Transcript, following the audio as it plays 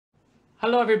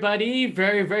Hello, everybody.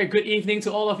 Very good evening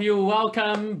to all of you.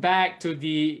 Welcome back to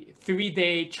the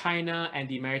 3-day China and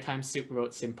the Maritime Silk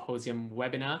Road Symposium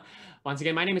webinar. Once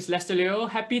again, my name is Lester Liu.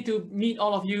 Happy to meet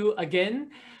all of you again.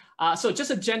 So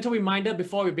just a gentle reminder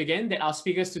before we begin that our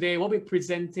speakers today will be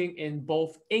presenting in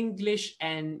both English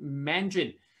and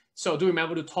Mandarin. So do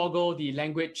remember to toggle the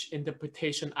language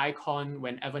interpretation icon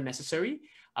whenever necessary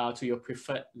to your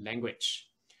preferred language.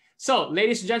 So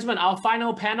ladies and gentlemen, our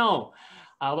final panel.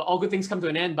 Well, all good things come to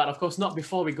an end, but of course not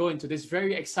before we go into this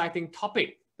very exciting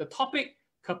topic. The topic,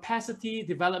 capacity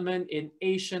development in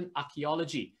Asian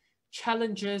archaeology,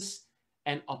 challenges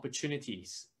and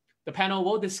opportunities. The panel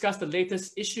will discuss the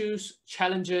latest issues,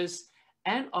 challenges,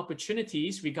 and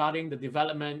opportunities regarding the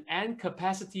development and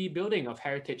capacity building of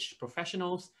heritage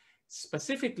professionals,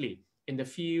 specifically in the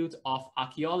field of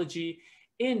archaeology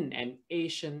in an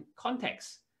Asian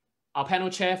context. Our panel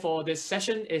chair for this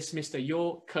session is Mr.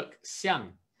 Yeo Kek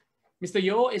Siang. Mr.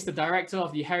 Yeo is the Director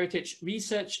of the Heritage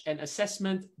Research and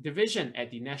Assessment Division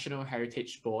at the National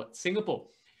Heritage Board, Singapore.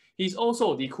 He's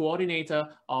also the coordinator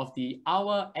of the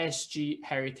Our SG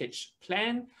Heritage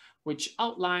Plan, which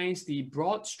outlines the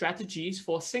broad strategies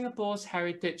for Singapore's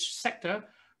heritage sector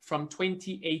from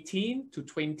 2018 to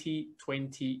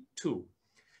 2022.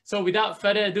 So without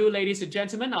further ado, ladies and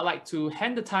gentlemen, I'd like to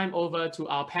hand the time over to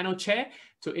our panel chair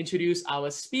to introduce our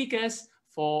speakers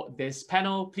for this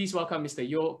panel. Please welcome Mr.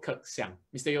 Yeo Kek Siang.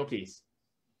 Mr. Yeo, please.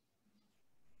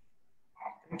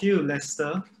 Thank you,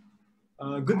 Lester.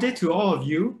 Good day to all of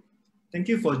you. Thank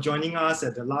you for joining us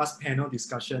at the last panel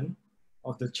discussion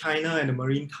of the China and the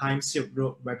Maritime Silk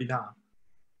Road webinar.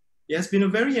 It has been a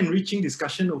very enriching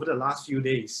discussion over the last few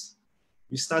days.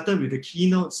 We started with a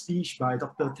keynote speech by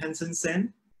Dr. Tencent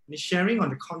Sen, sharing on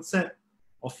the concept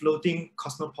of floating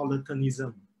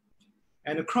cosmopolitanism.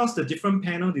 And across the different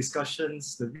panel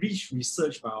discussions, the rich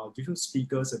research by our different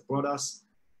speakers have brought us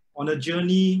on a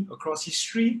journey across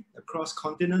history, across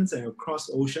continents, and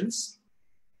across oceans,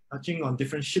 touching on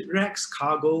different shipwrecks,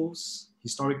 cargoes,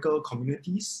 historical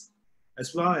communities,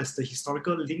 as well as the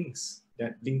historical links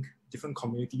that link different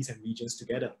communities and regions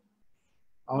together.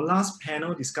 Our last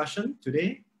panel discussion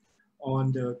today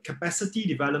on the capacity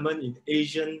development in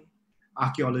Asian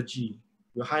archaeology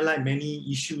will highlight many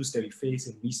issues that we face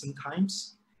in recent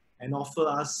times and offer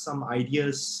us some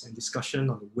ideas and discussion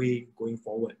on the way going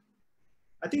forward.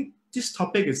 I think this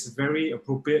topic is very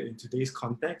appropriate in today's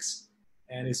context,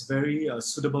 and it's very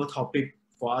suitable topic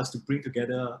for us to bring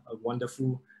together a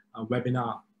wonderful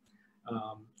webinar.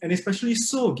 And especially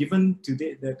so given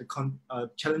today that the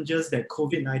challenges that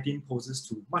COVID-19 poses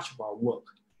to much of our work.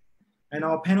 And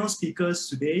our panel speakers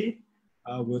today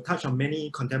will touch on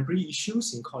many contemporary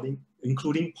issues,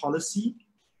 including policy,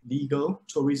 legal,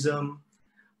 tourism,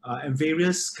 and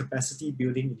various capacity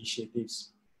building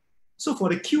initiatives. So for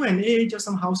the Q&A, just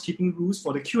some housekeeping rules.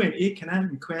 For the Q&A, can I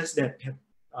request that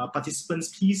participants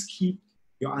please keep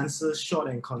your answers short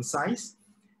and concise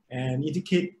and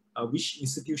indicate which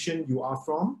institution you are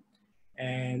from.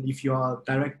 And if you are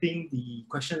directing the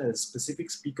question at a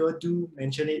specific speaker, do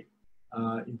mention it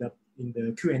in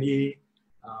the Q&A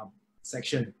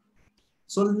section.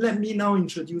 So let me now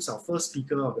introduce our first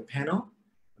speaker of the panel,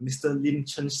 Mr. Lim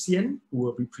Chen Sian, who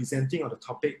will be presenting on the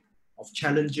topic of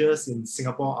challenges in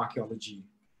Singapore archaeology.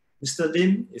 Mr.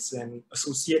 Lim is an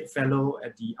associate fellow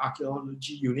at the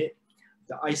Archaeology Unit,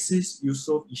 the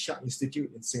ISEAS-Yusof Ishak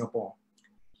Institute in Singapore.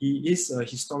 He is a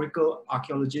historical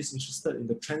archaeologist interested in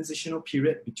the transitional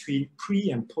period between pre-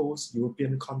 and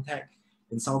post-European contact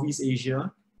in Southeast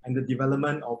Asia and the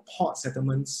development of port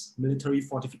settlements, military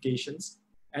fortifications,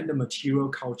 and the material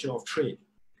culture of trade.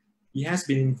 He has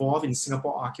been involved in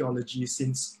Singapore archaeology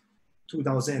since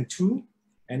 2002,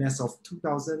 and as of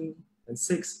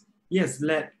 2006, he has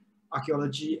led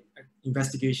archaeology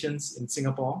investigations in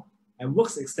Singapore and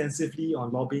works extensively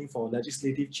on lobbying for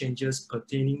legislative changes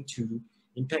pertaining to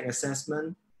impact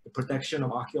assessment, the protection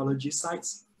of archaeology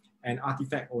sites, and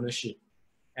artifact ownership.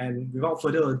 And without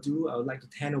further ado, I would like to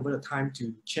hand over the time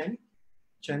to Chen.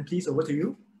 Chen, please, over to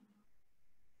you.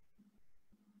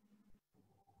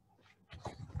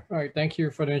 All right, thank you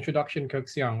for the introduction, Kek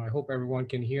Siang. I hope everyone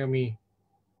can hear me.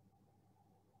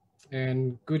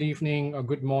 And good evening, or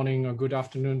good morning, or good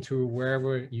afternoon to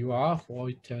wherever you are.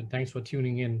 Thanks for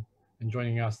tuning in and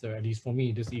joining us, at least for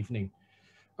me, this evening.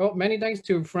 Well, many thanks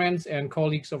to friends and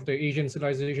colleagues of the Asian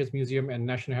Civilisations Museum and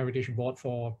National Heritage Board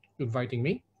for inviting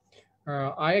me.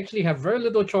 I actually have very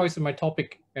little choice in my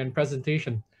topic and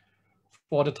presentation,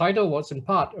 for the title was in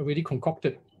part already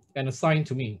concocted and assigned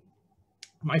to me.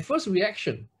 My first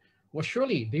reaction was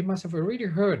surely they must have already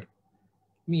heard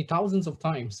me thousands of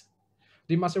times.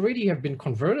 they must already have been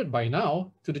converted by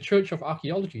now to the Church of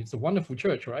Archaeology. It's a wonderful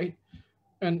church, right?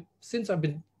 And since I've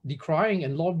been decrying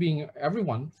and lobbying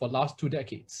everyone for the last 2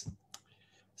 decades.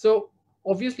 So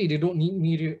obviously they don't need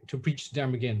me to preach to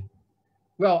them again.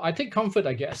 Well, I take comfort,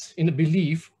 I guess, in the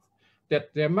belief that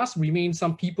there must remain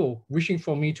some people wishing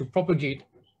for me to propagate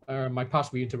my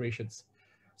past reiterations.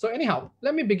 So anyhow,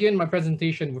 let me begin my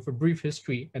presentation with a brief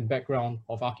history and background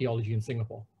of archaeology in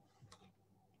Singapore.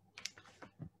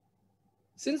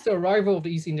 Since the arrival of the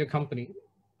East India Company,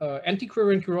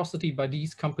 antiquarian curiosity by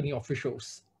these company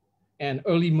officials and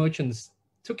early merchants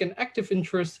took an active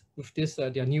interest with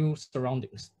their new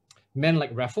surroundings. Men like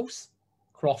Raffles,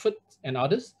 Crawford, and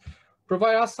others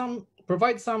provide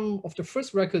some of the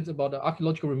first records about the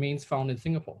archaeological remains found in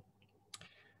Singapore.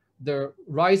 The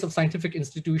rise of scientific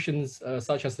institutions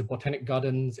such as the Botanic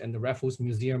Gardens and the Raffles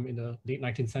Museum in the late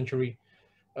 19th century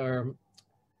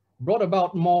brought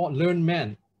about more learned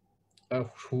men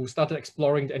who started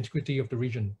exploring the antiquity of the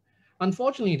region.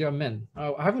 Unfortunately, there are men.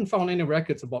 I haven't found any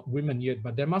records about women yet,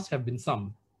 but there must have been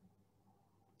some.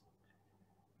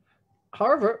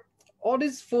 However, all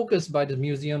this focus by the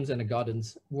museums and the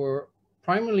gardens were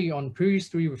primarily on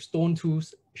prehistory with stone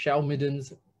tools, shell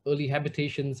middens, early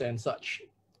habitations, and such.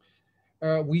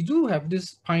 We do have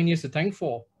these pioneers to thank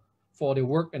for their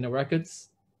work and the records,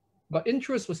 but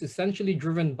interest was essentially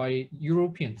driven by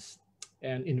Europeans,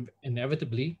 and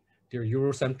inevitably, they're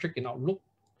Eurocentric in outlook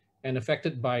and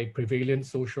affected by prevalent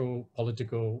social,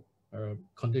 political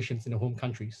conditions in the home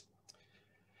countries.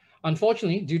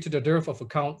 Unfortunately, due to the dearth of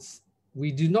accounts,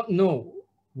 we do not know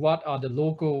what are the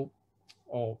local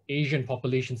or Asian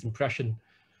population's impression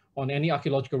on any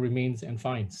archaeological remains and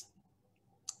finds.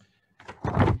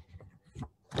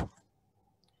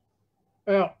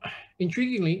 Well,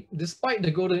 intriguingly, despite the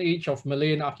golden age of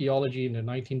Malayan archaeology in the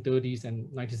 1930s and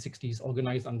 1960s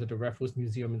organized under the Raffles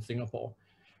Museum in Singapore,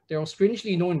 there are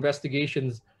strangely no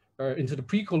investigations into the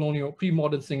pre-colonial,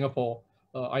 pre-modern Singapore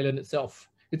island itself.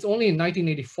 It's only in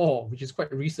 1984, which is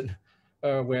quite recent,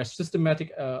 where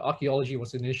systematic archaeology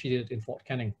was initiated in Fort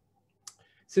Canning.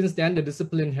 Since then, the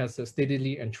discipline has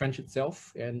steadily entrenched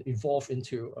itself and evolved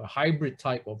into a hybrid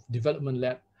type of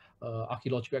development-led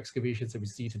archaeological excavations that we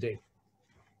see today.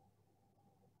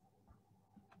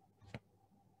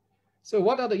 So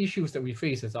what are the issues that we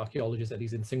face as archaeologists, at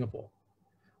least in Singapore?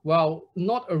 Well,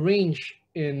 not arranged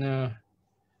in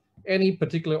any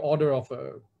particular order of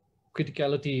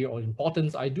criticality or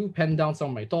importance, I do pen down some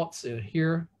of my thoughts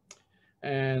here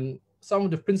and some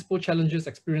of the principal challenges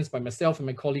experienced by myself and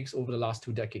my colleagues over the last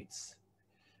 2 decades.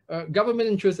 Government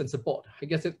interest and support, I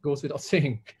guess it goes without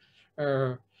saying.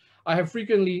 I have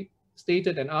frequently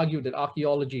stated and argued that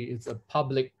archaeology is a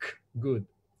public good,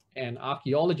 and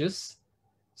archaeologists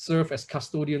serve as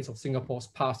custodians of Singapore's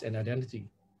past and identity.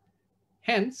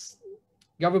 Hence,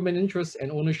 government interest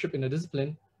and ownership in the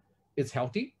discipline is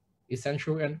healthy,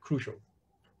 essential, and crucial.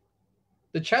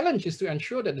 The challenge is to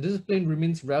ensure that the discipline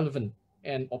remains relevant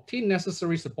and obtain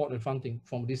necessary support and funding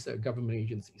from these government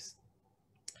agencies.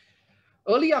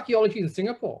 Early archaeology in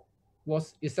Singapore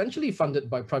was essentially funded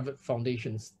by private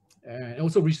foundations and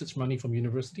also research money from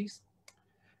universities.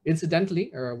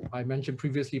 Incidentally, I mentioned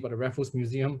previously about the Raffles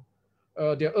Museum.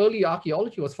 Their early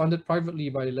archaeology was funded privately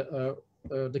by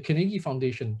the Carnegie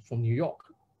Foundation from New York.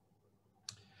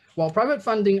 While private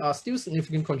funding are still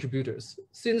significant contributors,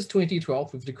 since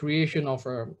 2012, with the creation of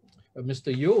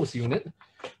Mr. Yeo's unit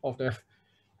of the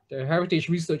Heritage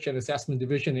Research and Assessment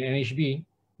Division in NHB,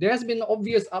 there has been an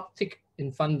obvious uptick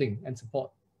in funding and support.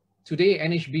 Today,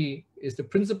 NHB is the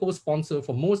principal sponsor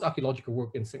for most archaeological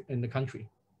work in the country.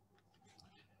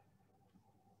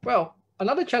 Well,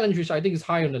 another challenge which I think is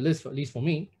high on the list, at least for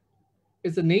me,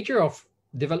 is the nature of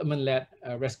development-led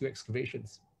rescue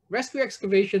excavations. Rescue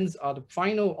excavations are the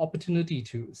final opportunity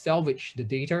to salvage the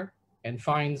data and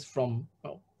finds from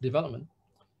development.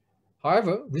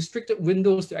 However, restricted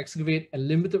windows to excavate and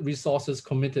limited resources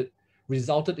committed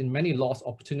resulted in many lost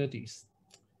opportunities.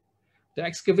 The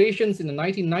excavations in the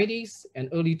 1990s and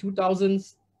early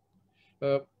 2000s,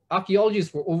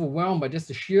 archaeologists were overwhelmed by just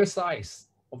the sheer size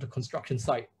of the construction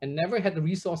site and never had the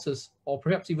resources or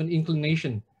perhaps even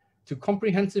inclination to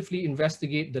comprehensively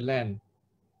investigate the land,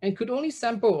 and could only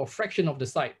sample a fraction of the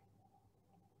site.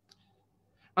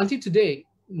 Until today,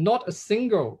 not a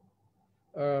single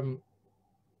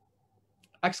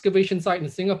excavation site in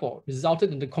Singapore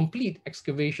resulted in the complete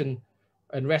excavation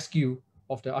and rescue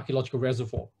of the archaeological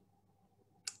reservoir.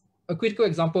 A critical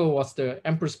example was the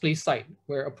Empress Place site,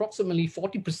 where approximately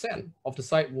 40% of the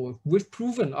site with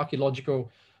proven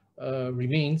archaeological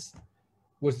remains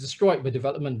was destroyed by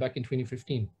development back in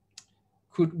 2015.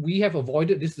 Could we have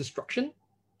avoided this destruction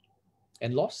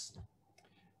and loss?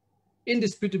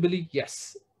 Indisputably,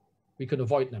 yes, we could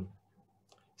avoid them.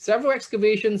 Several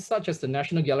excavations, such as the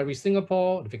National Gallery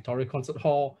Singapore, the Victoria Concert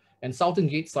Hall, and Southern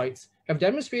Gate sites, have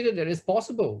demonstrated that it is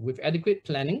possible with adequate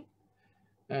planning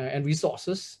and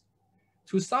resources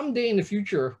to someday in the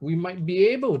future, we might be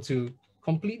able to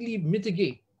completely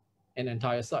mitigate an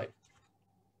entire site.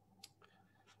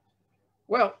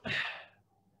 Well,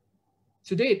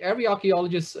 to date, every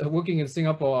archaeologist working in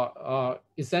Singapore are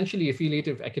essentially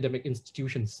affiliated with academic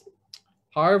institutions.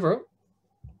 However,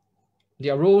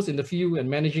 their roles in the field and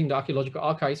managing the archaeological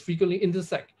archives frequently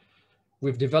intersect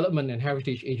with development and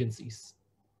heritage agencies.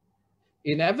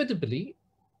 Inevitably,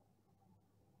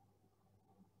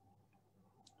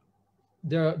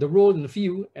 the role in the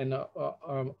field and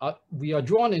we are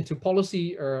drawn into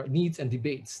policy needs and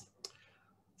debates.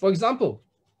 For example,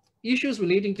 issues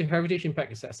relating to heritage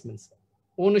impact assessments,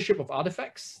 ownership of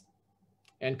artifacts,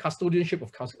 and custodianship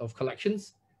of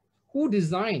collections. Who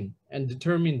design and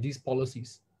determine these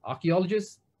policies?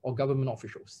 Archaeologists or government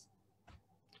officials?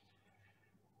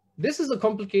 This is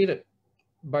complicated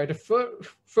by the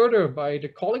further by the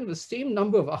calling the same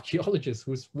number of archaeologists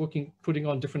who's putting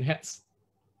on different hats.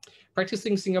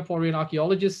 Practicing Singaporean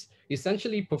archaeologists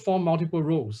essentially perform multiple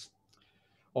roles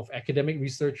of academic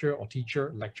researcher or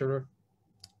teacher, lecturer,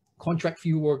 contract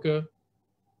field worker,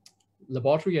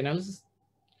 laboratory analyst,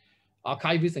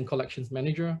 archivist and collections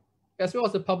manager, as well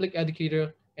as the public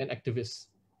educator and activist.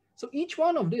 So each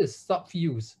one of these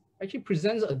subfields actually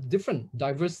presents a different,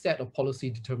 diverse set of policy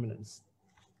determinants.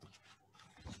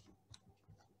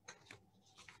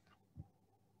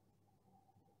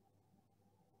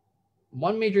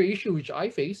 One major issue which I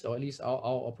face, or at least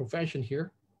our profession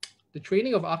here, the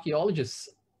training of archaeologists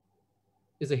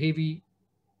is a heavy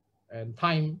and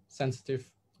time-sensitive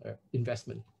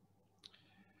investment.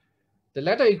 The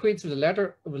latter equates with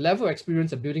the level of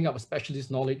experience of building up a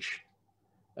specialist knowledge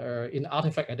in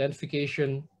artifact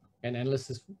identification and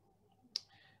analysis.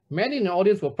 Many in the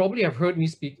audience will probably have heard me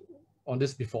speak on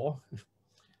this before.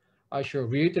 I shall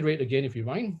reiterate again, if you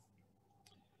mind,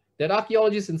 that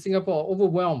archaeologists in Singapore are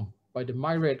overwhelmed by the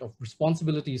myriad of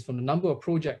responsibilities from the number of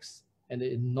projects and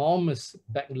the enormous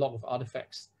backlog of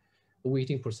artifacts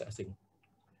awaiting processing.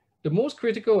 The most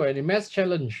critical and immense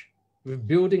challenge with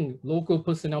building local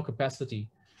personnel capacity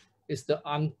is the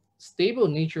unstable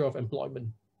nature of employment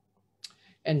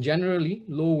and generally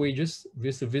low wages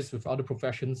vis-a-vis with other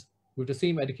professions with the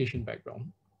same education background.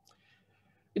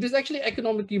 It is actually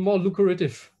economically more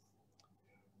lucrative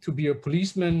to be a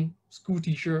policeman, school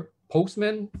teacher,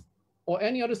 postman, or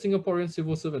any other Singaporean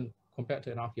civil servant compared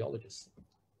to an archaeologist.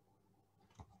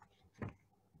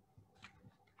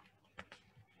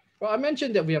 Well, I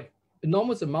mentioned that we have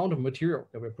enormous amount of material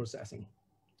that we're processing.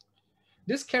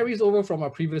 This carries over from our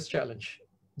previous challenge.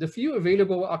 The few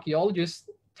available archaeologists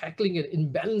tackling an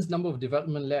imbalanced number of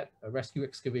development-led rescue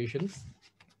excavations,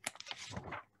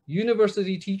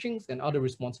 university teachings, and other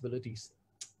responsibilities.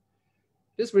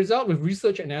 This results with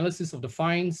research analysis of the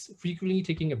finds frequently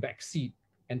taking a back seat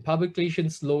and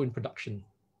publications slow in production.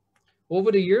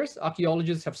 Over the years,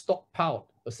 archaeologists have stockpiled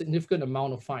a significant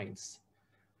amount of finds.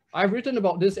 I've written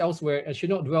about this elsewhere and should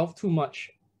not dwell too much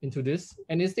into this,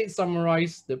 and instead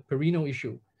summarize the perennial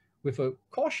issue with a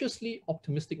cautiously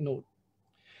optimistic note.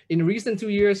 In recent 2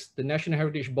 years, the National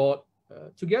Heritage Board,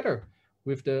 together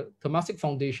with the Temasek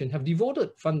Foundation, have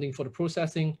devoted funding for the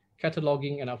processing,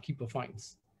 cataloging, and upkeep of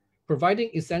finds, providing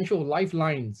essential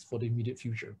lifelines for the immediate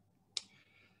future.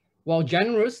 While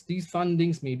generous these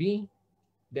fundings may be,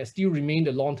 there still remain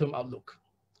the long-term outlook,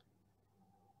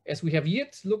 as we have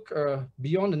yet to look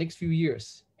beyond the next few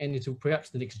years and into perhaps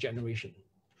the next generation.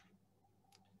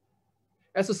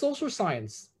 As a social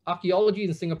science, archaeology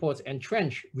in Singapore is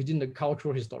entrenched within the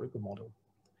cultural historical model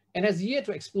and has yet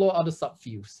to explore other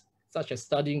subfields, such as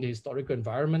studying the historical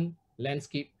environment,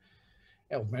 landscape,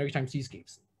 and maritime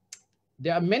seascapes.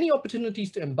 There are many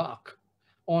opportunities to embark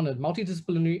on a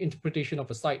multidisciplinary interpretation of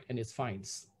a site and its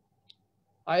finds.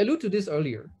 I alluded to this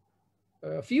earlier.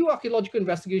 A few archaeological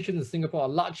investigations in Singapore are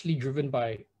largely driven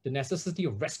by the necessity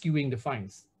of rescuing the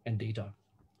finds and data,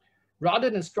 rather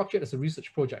than structured as a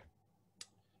research project.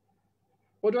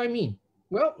 What do I mean?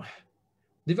 Well,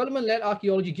 development-led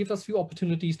archaeology gives us few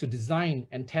opportunities to design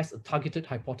and test a targeted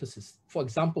hypothesis. For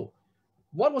example,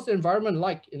 what was the environment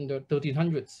like in the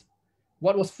 1300s?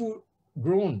 What was food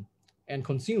grown and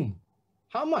consumed?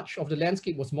 How much of the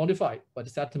landscape was modified by the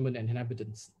settlement and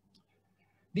inhabitants?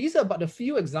 These are but a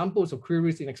few examples of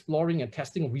queries in exploring and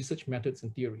testing of research methods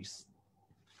and theories.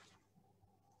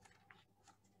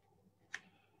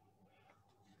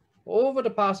 Over the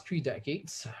past 3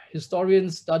 decades,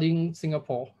 historians studying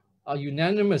Singapore are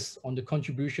unanimous on the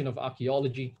contribution of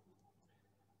archaeology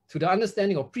to the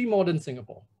understanding of pre-modern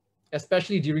Singapore,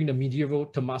 especially during the medieval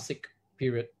Temasek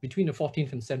period between the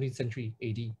 14th and 17th century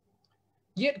AD.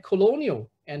 Yet colonial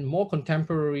and more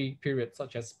contemporary periods,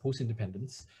 such as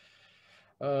post-independence,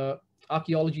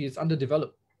 archaeology is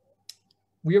underdeveloped.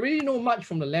 We already know much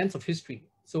from the lens of history,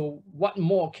 so what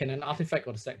more can an artifact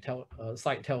or the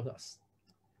site tell us?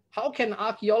 How can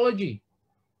archaeology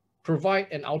provide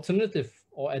an alternative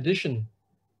or additional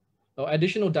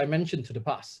dimension to the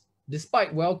past,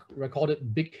 despite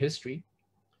well-recorded big history?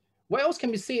 What else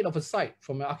can be said of a site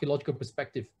from an archaeological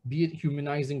perspective, be it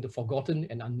humanizing the forgotten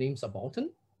and unnamed subaltern?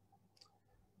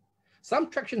 Some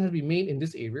traction has been made in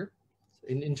this area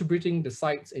in interpreting the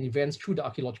sites and events through the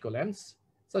archaeological lens,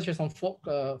 such as on Fort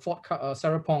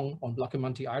Serapong on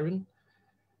Blacamanti Island,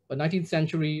 a 19th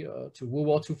century to World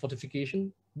War II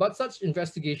fortification, but such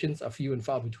investigations are few and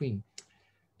far between.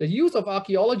 The use of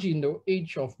archaeology in the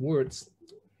age of words,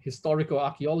 historical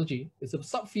archaeology, is a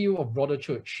subfield of broader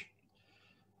church.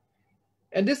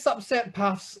 And this subset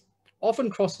paths often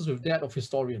crosses with that of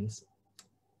historians.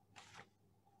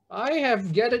 I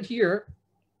have gathered here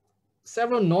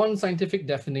several non-scientific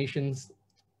definitions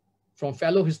from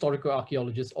fellow historical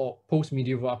archaeologists or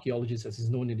post-medieval archaeologists, as is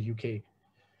known in the UK,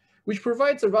 which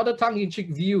provides a rather tongue-in-cheek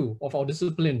view of our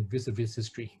discipline vis-a-vis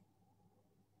history.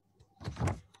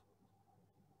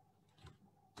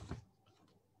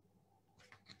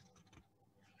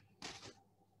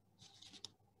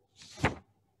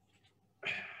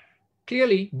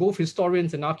 Clearly, both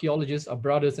historians and archaeologists are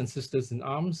brothers and sisters in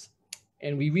arms,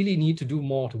 and we really need to do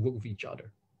more to work with each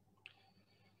other.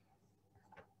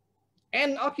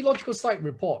 An archaeological site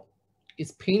report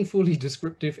is painfully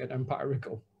descriptive and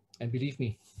empirical, and believe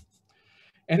me.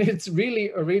 And it's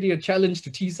really already a challenge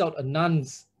to tease out a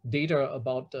nun's data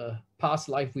about past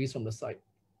lifeways from the site.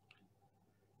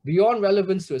 Beyond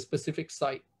relevance to a specific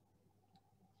site,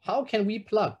 how can we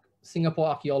plug Singapore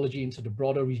archaeology into the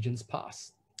broader region's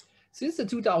past? Since the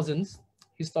 2000s,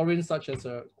 historians such as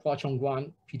Kwa Chong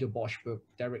Guan, Peter Boschberg,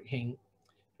 Derek Heng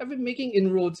have been making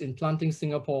inroads in planting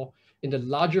Singapore in the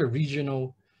larger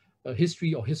regional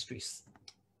history or histories,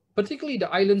 particularly the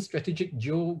island's strategic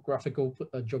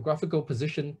geographical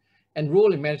position and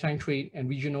role in maritime trade and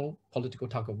regional political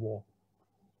tug-of-war.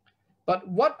 But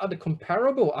what are the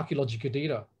comparable archaeological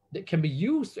data that can be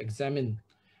used to examine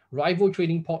rival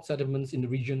trading port settlements in the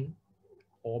region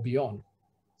or beyond?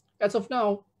 As of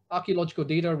now, archaeological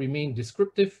data remain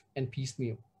descriptive and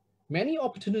piecemeal. Many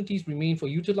opportunities remain for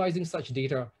utilizing such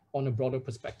data on a broader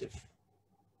perspective.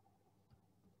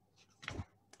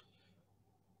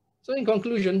 So in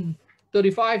conclusion,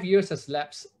 35 years has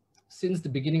lapsed since the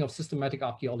beginning of systematic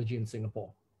archaeology in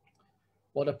Singapore.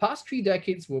 While the past 3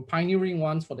 decades were pioneering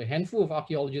ones for the handful of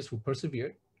archaeologists who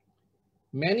persevered,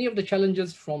 many of the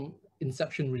challenges from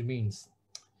inception remains.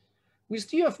 We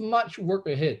still have much work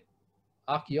ahead.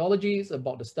 Archaeology is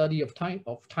about the study of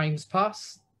times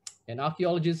past, and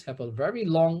archaeologists have a very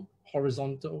long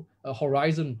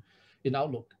horizon in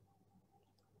outlook.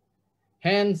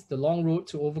 Hence, the long road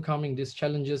to overcoming these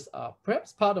challenges are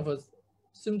perhaps part of a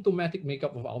symptomatic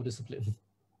makeup of our discipline.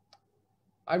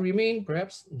 I remain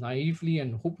perhaps naively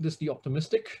and hopelessly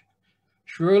optimistic.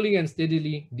 Surely and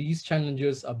steadily, these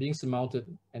challenges are being surmounted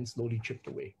and slowly chipped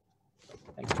away.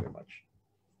 Thank you very much.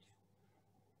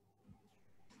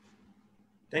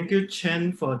 Thank you,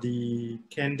 Chen, for the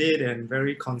candid and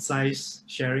very concise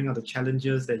sharing of the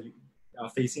challenges that are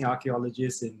facing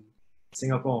archaeologists in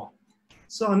Singapore.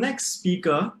 So our next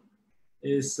speaker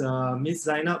is Ms.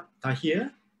 Zainab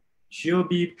Tahir. She'll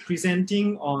be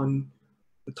presenting on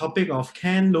the topic of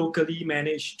can locally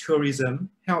managed tourism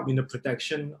help in the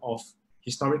protection of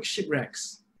historic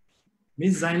shipwrecks.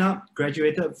 Ms. Zainab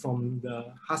graduated from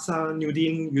the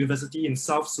Hasanuddin University in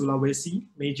South Sulawesi,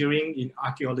 majoring in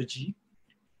archaeology,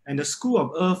 and the School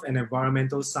of Earth and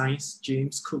Environmental Science,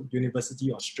 James Cook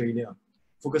University, Australia,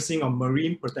 focusing on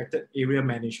marine protected area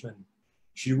management.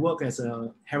 She worked as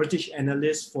a heritage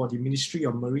analyst for the Ministry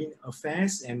of Marine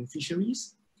Affairs and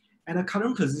Fisheries, and her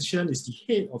current position is the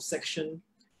head of section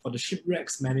for the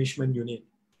Shipwrecks Management Unit.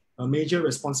 Her major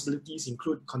responsibilities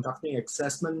include conducting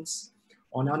assessments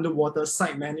on underwater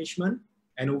site management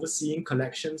and overseeing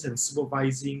collections and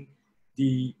supervising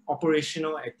the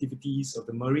operational activities of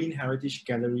the Marine Heritage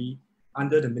Gallery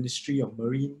under the Ministry of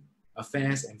Marine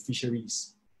Affairs and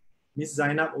Fisheries. Ms.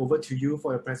 Zainab, over to you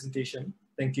for your presentation.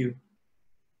 Thank you.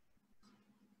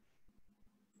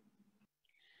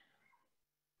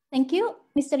 Thank you,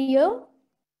 Mr. Yo.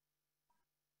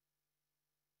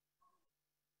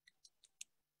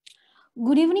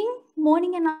 Good evening,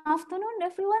 morning, and afternoon,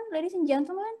 everyone, ladies and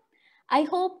gentlemen. I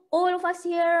hope all of us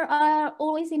here are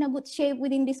always in a good shape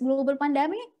within this global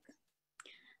pandemic.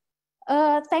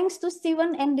 Thanks to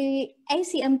Steven and the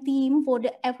ACM team for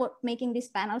the effort making these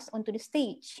panels onto the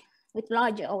stage with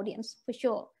larger audience, for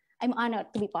sure. I'm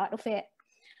honored to be part of it.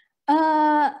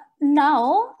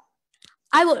 Now,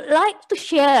 I would like to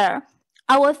share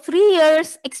our 3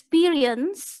 years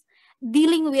experience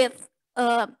dealing with,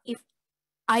 if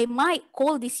I might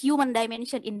call this human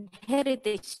dimension in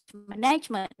heritage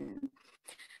management,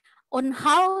 on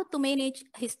how to manage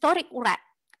historic wreck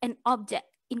and object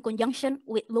in conjunction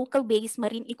with local-based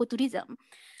marine ecotourism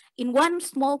in one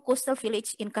small coastal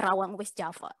village in Karawang, West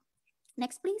Java.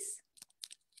 Next, please.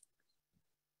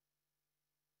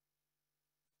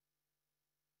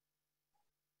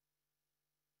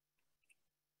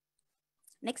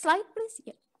 Next slide, please.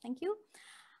 Yeah, thank you.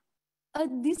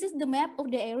 This is the map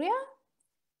of the area.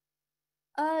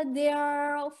 There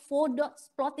are 4 dots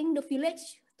plotting the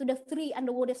village to the 3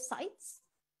 underwater sites.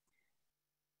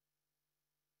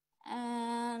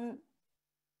 And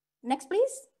next,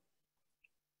 please.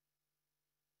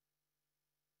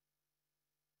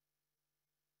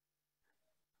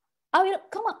 I will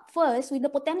come up first with the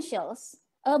potentials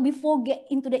before get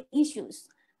into the issues.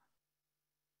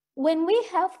 When we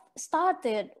have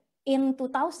started in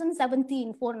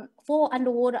 2017 for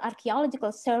underwater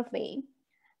archaeological survey,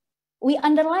 we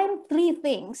underlined 3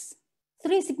 things,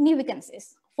 3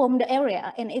 significances from the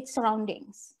area and its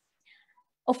surroundings.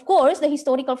 Of course, the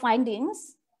historical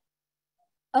findings.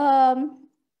 The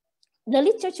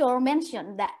literature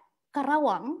mentioned that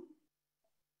Karawang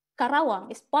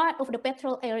is part of the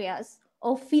patrol areas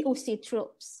of VOC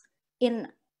troops in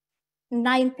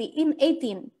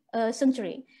 18th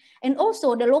century, and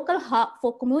also the local hub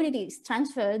for communities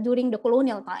transferred during the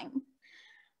colonial time.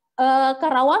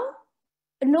 Karawang,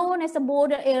 known as a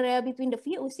border area between the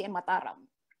VOC and Mataram.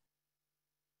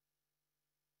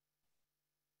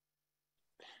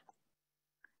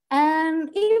 And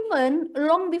even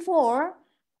long before,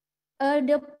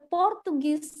 the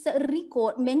Portuguese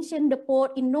record mentioned the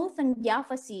port in northern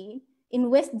Java Sea, in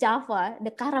West Java,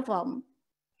 the Karawang.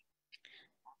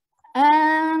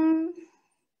 And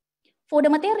for the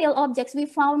material objects, we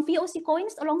found VOC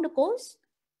coins along the coast,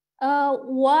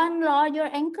 1 larger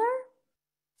anchor,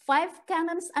 5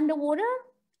 cannons underwater.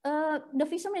 The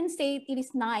fishermen said it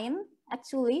is 9,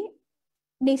 actually.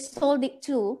 They sold it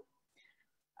too.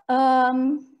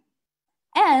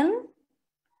 And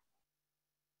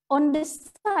on the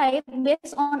side,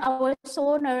 based on our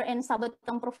sonar and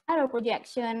subatom profiler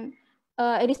projection,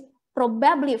 it is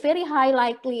probably very high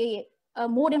likely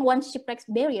more than 1 shipwrecks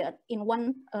buried in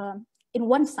one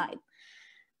site.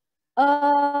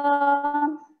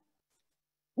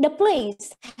 The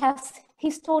place has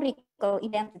historical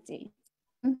identity.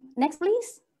 Next,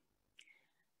 please.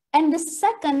 And the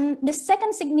second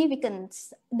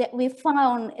significance that we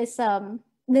found is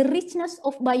the richness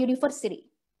of biodiversity.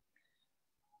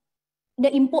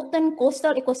 The important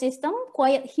coastal ecosystem,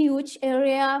 quite huge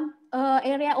area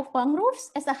of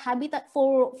mangroves as a habitat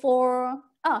for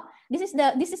this is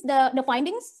the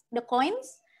findings, the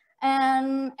coins,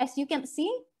 and as you can see,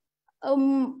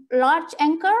 large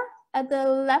anchor at the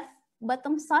left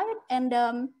bottom side and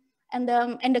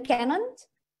the cannon.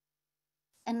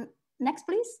 And next,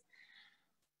 please.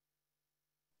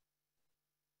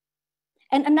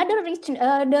 And another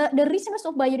the richness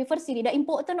of biodiversity, the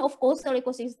importance of coastal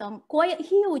ecosystem, quite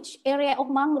huge area of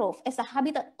mangrove as a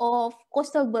habitat of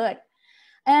coastal bird,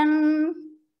 and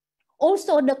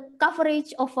also the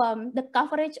coverage of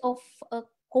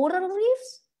coral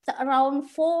reefs, around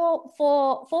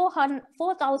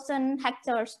 4,000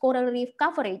 hectares coral reef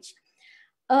coverage,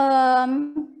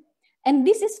 and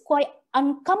this is quite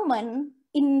uncommon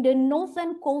in the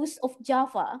northern coast of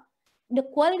Java. The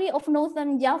quality of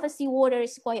northern Java seawater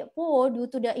is quite poor due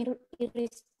to the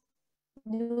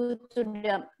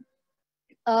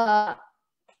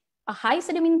high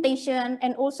sedimentation,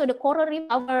 and also the coral reef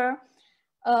are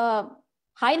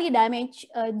highly damaged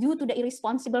due to the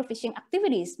irresponsible fishing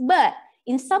activities. But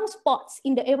in some spots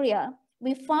in the area,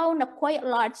 we found a quite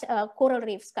large coral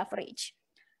reefs coverage.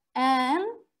 And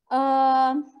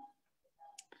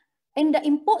the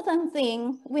important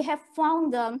thing, we have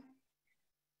found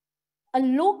a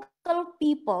local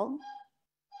people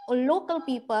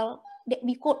that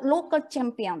we call local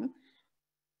champion,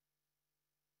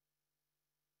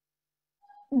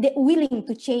 that willing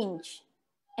to change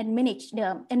and manage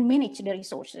the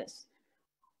resources.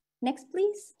 Next,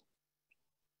 please.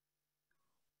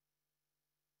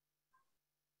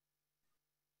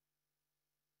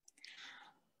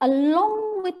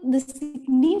 Along with the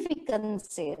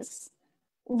significances,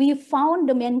 we found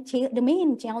the main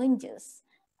challenges.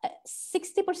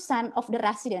 60% of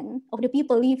the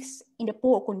people lives in the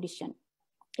poor condition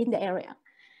in the area.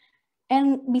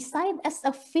 And besides as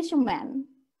a fisherman,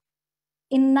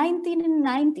 in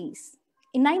 1990s,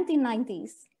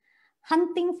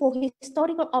 hunting for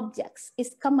historical objects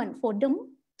is common for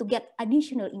them to get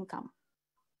additional income.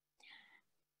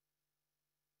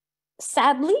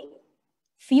 Sadly,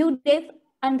 few deaths,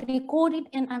 unrecorded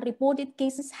and unreported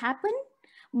cases happen,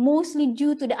 mostly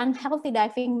due to the unhealthy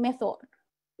diving method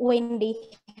when they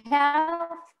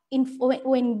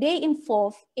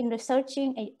involve in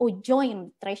researching or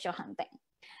join treasure hunting.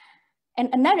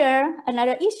 And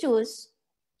another issues,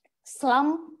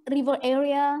 slum river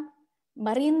area,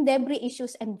 marine debris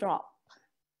issues and drop.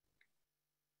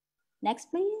 Next,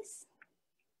 please.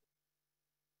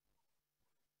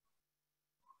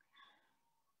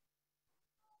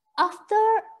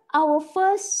 After our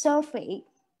first survey,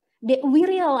 we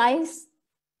realized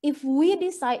if we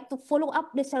decide to follow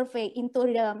up the survey into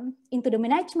the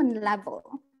management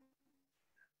level,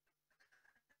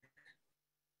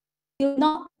 we will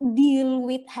not deal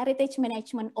with heritage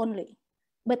management only,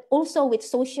 but also with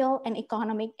social and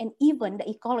economic and even the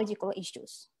ecological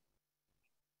issues.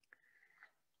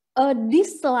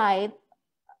 This slide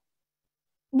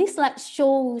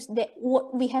shows that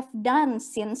what we have done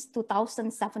since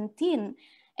 2017.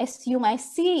 As you might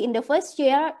see in the first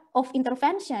year of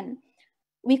intervention,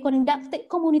 we conducted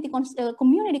community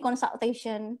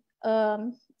consultation,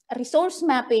 resource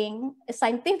mapping, a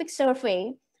scientific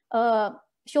survey,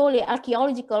 surely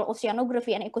archaeological,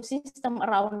 oceanography, and ecosystem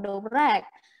around the wreck.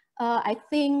 I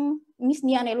think Ms.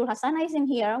 Nian Elul Hasana is in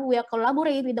here. We are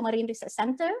collaborating with the Marine Research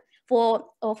Center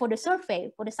for the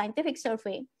survey, for the scientific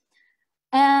survey.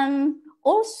 And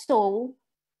also,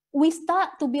 we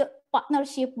start to build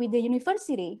partnership with the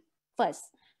university first,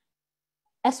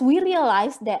 as we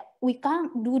realize that we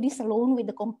can't do this alone with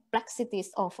the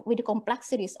complexities of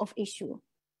issue.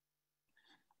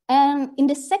 And in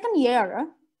the second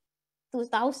year,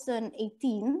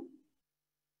 2018,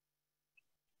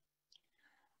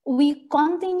 we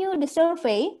continue the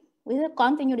survey.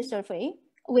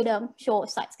 With a short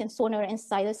site scan sonar and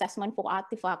site assessment for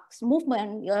artifacts,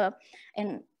 movement,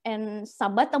 and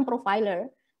sub-bottom profiler,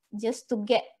 just to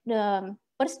get the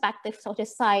perspective of the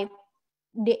site.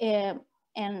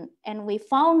 And we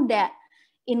found that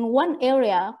in one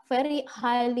area, very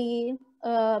highly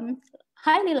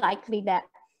likely that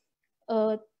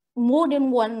more than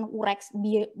one wrecks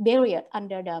buried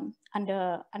under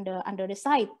the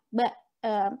site. But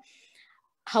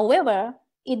however,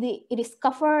 it is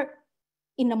covered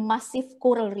in a massive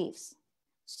coral reefs.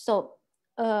 So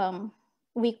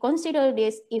we consider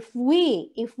this, if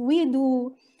we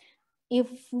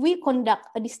conduct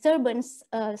a disturbance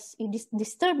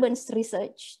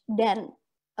research, then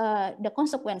the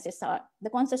consequences are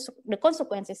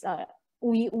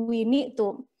we need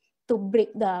to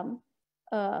break the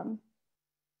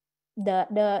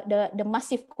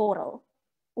massive coral,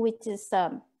 which is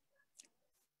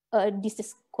this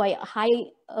is quite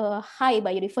high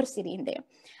biodiversity in there,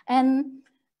 and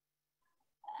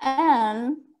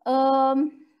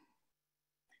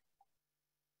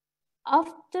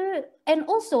after, and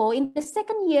also in the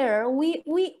second year, we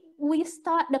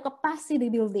start the capacity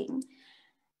building.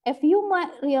 If you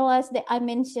might realize that I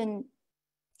mentioned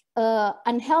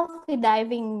unhealthy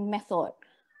diving method,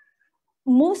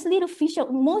 mostly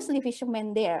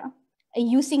fishermen there are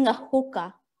using a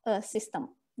hookah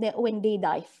system that when they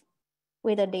dive,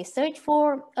 whether they search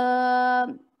for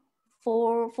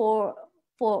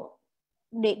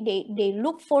they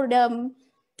look for them,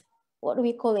 what do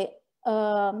we call it,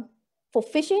 for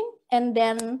fishing, and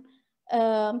then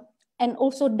and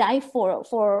also dive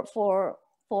for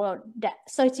that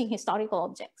searching historical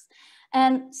objects.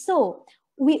 And so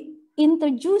we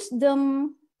introduce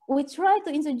them, we try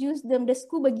to introduce them the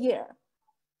scuba gear.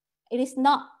 It is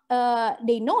not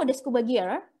they know the scuba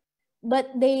gear, but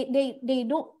they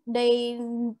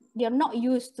are not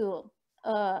used to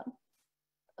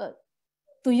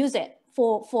use it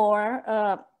for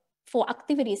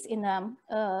activities in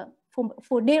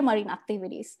for their marine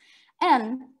activities.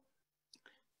 And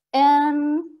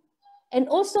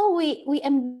also we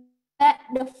embed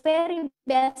the very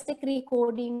basic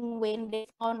recording when they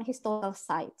on historical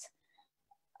sites.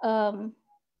 And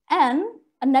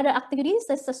another activity is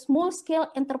a small scale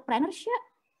entrepreneurship.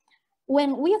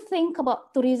 When we think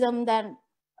about tourism, then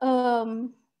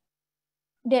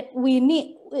that we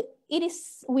need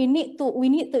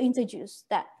to introduce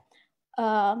that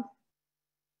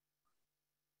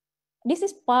this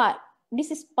is part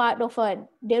of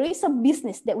there is a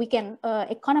business that we can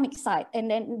economic side, and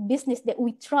then business that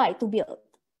we try to build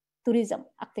tourism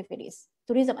activities,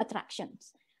 tourism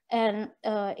attractions, and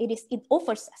it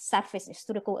offers services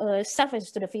to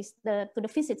the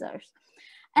visitors.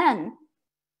 And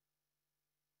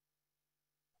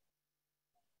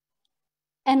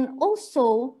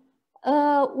also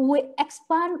we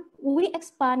expand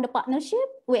the partnership,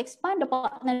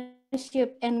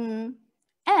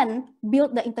 and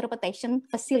build the interpretation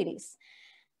facilities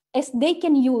as they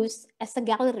can use as a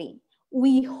gallery.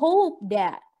 We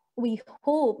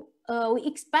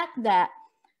expect that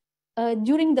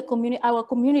during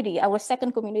our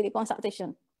second community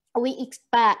consultation, we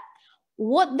expect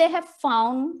what they have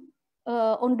found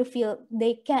on the field,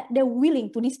 they're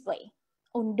willing to display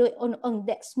on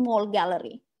that small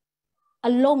gallery,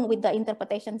 along with the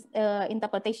interpretation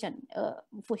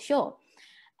for sure.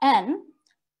 And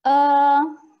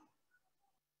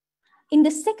in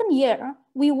the second year,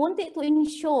 we wanted to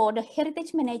ensure the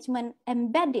heritage management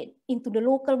embedded into the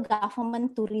local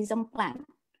government tourism plan.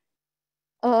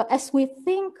 As we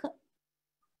think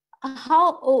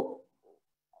how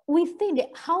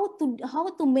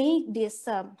to make this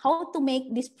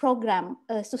program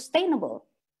sustainable,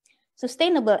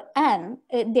 and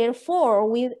therefore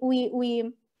we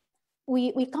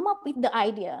come up with the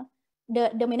idea,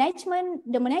 the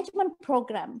management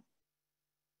program,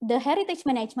 the heritage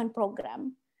management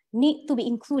program need to be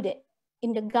included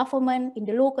in the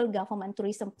local government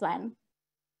tourism plan.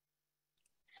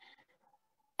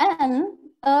 And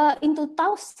in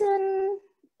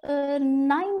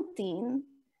 2019,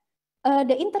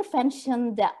 the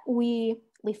intervention that we've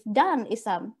done is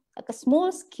like a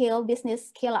small scale business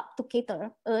scale up to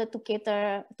cater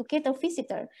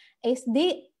visitor, as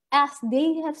they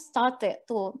have started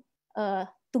to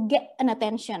get an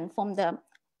attention from the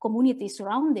community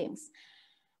surroundings.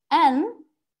 And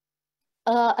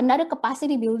another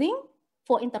capacity building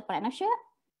for entrepreneurship,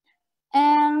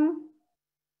 and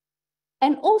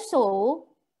also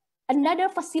another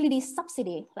facility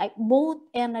subsidy like boat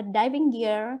and a diving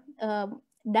gear to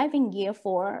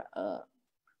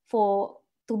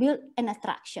build an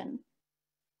attraction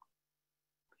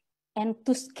and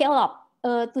to scale up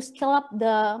the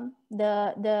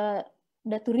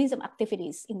tourism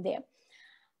activities in there.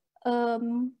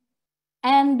 And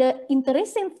the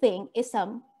interesting thing is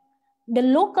the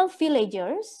local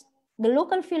villagers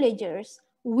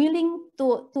willing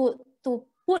to put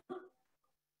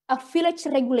a village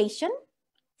regulation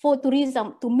for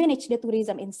tourism, to manage the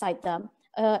tourism inside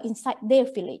their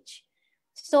village.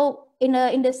 So in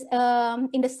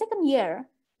the second year,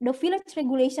 the village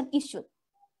regulation issued.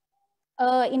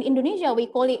 In Indonesia, we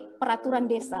call it peraturan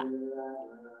desa.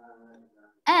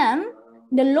 And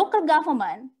the local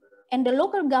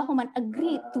government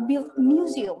agreed to build a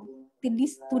museum to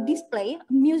display a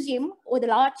museum, or the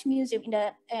large museum in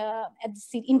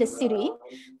the city,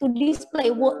 to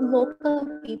display what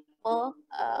local people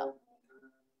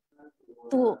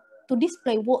to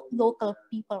display what local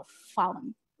people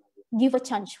found. Give a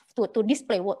chance to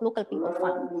display what local people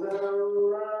found.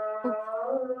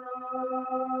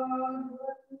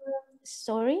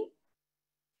 Sorry.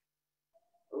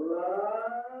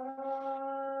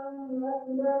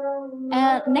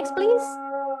 Next, please.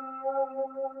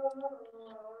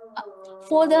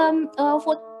 For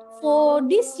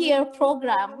this year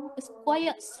program, it's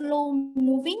quite slow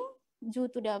moving due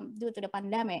to the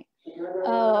pandemic.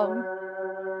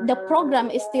 The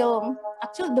program is still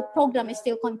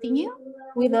continue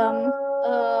with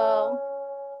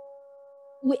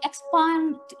we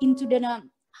expand into the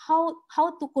how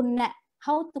to connect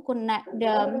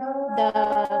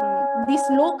this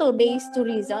local based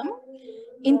tourism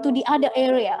into the other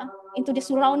area, into the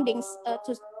surroundings,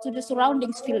 to the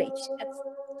surroundings village,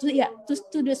 to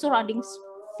the surroundings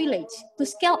village, to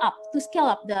scale up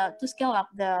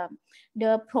the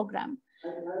program.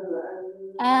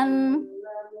 And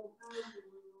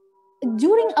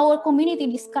during our community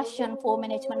discussion for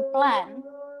management plan,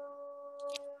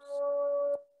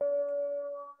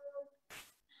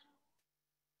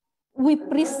 we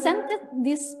presented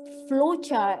this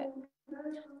flowchart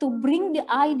to bring the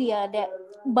idea that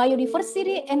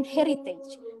biodiversity and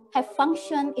heritage have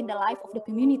functioned in the life of the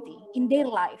community, in their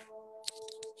life.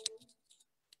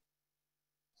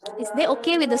 Is that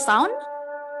okay with the sound?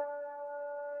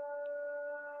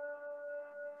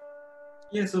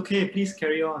 Yes, okay, please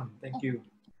carry on. Thank you.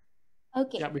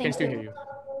 Okay. Yeah, we can still hear you.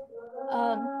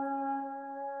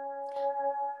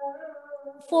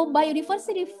 For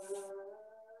biodiversity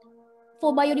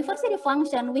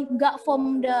function, we got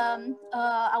from the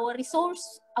our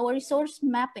resource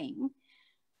mapping,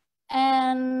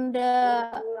 and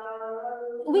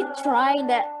we try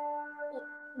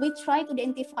to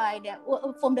identify that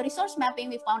from the resource mapping.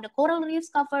 We found the coral reefs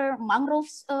cover,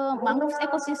 mangroves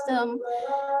ecosystem,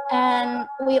 and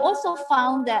we also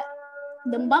found that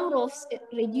the mangroves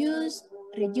reduce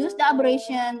reduce the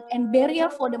abrasion, and barrier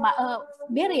for the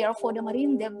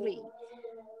marine debris.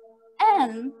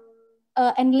 And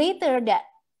later that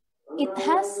it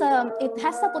has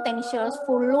the potentials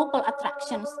for local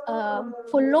attractions,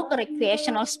 for local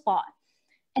recreational spot.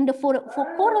 And for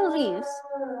coral reefs,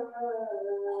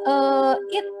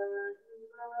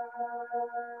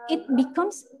 it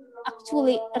becomes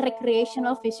actually a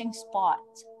recreational fishing spot,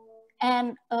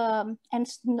 and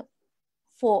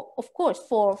for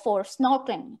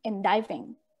snorkeling and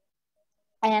diving.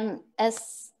 And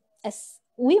as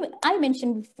I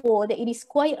mentioned before, that it is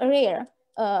quite rare.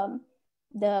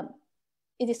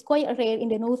 It is quite rare in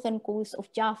the northern coast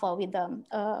of Java with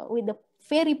the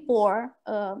very poor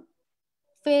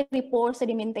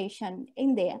sedimentation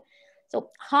in there. So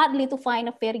hardly to find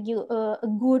a very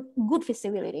good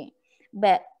visibility.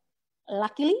 But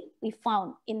luckily, we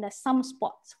found in some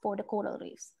spots for the coral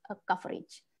reefs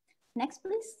coverage. Next,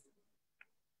 please.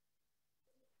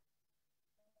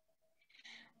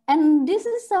 And this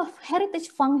is a heritage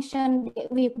function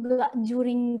that we got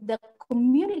during the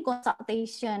community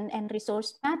consultation and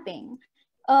resource mapping.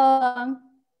 The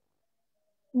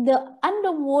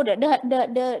underwater,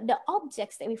 the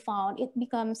objects that we found, it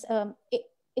becomes,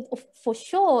 for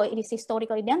sure, it is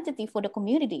historical identity for the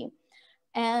community,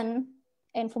 and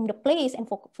from the place, and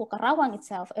for Karawang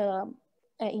itself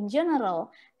in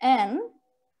general. And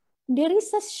there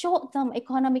is a short-term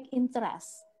economic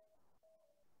interest.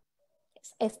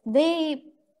 As they,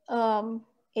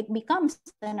 it becomes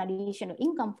an additional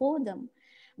income for them.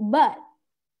 But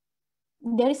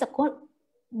there is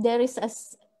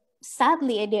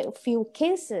sadly a few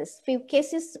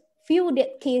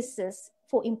dead cases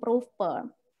for improper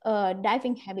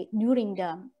diving habit during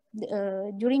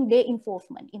their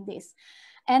involvement in this,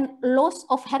 and loss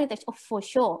of heritage for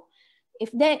sure.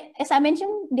 If they, as I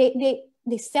mentioned,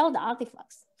 they sell the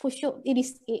artifacts, for sure. It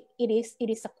is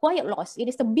a quiet loss. It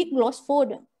is a big loss for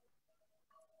them.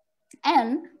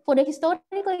 And for the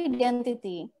historical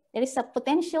identity, there is a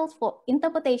potential for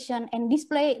interpretation and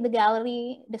display. The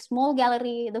gallery, the small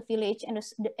gallery, the village, and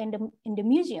the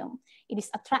museum. It is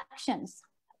attractions,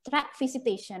 attract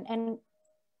visitation, and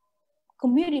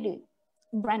community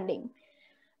branding.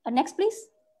 Next, please.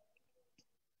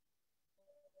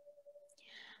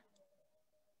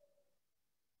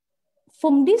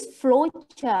 From this flow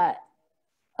chart,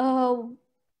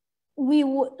 we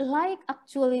would like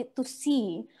actually to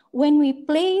see, when we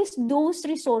place those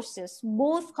resources,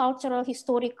 both cultural,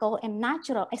 historical, and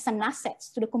natural, as an assets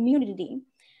to the community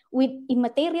with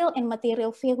immaterial and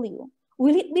material value,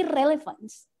 will it be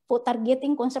relevant for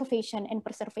targeting conservation and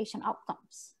preservation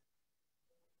outcomes?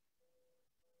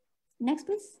 Next,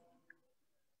 please.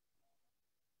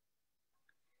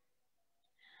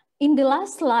 In the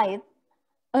last slide,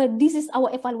 this is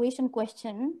our evaluation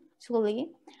question,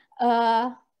 actually.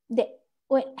 The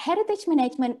heritage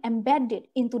management embedded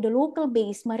into the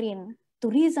local-based marine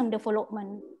tourism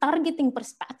development targeting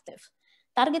perspective.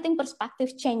 Targeting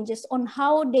perspective changes on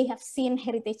how they have seen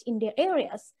heritage in their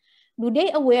areas. Do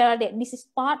they aware that this is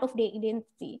part of their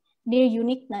identity, their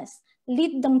uniqueness,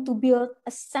 lead them to build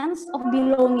a sense of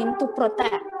belonging to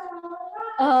protect?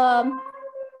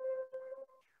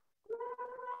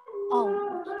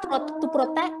 To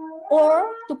protect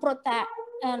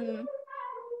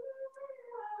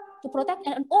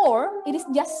or it is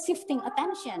just shifting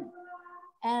attention.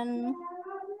 And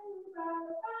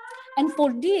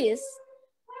for this,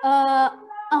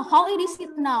 how it is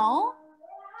now,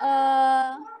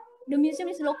 the museum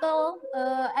is local,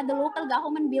 at the local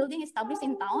government building established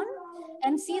in town,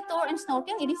 and sea tour and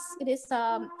snorkeling, it is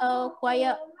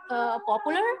quite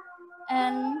popular,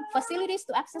 and facilities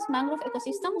to access mangrove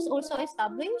ecosystems also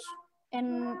established,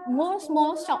 and more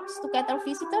small shops to cater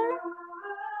visitor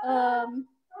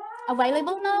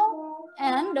available now,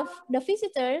 and the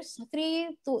visitors,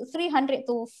 300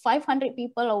 to 500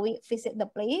 people a week visit the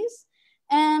place,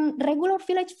 and regular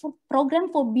village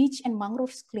program for beach and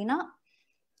mangroves cleanup.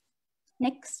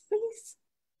 Next, please.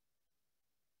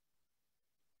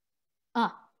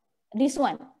 This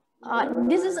one.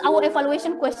 This is our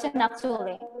evaluation question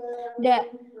actually. That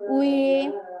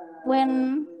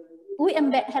when we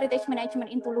embed heritage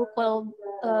management into local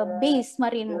based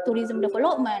marine tourism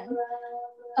development,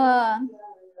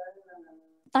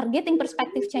 targeting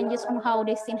perspective changes on how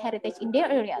they see heritage in their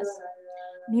areas.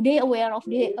 Do they aware of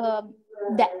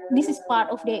that this is part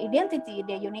of their identity,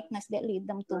 their uniqueness that lead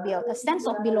them to build a sense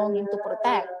of belonging to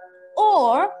protect?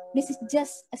 Or this is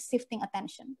just a shifting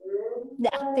attention,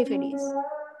 the activities.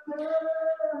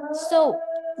 So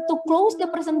to close the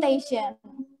presentation,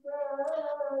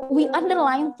 we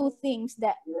underline two things: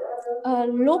 that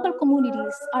local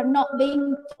communities are not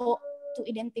being taught to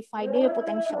identify their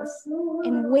potentials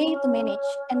and way to manage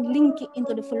and link it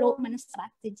into development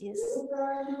strategies.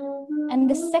 And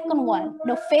the second one,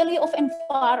 the value of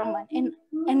environment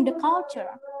and the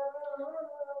culture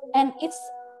and its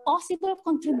possible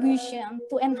contribution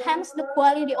to enhance the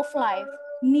quality of life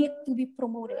need to be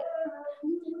promoted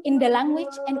in the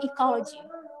language and ecology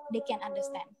they can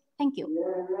understand. Thank you.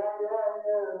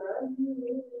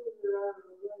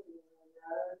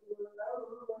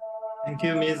 Thank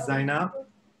you, Ms. Zainab,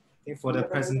 for the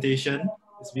presentation.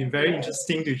 It's been very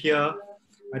interesting to hear,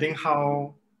 I think,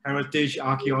 how heritage,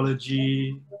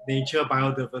 archaeology, nature,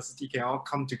 biodiversity can all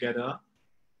come together,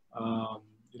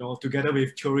 you know, together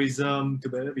with tourism,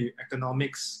 together with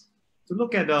economics, to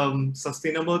look at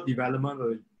sustainable development of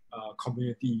the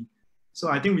community. So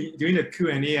I think during the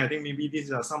Q&A, I think maybe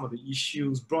these are some of the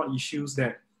issues, broad issues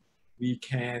that we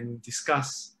can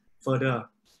discuss further.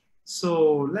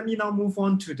 So let me now move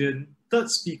on to the third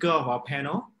speaker of our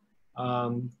panel.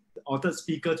 Our third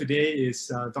speaker today is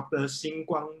Dr.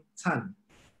 Guangcan.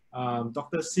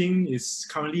 Dr. Singh is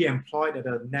currently employed at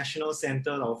the National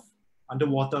Center of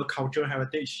Underwater Cultural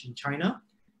Heritage in China.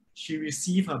 She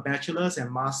received her bachelor's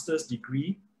and master's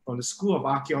degree from the School of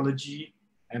Archaeology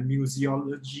and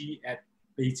Museology at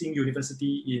Beijing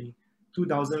University in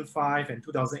 2005 and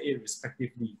 2008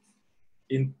 respectively.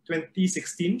 In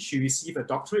 2016, she received a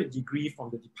doctorate degree from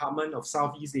the Department of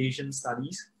Southeast Asian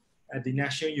Studies at the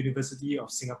National University of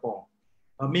Singapore.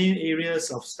 Her main areas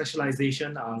of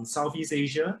specialization are in Southeast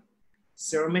Asia,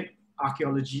 ceramic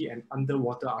archaeology, and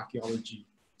underwater archaeology.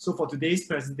 So for today's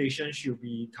presentation, she'll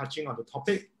be touching on the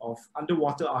topic of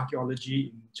underwater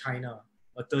archaeology in China,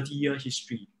 a 30-year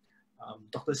history.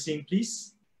 Dr. Singh,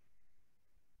 please.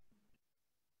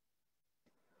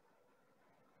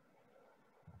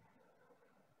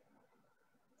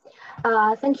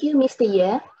 Thank you, Mr.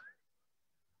 Ye.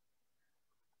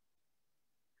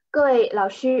 各位老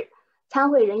师、参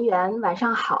会人员，晚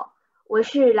上好。我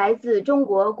是来自中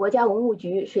国国家文物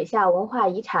局水下文化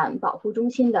遗产保护中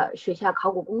心的水下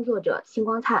考古工作者辛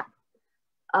光灿。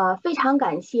非常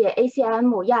感谢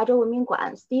ACM 亚洲文明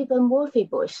馆 Stephen Murphy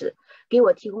博士给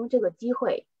我提供这个机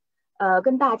会，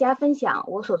跟大家分享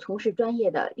我所从事专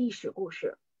业的历史故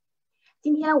事。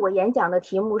今天我演讲的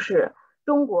题目是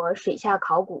中国水下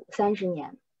考古30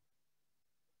年。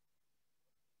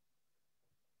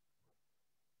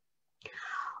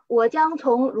我将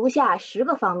从如下10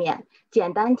个方面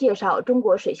简单介绍中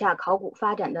国水下考古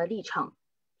发展的历程：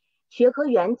学科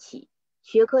缘起、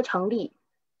学科成立、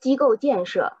机构建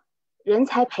设、人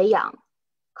才培养、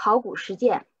考古实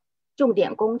践、重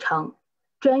点工程、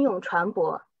专用船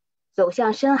舶、走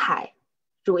向深海、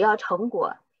主要成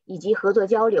果以及合作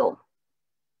交流。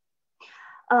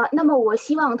那么我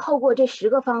希望透过这10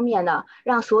个方面呢，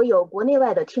让所有国内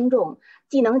外的听众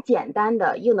既能简单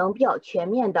的，又能比较全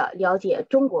面的了解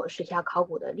中国水下考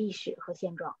古的历史和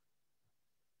现状。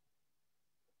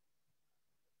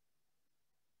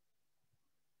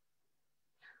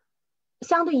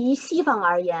相对于西方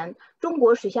而言，中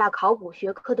国水下考古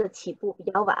学科的起步比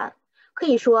较晚，可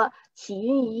以说起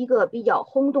因于一个比较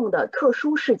轰动的特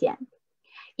殊事件。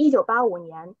1985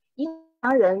年，英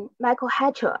国人 Michael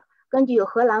Hatcher 根据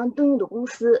荷兰东印度公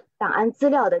司档案资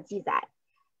料的记载，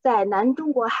在南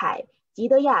中国海吉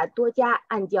德亚多加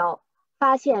暗礁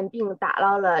发现并打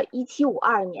捞了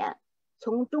1752年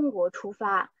从中国出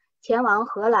发前往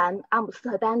荷兰阿姆斯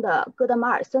特丹的戈德马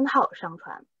尔森号商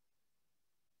船。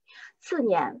次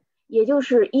年，也就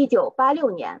是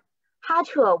1986年，哈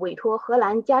彻委托荷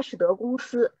兰佳士得公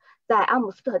司在阿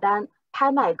姆斯特丹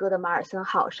拍卖戈德马尔森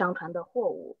号商船的货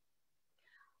物。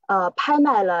拍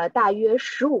卖了大约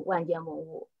15万件文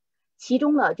物，其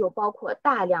中呢就包括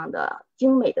大量的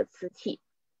精美的瓷器，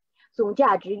总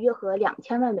价值约合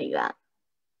2000万美元。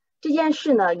这件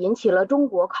事呢引起了中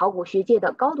国考古学界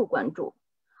的高度关注，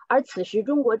而此时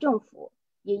中国政府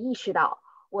也意识到，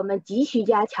我们急需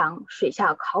加强水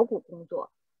下考古工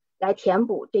作，来填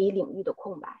补这一领域的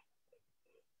空白。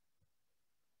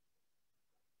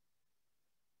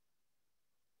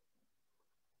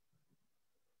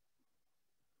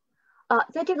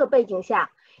在这个背景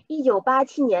下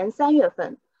，1987年3月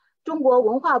份，中国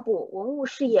文化部文物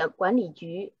事业管理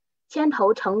局牵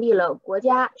头成立了国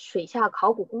家水下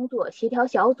考古工作协调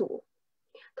小组。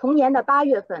同年的8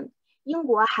月份，英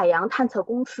国海洋探测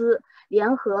公司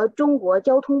联合中国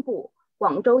交通部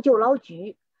广州救捞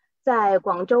局，在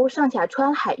广州上下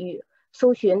川海域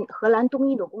搜寻荷兰东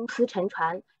印度公司沉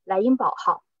船莱茵堡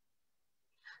号，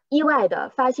意外地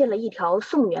发现了一条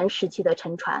宋元时期的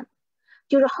沉船，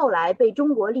就是后来被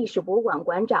中国历史博物馆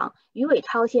馆长于伟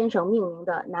超先生命名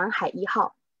的南海1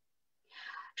号。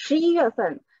11月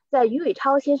份，在于伟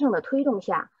超先生的推动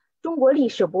下，中国历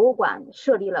史博物馆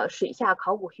设立了水下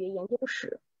考古学研究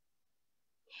室。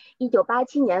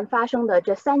1987年发生的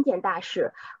这3件大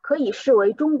事，可以视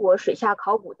为中国水下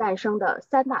考古诞生的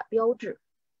3大标志。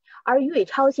而于伟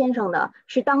超先生呢，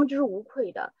是当之无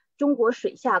愧的中国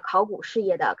水下考古事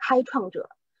业的开创者，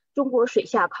中国水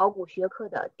下考古学科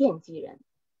的奠基人。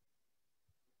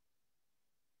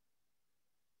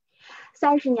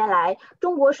30年来，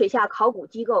中国水下考古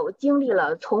机构经历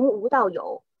了从无到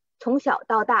有、从小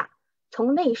到大、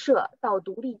从内设到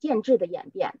独立建制的演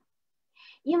变。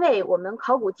因为我们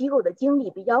考古机构的经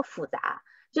历比较复杂，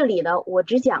这里呢，我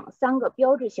只讲3个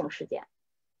标志性事件。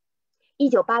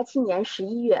1987年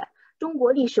11月，中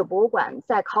国历史博物馆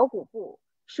在考古部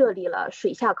设立了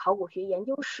水下考古学研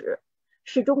究室，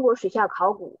是中国水下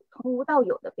考古从无到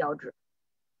有的标志。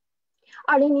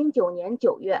2009年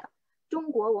9月，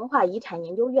中国文化遗产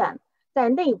研究院在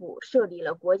内部设立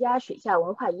了国家水下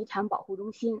文化遗产保护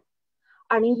中心。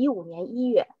2015年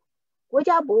1月，国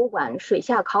家博物馆水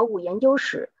下考古研究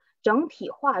室整体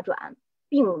划转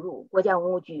并入国家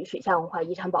文物局水下文化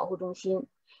遗产保护中心，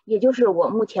也就是我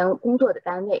目前工作的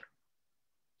单位。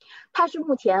它是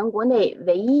目前国内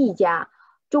唯一一家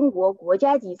中国国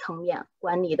家级层面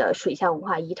管理的水下文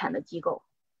化遗产的机构。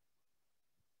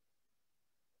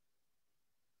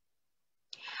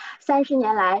30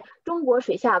年来，中国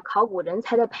水下考古人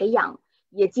才的培养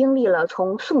也经历了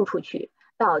从送出去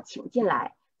到请进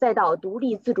来，再到独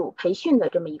立自主培训的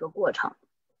这么一个过程。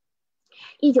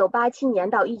1987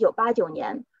年到1989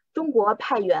年，中国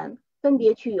派员分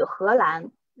别去荷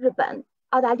兰、日本、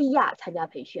澳大利亚参加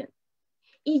培训。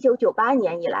1998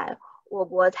年以来，我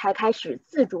国才开始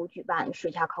自主举办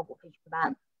水下考古培训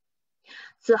班。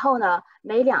此后呢，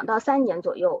每2到3年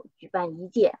左右举办1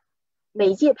届，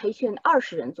每届培训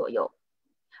20人左右，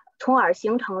从而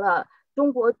形成了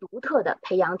中国独特的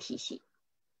培养体系。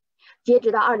截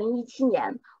止到2017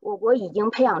年，我国已经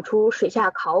培养出水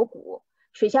下考古、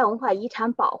水下文化遗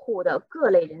产保护的各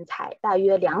类人才大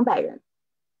约200人。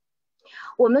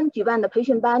我们举办的培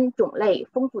训班种类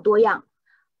丰富多样，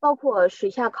包括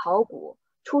水下考古、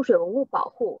出水文物保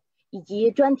护以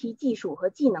及专题技术和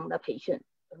技能的培训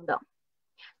等等，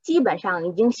基本上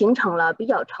已经形成了比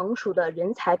较成熟的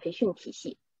人才培训体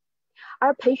系。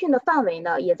而培训的范围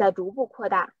呢，也在逐步扩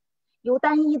大，由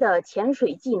单一的潜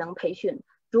水技能培训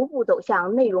逐步走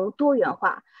向内容多元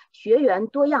化、学员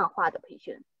多样化的培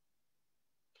训。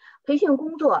培训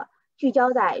工作聚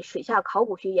焦在水下考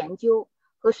古学研究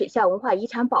和水下文化遗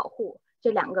产保护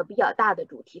这2个比较大的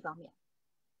主题方面。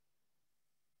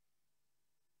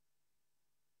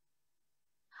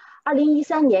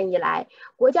2013年以来，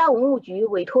国家文物局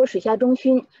委托水下中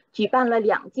心举办了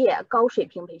2届高水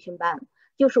平培训班，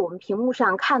就是我们屏幕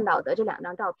上看到的这2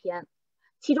张照片。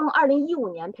其中2015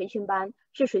年培训班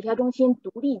是水下中心独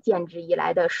立建制以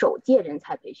来的首届人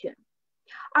才培训。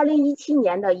2017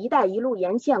年的一带一路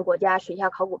沿线国家水下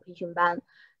考古培训班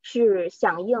是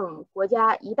响应国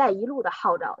家一带一路的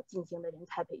号召进行的人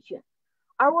才培训。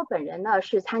而我本人呢，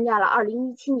是参加了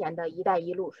2017年的一带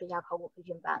一路水下考古培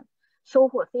训班，收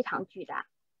获非常巨大。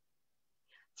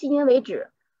迄今为止，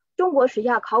中国水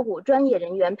下考古专业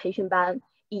人员培训班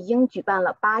已经举办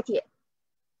了8届，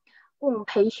共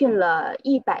培训了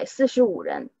145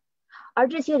人，而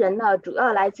这些人呢，主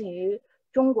要来自于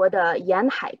中国的沿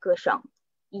海各省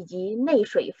以及内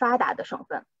水发达的省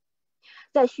份。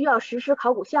在需要实施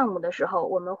考古项目的时候，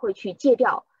我们会去借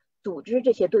调组织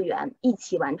这些队员一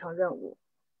起完成任务。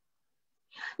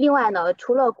另外呢，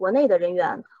除了国内的人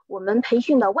员，我们培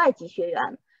训的外籍学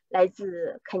员来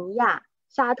自肯尼亚、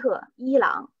沙特、伊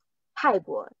朗、泰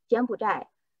国、柬埔寨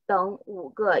等5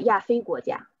个亚非国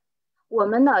家。我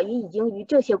们呢，也已经与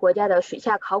这些国家的水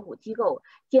下考古机构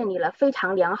建立了非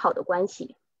常良好的关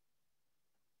系。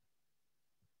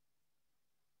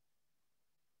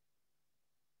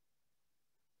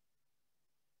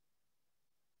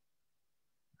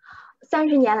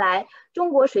30年来，中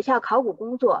国水下考古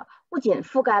工作不仅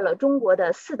覆盖了中国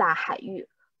的4大海域、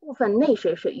部分内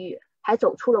水水域，还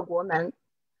走出了国门。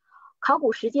考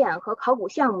古实践和考古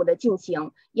项目的进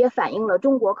行，也反映了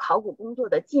中国考古工作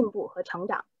的进步和成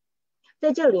长。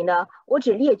在这里呢，我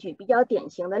只列举比较典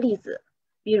型的例子，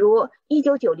比如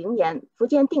1990年福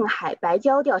建定海白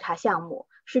礁调查项目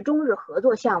是中日合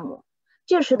作项目，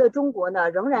这时的中国呢，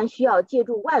仍然需要借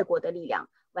助外国的力量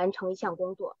完成一项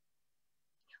工作。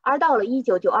而到了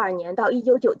1992年到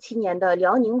1997年的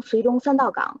辽宁绥中3道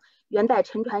港元代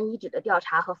沉船遗址的调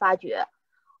查和发掘，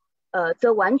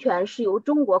则完全是由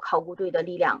中国考古队的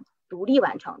力量独立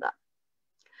完成的。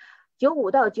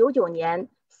95到99年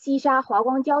西沙华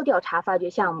光礁调查发掘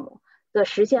项目，则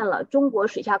实现了中国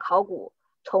水下考古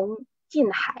从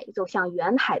近海走向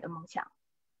远海的梦想。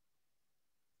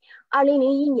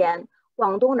2001年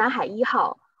广东南海1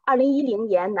号，2010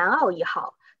年南澳1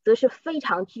号，则是非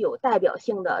常具有代表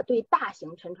性的对大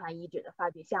型沉船遗址的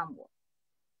发掘项目。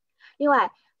另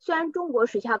外，虽然中国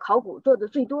水下考古做的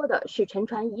最多的是沉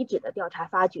船遗址的调查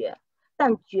发掘，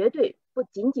但绝对不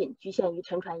仅仅局限于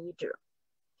沉船遗址。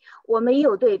我们也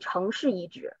有对城市遗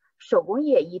址、手工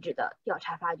业遗址的调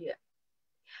查发掘。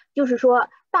就是说，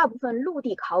大部分陆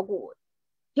地考古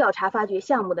调查发掘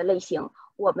项目的类型，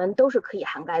我们都是可以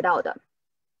涵盖到的。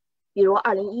比如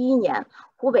2011年，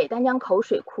湖北丹江口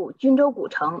水库均州古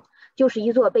城就是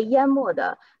一座被淹没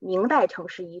的明代城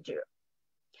市遗址。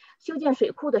修建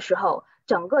水库的时候，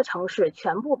整个城市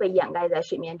全部被掩盖在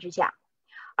水面之下，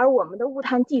而我们的雾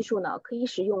探技术呢，可以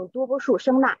使用多波束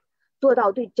声呐，做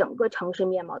到对整个城市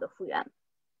面貌的复原。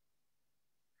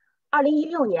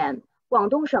2016年，广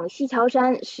东省西樵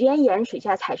山石岩岩水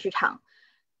下采石场，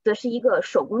则是一个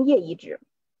手工业遗址。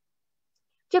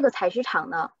这个采石场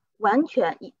呢，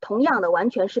同样的完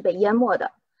全是被淹没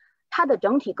的，它的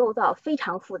整体构造非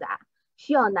常复杂，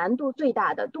需要难度最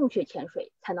大的洞穴潜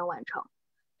水才能完成，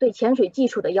对潜水技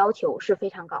术的要求是非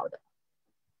常高的。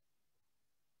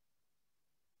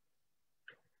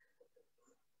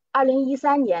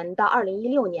2013年到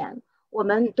2016年，我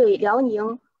们对辽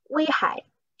宁威海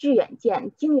致远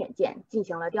舰、经远舰进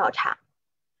行了调查，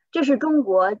这是中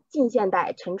国近现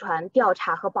代沉船调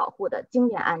查和保护的经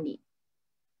典案例。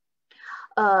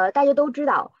大家都知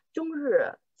道，中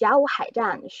日甲午海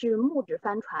战是木质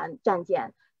帆船战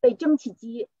舰被蒸汽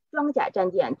机装甲战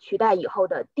舰取代以后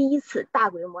的第一次大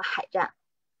规模海战。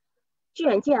致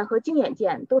远舰和经远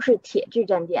舰都是铁制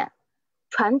战舰，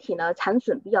船体呢残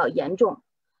损比较严重，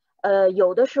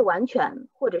有的是完全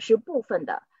或者是部分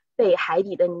的被海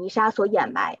底的泥沙所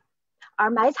掩埋，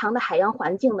而埋藏的海洋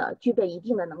环境呢具备一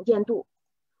定的能见度，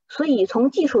所以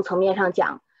从技术层面上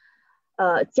讲，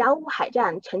甲午海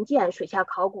战沉舰水下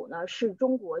考古呢是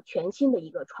中国全新的一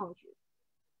个创举。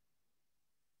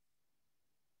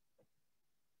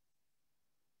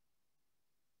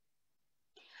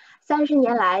30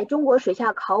年来，中国水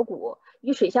下考古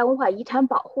与水下文化遗产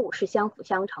保护是相辅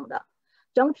相成的，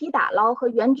整体打捞和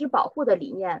原址保护的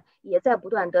理念也在不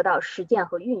断得到实践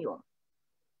和运用。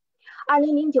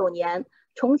2009年，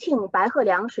重庆白鹤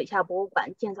梁水下博物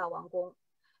馆建造完工。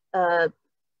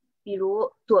比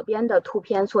如左边的图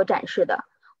片所展示的，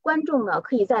观众呢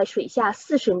可以在水下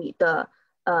40米的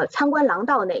参观廊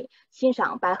道内欣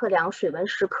赏白鹤梁水文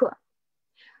石刻。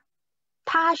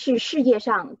它是世界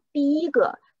上第一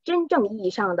个真正意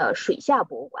义上的水下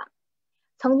博物馆，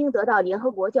曾经得到联合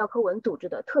国教科文组织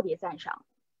的特别赞赏。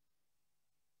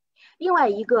另外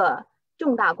一个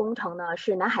重大工程呢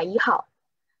是南海1号。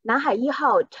南海1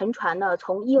号沉船呢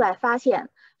从意外发现、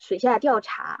水下调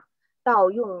查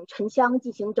到用沉箱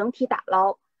进行整体打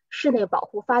捞、室内保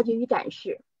护发掘与展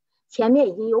示，前面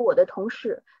已经有我的同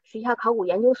事水下考古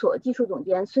研究所技术总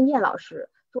监孙健老师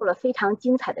做了非常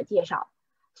精彩的介绍，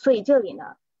所以这里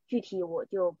呢具体我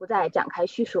就不再展开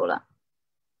叙述了。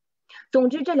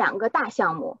总之，这2个大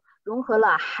项目融合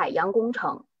了海洋工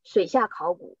程、水下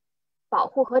考古、保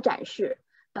护和展示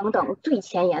等等最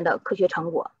前沿的科学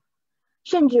成果，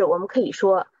甚至我们可以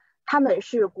说他们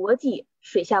是国际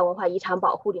水下文化遗产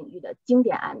保护领域的经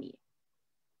典案例。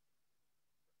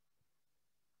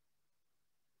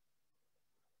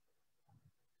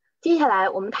接下来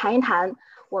我们谈一谈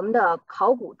我们的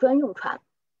考古专用船。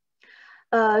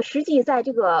实际在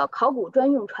这个考古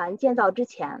专用船建造之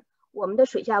前，我们的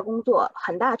水下工作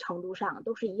很大程度上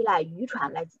都是依赖渔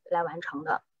船来完成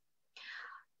的。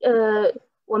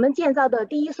我们建造的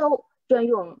第1艘专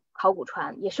用考古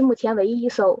船，也是目前唯一一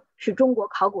艘，是中国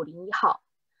考古01号。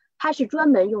它是专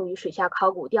门用于水下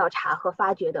考古调查和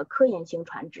发掘的科研型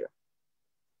船只。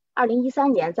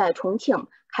2013年在重庆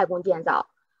开工建造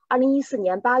，2014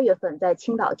年8月份在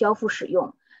青岛交付使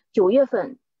用，9月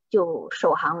份就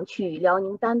首航去辽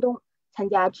宁丹东参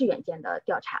加致远舰的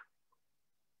调查。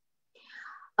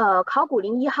考古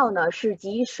01号呢是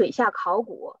集水下考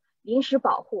古、临时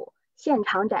保护、现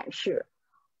场展示，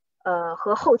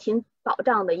和后勤保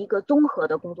障的一个综合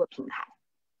的工作平台。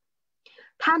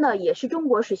它呢也是中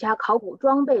国水下考古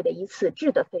装备的一次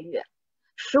质的飞跃，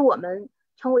使我们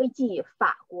成为继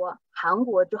法国、韩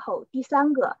国之后第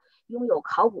3个拥有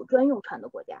考古专用船的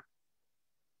国家。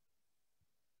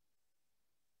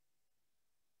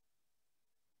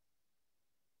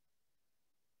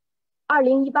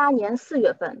2018年4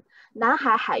月份，南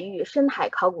海海域深海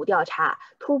考古调查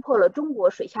突破了中国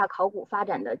水下考古发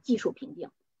展的技术瓶颈。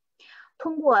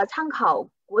通过参考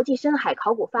国际深海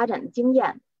考古发展的经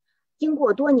验，经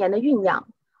过多年的酝酿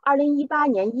，2018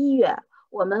年1月，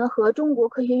我们和中国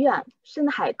科学院深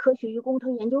海科学与工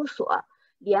程研究所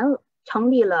联成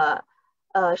立了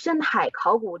深海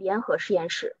考古联合实验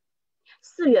室。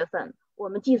4月份，我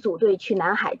们即组队去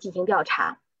南海进行调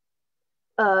查，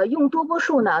用多波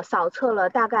数呢扫测了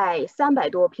大概300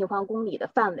多平方公里的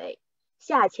范围，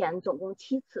下潜总共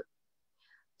7次，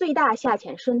最大下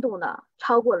潜深度呢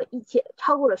超过了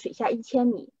水下1000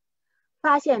米，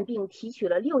发现并提取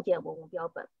了6件文物标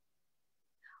本。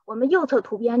我们右侧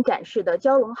图片展示的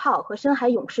蛟龙号和深海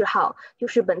勇士号就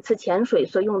是本次潜水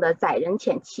所用的载人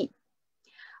潜器。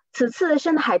此次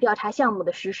深海调查项目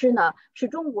的实施呢，是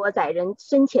中国载人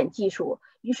深潜技术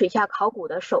与水下考古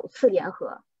的首次联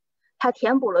合，它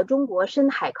填补了中国深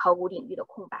海考古领域的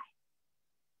空白。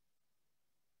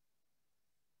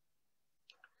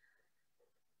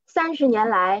30年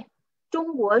来，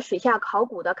中国水下考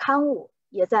古的刊物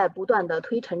也在不断的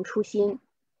推陈出新。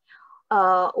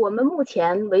我们目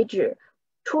前为止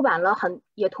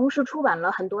也同时出版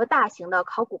了很多大型的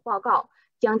考古报告，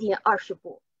将近20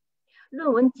部。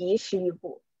论文集10余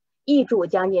部，译著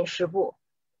将近10部，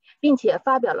并且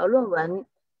发表了论文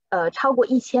超过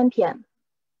1000篇。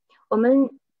我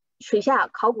们水下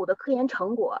考古的科研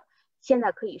成果现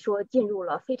在可以说进入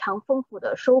了非常丰富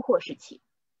的收获时期。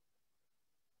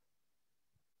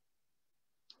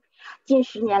近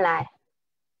10年来，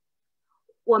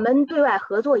我们对外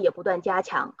合作也不断加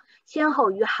强，先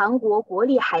后与韩国国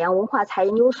立海洋文化财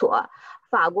研究所、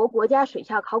法国国家水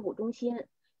下考古中心、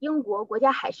英国国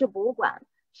家海事博物馆、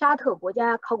沙特国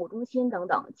家考古中心等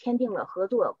等签订了合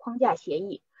作框架协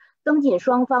议，增进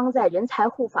双方在人才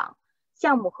互访、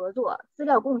项目合作、资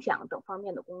料共享等方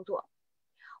面的工作。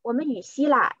我们与希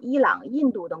腊、伊朗、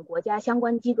印度等国家相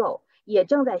关机构也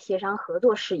正在协商合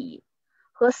作事宜，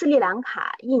和斯里兰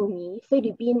卡、印尼、菲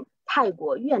律宾、泰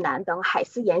国、越南等海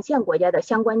丝沿线国家的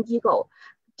相关机构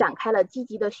展开了积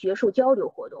极的学术交流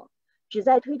活动，旨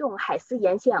在推动海丝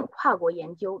沿线跨国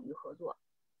研究与合作。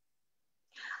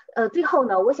最后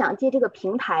呢，我想借这个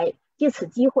平台，借此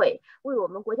机会，为我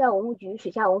们国家文物局水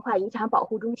下文化遗产保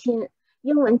护中心，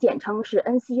英文简称是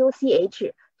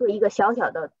NCUCH， 做一个小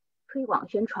小的推广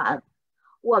宣传。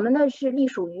我们呢是隶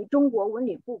属于中国文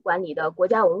旅部管理的国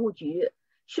家文物局，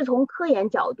是从科研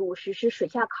角度实施水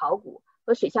下考古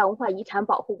和水下文化遗产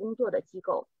保护工作的机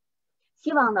构。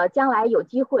希望呢将来有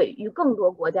机会与更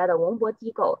多国家的文博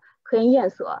机构、科研院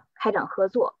所开展合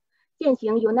作，践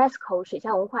行 UNESCO 水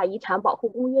下文化遗产保护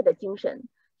公约的精神，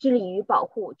致力于保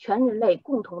护全人类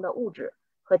共同的物质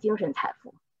和精神财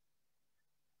富。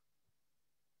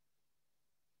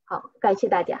好，感谢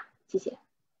大家，谢谢。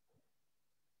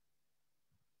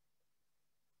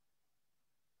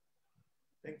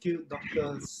Thank you,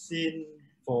 Dr. Sin,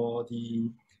 for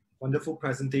the wonderful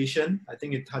presentation. I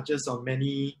think it touches on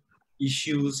many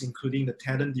issues, including the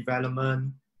talent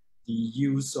development, the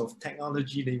use of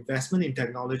technology, the investment in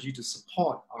technology to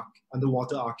support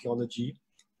underwater archaeology,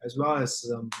 as well as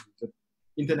the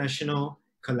international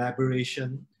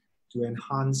collaboration to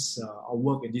enhance our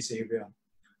work in this area.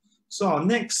 So our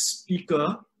next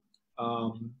speaker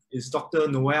is Dr.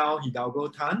 Noel Hidalgo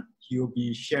Tan. He will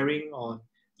be sharing on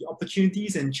the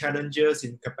opportunities and challenges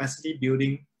in capacity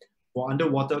building for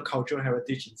underwater cultural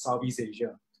heritage in Southeast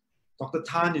Asia. Dr.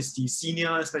 Tan is the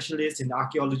senior specialist in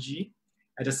archaeology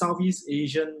at the Southeast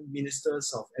Asian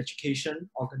Ministers of Education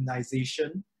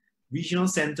Organization Regional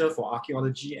Center for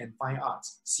Archaeology and Fine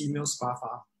Arts,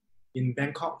 SEAMEO-SPAFA, in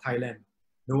Bangkok, Thailand.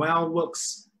 Noel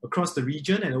works across the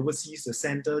region and oversees the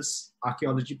center's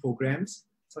archaeology programs,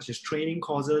 such as training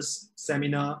courses,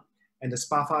 seminar, and the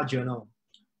SPAFA Journal.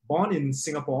 Born in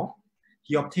Singapore,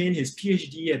 he obtained his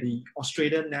PhD at the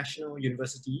Australian National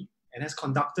University and has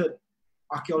conducted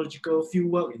archaeological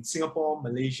fieldwork in Singapore,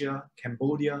 Malaysia,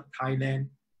 Cambodia, Thailand,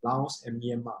 Laos, and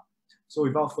Myanmar. So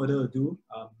without further ado,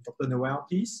 Dr. Noel,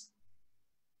 please.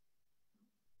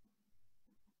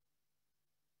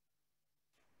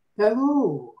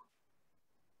 Hello.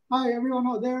 Hi, everyone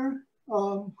out there.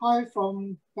 Hi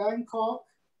from Bangkok.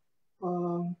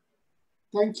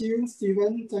 Thank you,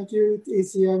 Stephen. Thank you,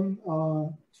 ACM,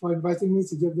 for inviting me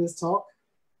to give this talk.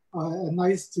 And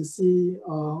nice to see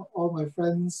all my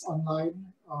friends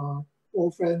online,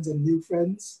 old friends and new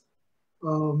friends.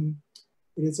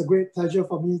 It is a great pleasure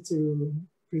for me to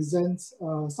present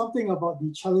something about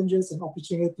the challenges and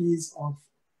opportunities of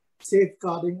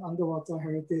safeguarding underwater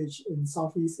heritage in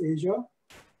Southeast Asia.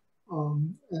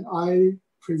 And I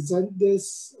present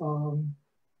this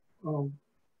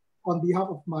on behalf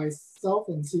of myself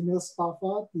and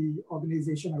SEAMEO-SPAFA, the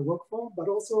organization I work for, but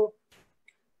also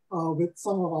with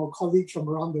some of our colleagues from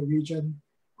around the region,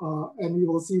 and we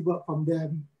will see work from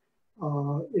them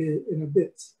in a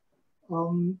bit.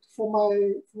 For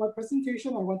my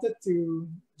presentation, I wanted to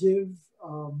give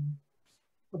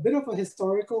a bit of a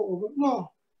historical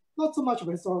not so much of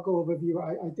a historical overview.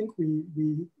 I think we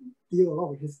deal a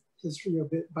lot with history a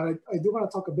bit, but I do want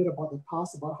to talk a bit about the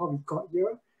past, about how we got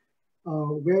here,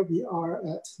 where we are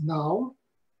at now,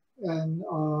 and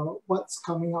what's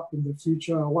coming up in the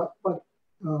future, what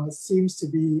seems to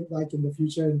be like in the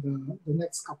future in the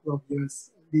next couple of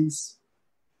years, at least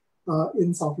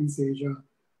in Southeast Asia.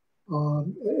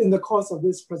 In the course of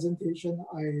this presentation,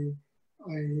 I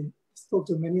spoke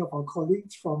to many of our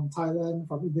colleagues from Thailand,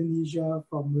 from Indonesia,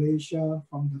 from Malaysia,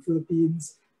 from the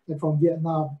Philippines, and from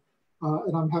Vietnam.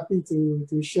 And I'm happy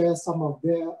to share some of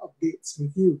their updates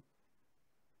with you.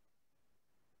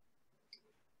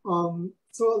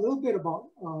 So a little bit about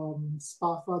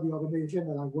SPAFA, the organization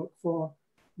that I work for.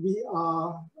 We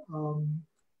are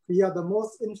the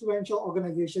most influential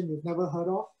organization you've never heard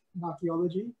of in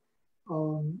archaeology.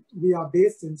 We are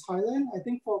based in Thailand. I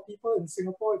think for people in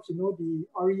Singapore, if you know the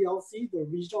RELC, the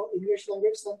Regional English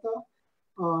Language Center,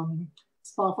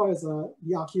 SPAFA is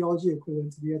the archaeology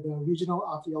equivalent. We are the Regional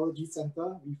Archaeology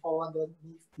Center. We fall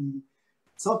underneath the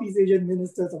Southeast Asian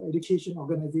Ministers of Education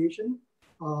Organization,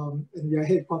 and we are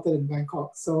headquartered in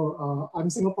Bangkok. So I'm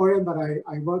Singaporean, but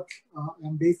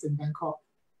I'm based in Bangkok.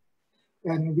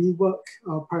 And we work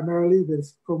primarily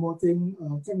with promoting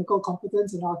technical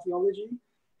competence in archaeology,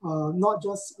 not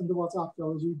just underwater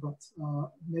archaeology, but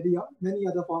many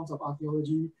other forms of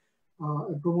archaeology,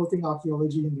 and promoting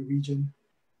archaeology in the region.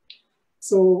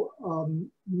 So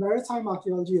maritime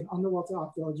archaeology and underwater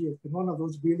archaeology has been one of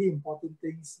those really important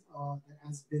things that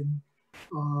has been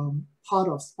part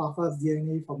of SPAFA's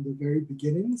DNA from the very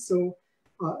beginning. So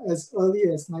as early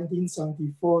as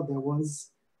 1974, there was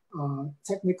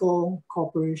technical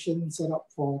cooperation set up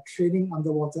for training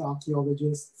underwater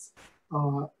archaeologists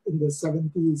in the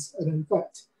 70s. And in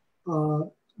fact,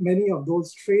 many of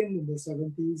those trained in the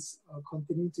 70s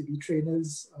continue to be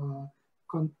trainers,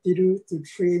 continue to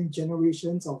train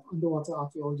generations of underwater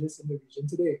archaeologists in the region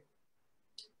today.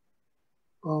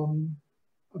 I'm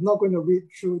not going to read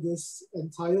through this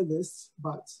entire list,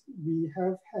 but we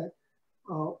have had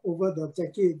over the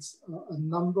decades a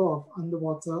number of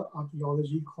underwater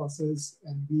archaeology courses,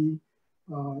 and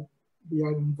we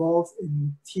are involved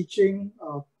in teaching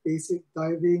basic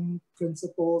diving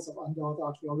principles of underwater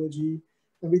archaeology.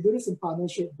 And we do this in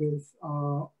partnership with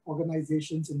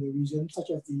organizations in the region, such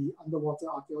as the Underwater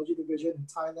Archaeology Division in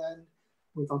Thailand,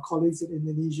 with our colleagues in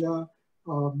Indonesia,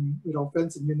 with our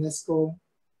friends in UNESCO.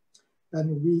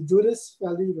 And we do this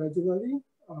fairly regularly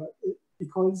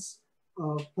because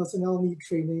personnel need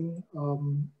training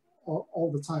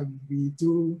all the time. We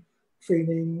do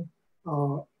training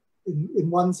in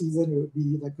one season. It would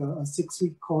be like a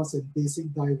 6-week course in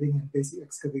basic diving and basic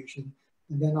excavation.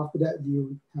 And then after that,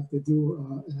 you have to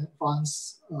do an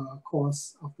advanced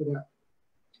course after that.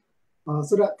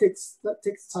 So that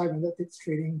takes time, and that takes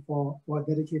training for a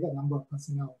dedicated number of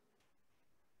personnel.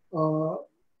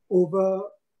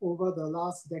 Over the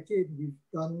last decade, we've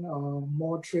done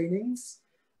more trainings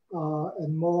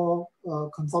and more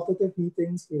consultative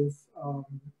meetings with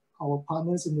our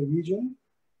partners in the region.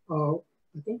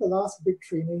 I think the last big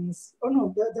trainings,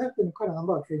 there have been quite a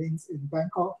number of trainings in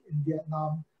Bangkok, in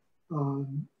Vietnam,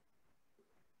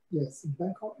 yes, in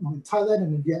Bangkok, in Thailand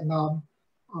and in Vietnam,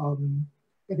 and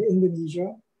in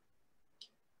Indonesia.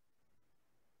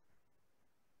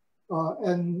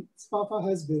 And SPAFA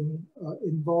has been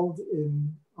involved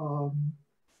in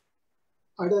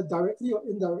either directly or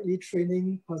indirectly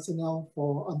training personnel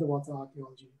for underwater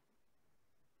archaeology.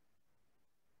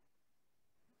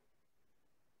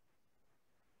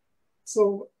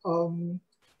 So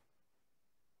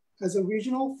as a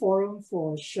regional forum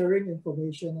for sharing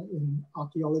information in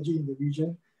archaeology in the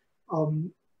region,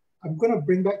 I'm going to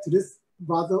bring back to this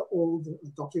rather old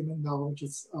document now, which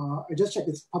is, I just checked,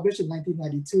 it's published in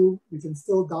 1992. You can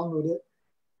still download it.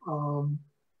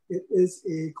 It is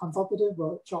a consultative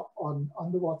workshop on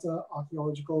underwater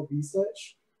archaeological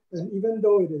research. And even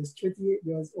though it is 28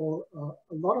 years old, a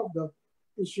lot of the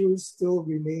issues still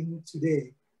remain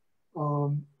today.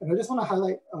 And I just want to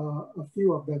highlight a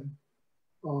few of them.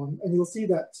 And you'll see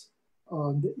that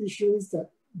the issues that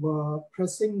were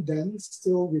pressing then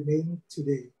still remain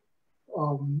today.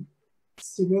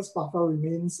 SEAMEO-SPAFA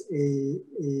remains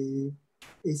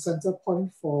a center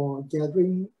point for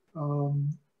gathering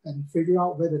and figuring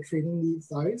out where the training needs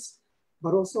lies,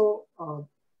 but also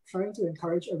trying to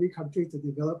encourage every country to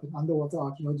develop an underwater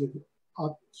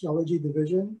archaeology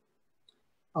division,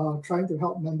 trying to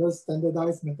help members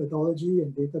standardize methodology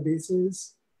and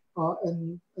databases,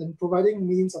 and providing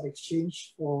means of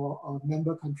exchange for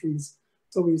member countries.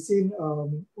 So we've seen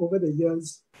over the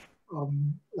years,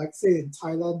 like say in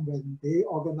Thailand, when they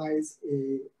organize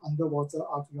a underwater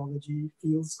archaeology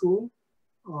field school,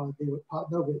 they would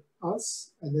partner with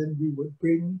us, and then we would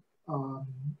bring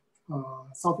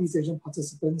Southeast Asian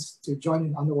participants to join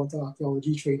in underwater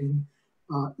archaeology training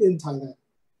in Thailand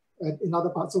and in other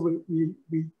parts. So we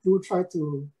do try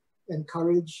to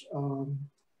encourage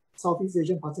Southeast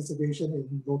Asian participation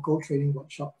in local training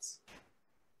workshops.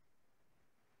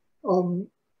 When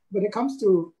it comes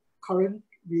to current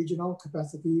regional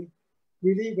capacity,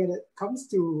 really when it comes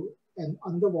to an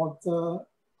underwater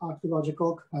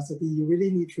archaeological capacity, you really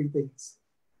need three things.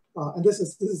 And this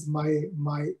is my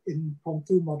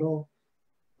impromptu model,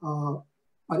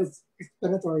 but it's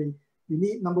explanatory. You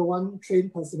need, number one,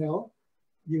 trained personnel.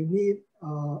 You need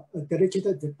a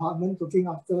dedicated department looking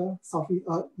after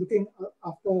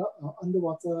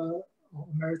underwater or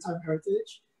maritime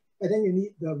heritage. And then you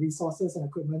need the resources and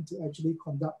equipment to actually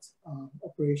conduct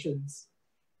operations.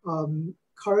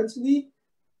 Currently,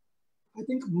 I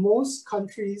think most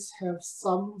countries have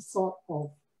some sort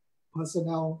of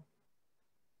personnel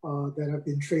that have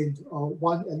been trained, or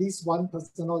at least one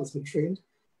personnel has been trained.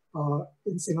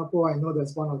 In Singapore, I know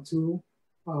there's one or two.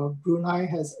 Brunei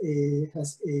has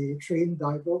a trained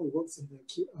diver who works in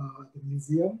the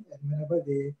museum, and whenever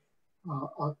they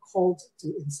are called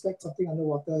to inspect something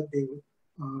underwater, they would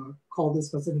call this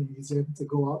person in the museum to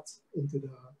go out into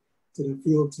the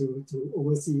field to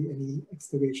oversee any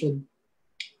excavation.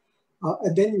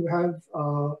 And then you have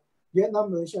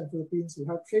Vietnam, Malaysia, and Philippines who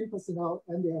have trained personnel,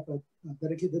 and they have a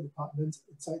dedicated department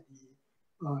inside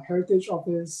the Heritage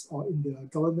Office or in the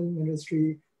government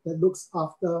ministry that looks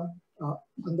after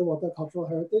underwater cultural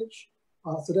heritage.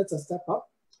 So that's a step up.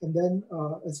 And then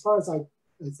as far as I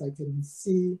can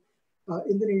see,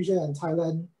 Indonesia and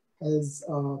Thailand has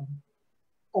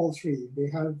all three. They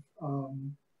have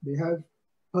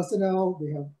personnel,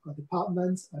 they have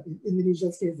departments. In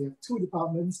Indonesia's case, they have 2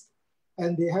 departments,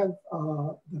 and they have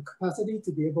the capacity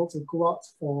to be able to go out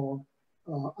for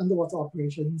underwater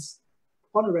operations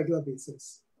on a regular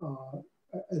basis.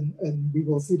 And we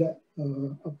will see that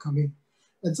upcoming.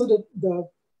 And so the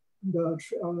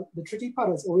tricky part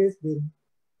has always been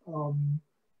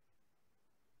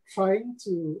trying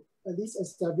to at least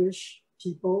establish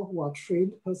people who are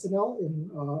trained personnel in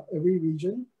every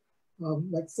region.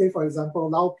 Like say, for example,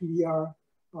 Lao PDR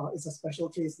is a special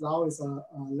case. Lao is a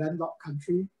landlocked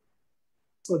country.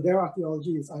 So their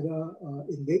archaeology is either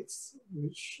in lakes,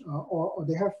 which or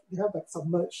they have like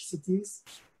submerged cities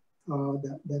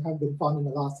that have been found in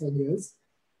the last 10 years,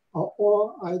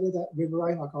 or either that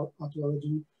riverine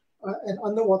archaeology. And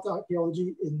underwater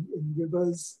archaeology in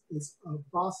rivers is a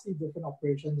vastly different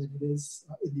operation than it is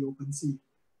in the open sea.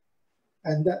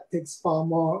 And that takes far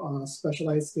more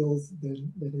specialized skills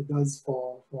than it does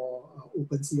for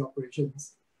open sea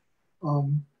operations.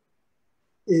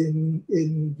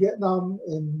 In Vietnam,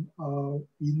 and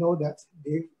we know that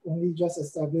they've only just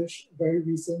established very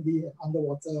recently an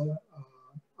underwater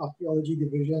archaeology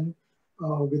division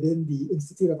within the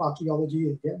Institute of Archaeology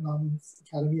in Vietnam's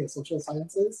Academy of Social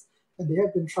Sciences, and they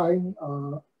have been trying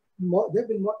they've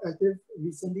been more active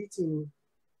recently to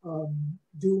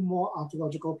do more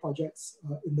archaeological projects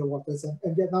in the waters.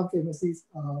 And Vietnam famously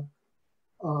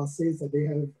says that they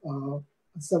have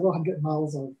several hundred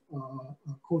miles of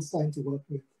coastline to work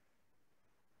with.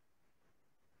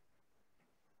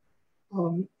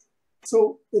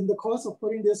 So in the course of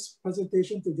putting this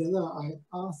presentation together, I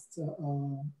asked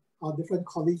our different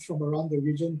colleagues from around the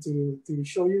region to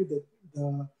show you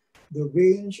the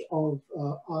range of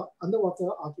underwater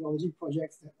archaeology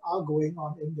projects that are going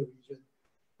on in the region.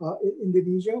 In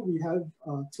Indonesia, we have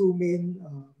 2 main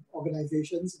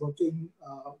organizations working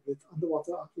with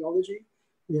underwater archaeology.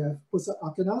 We have Pusat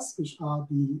Arkenas,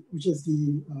 which is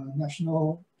the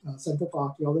National Center for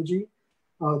Archaeology.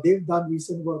 They've done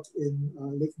recent work in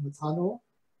Lake Metano,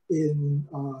 in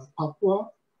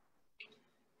Papua.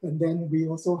 And then we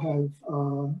also have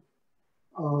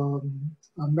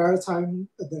maritime,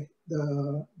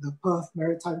 the Perth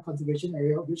Maritime Conservation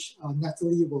Area, which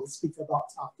Natali will speak about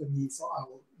after me, so I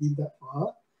will leave that for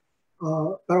her.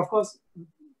 But of course,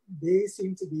 they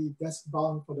seem to be desk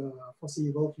bound for the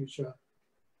foreseeable future.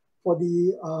 For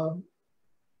the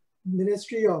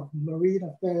Ministry of Marine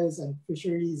Affairs and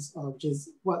Fisheries, which is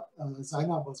what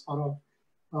Zainab was part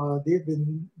of, they've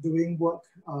been doing work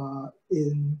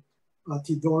in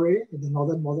Tidore in the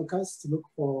northern Moluccas to look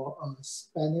for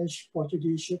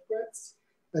Spanish-Portuguese shipwrecks.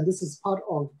 And this is part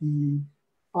of the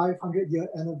 500-year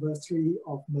anniversary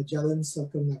of Magellan's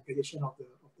circumnavigation of the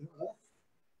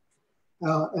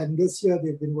Earth. And this year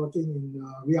they've been working in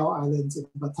Riau Islands in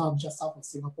Batam, just south of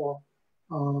Singapore,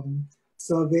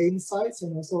 surveying sites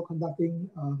and also conducting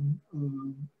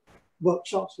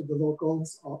workshops with the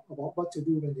locals about what to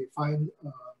do when they find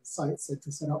sites and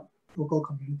to set up local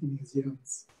community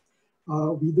museums.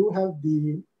 We do have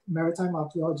the Maritime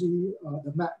Archaeology,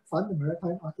 the MAP Fund, the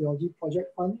Maritime Archaeology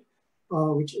Project Fund,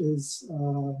 which is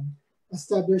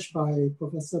established by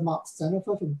Professor Mark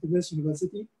Stanifer from Fisheries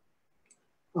University.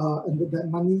 And with that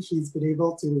money, he's been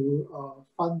able to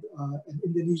fund an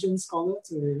Indonesian scholar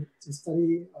to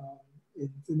study in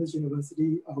Fisheries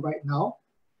University right now.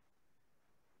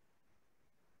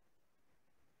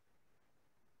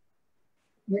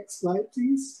 Next slide,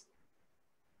 please.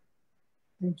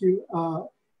 Thank you.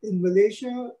 In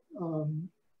Malaysia,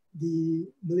 the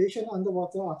Malaysian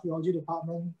Underwater Archaeology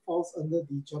Department falls under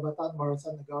the Jabatan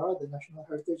Warisan Negara, the National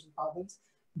Heritage Department.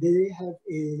 They have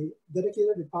a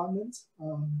dedicated department.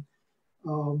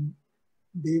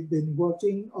 They've been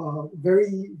working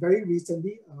very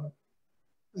recently.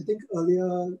 I think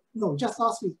just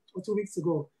last week or 2 weeks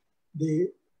ago, they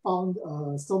found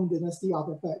Song Dynasty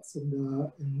artifacts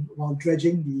while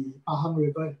dredging the Pahang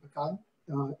River in Pekan,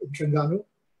 in Terengganu,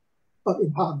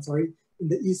 in Pahang, sorry, in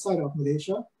the east side of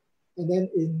Malaysia. And then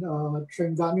in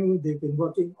Terengganu, they've been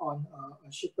working on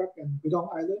a shipwreck in Bidong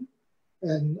Island,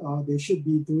 and they should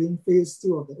be doing phase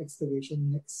 2 of the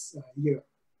excavation next year.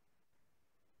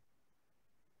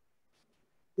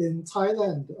 In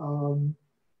Thailand,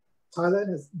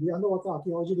 the Underwater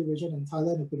Archaeology Division in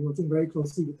Thailand has been working very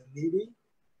closely with the Navy.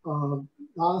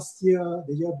 Last year,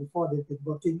 the year before, they've been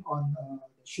working on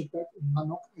the shipwreck in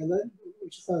Manok Island,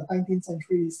 which is a 19th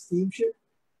century steamship.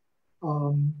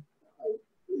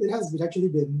 It has actually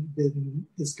been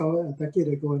discovered a decade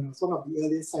ago, and it was one of the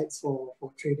earliest sites for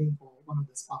training for one of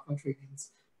the SPAFA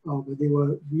trainings, where they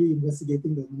were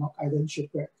re-investigating the Manok Island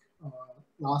shipwreck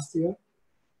last year.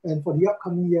 And for the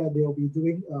upcoming year, they'll be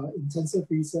doing intensive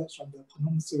research on the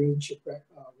Panong Syrian shipwreck,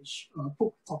 which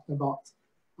Puk talked about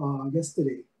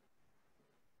yesterday.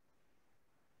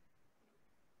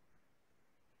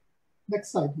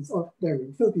 Next slide, please. Oh, there we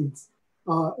go, Philippines.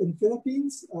 In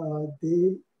Philippines,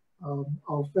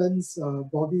 our friends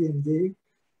Bobby and Gay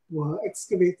were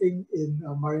excavating in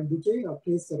Marinduque, a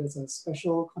place that has a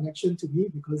special connection to me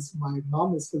because my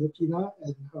mom is Filipina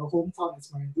and her hometown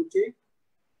is Marinduque.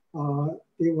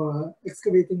 They were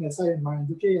excavating a site in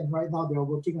Marinduque, and right now they are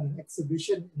working on an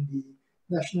exhibition in the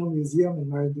National Museum in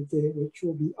Marinduque, which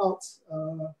will be out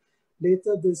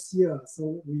later this year.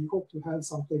 So we hope to have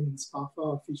something in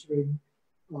SPAFA featuring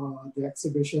the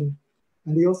exhibition.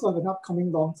 And they also have an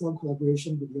upcoming long-term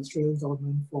collaboration with the Australian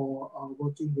government for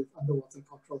working with underwater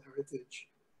cultural heritage.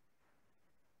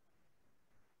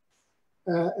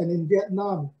 And in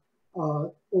Vietnam,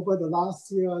 over the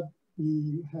last year,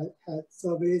 we had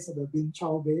surveys of the Vinh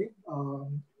Chau Bay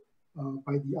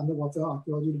by the Underwater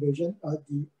Archaeology Division,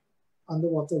 the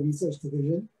Underwater Research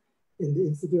Division in the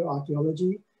Institute of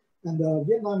Archaeology. And the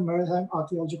Vietnam Maritime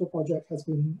Archaeological Project has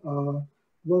been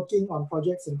working on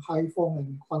projects in Hai Phong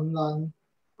and Quan Lan,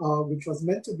 which was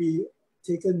meant to be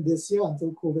taken this year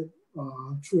until COVID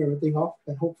threw everything off,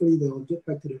 and hopefully they'll get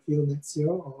back to the field next year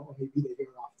or maybe the year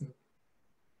after.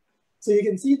 So you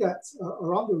can see that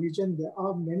around the region, there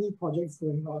are many projects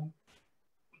going on,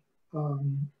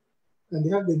 and they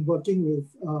have been working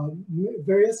with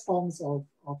various forms of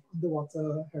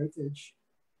underwater heritage.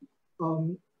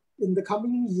 In the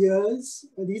coming years,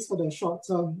 at least for the short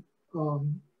term,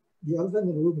 the elephant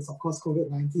in the room is, of course,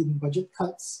 COVID-19. Budget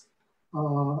cuts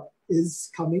is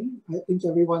coming. I think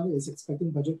everyone is expecting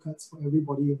budget cuts for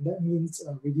everybody, and that means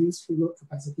reduced fieldwork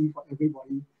capacity for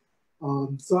everybody.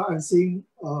 So I'm seeing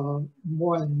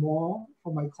more and more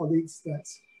from my colleagues that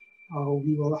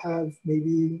we will have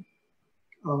maybe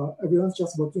everyone's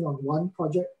just working on one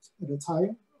project at a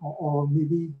time, or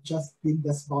maybe just being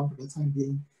desk-bound for the time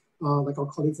being, like our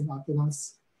colleagues in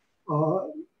HMAS.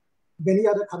 Many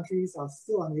other countries are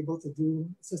still unable to do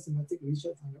systematic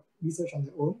research on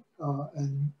their own,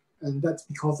 and that's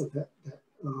because of that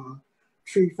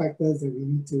three factors that we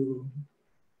need to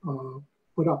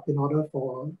put up in order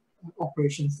for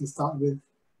operations to start with.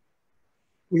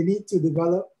 We need to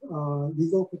develop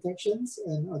legal protections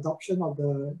and adoption of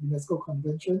the UNESCO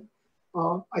Convention.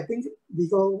 I think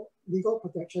legal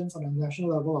protections on a national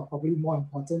level are probably more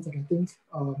important, and I think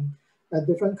at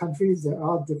different countries there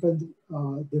are different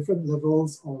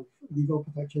levels of legal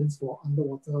protections for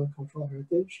underwater cultural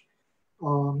heritage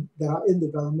that are in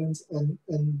development, and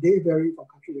they vary from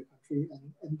country to country,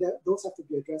 and those have to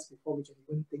be addressed before we can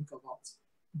even think about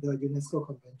the UNESCO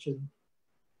Convention.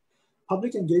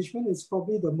 Public engagement is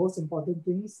probably the most important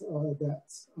things that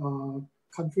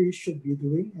countries should be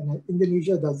doing, and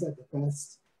Indonesia does that the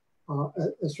best,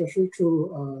 especially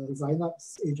through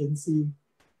Zainab's agency,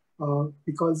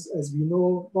 because as we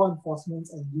know, law enforcement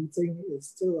and looting is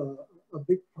still a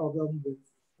big problem with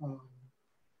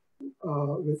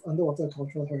with underwater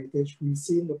cultural heritage, we've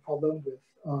seen the problem with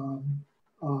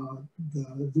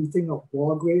the looting of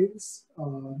war graves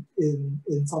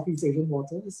in Southeast Asian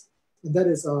waters. And that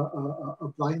is a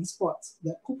blind spot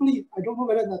that hopefully, I don't know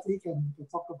whether Natali can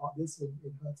talk about this in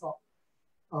her talk,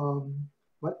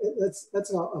 but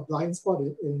that's a blind spot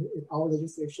in our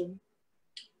legislation.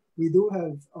 We do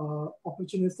have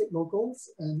opportunistic locals,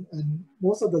 and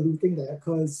most of the looting that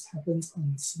occurs happens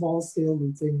on small scale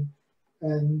looting.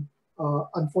 And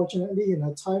unfortunately, in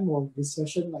a time of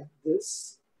recession like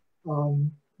this,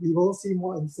 we will see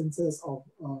more instances of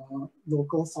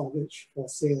local salvage for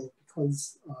sale,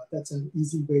 because that's an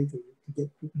easy way to get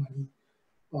quick money.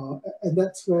 And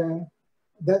that's where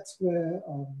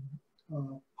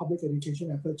public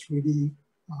education efforts really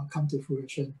come to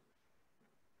fruition.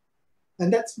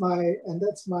 And that's my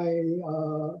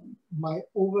my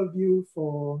overview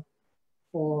for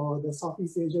the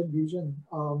Southeast Asian region.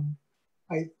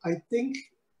 I think,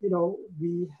 you know,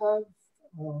 we have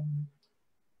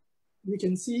we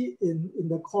can see in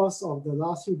the course of the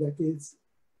last few decades,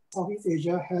 Southeast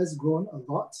Asia has grown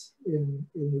a lot in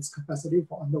its capacity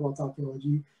for underwater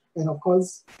archaeology. And of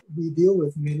course, we deal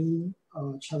with many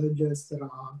challenges that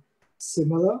are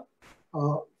similar.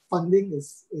 Funding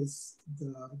is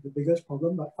the biggest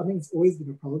problem, but funding has always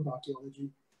been a problem for archaeology.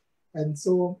 And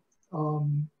so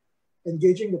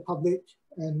engaging the public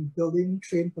and building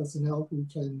trained personnel who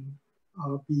can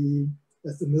be,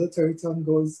 as the military term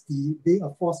goes, being a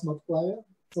force multiplier,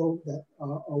 so that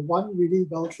one really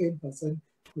well-trained person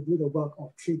could do the work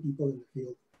of 3 people in the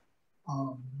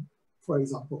field, for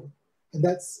example. And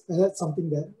that's something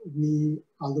that we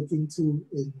are looking to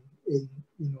in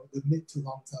you know, the mid to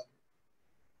long term.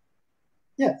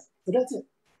 Yes, so that's it.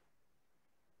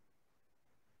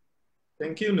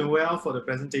 Thank you, Noel, for the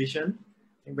presentation.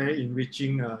 Very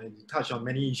enriching. You touched on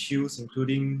many issues,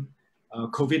 including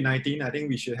COVID-19. I think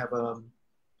we should have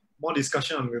more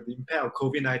discussion on the impact of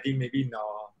COVID-19 maybe in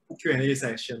our Q&A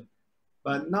session.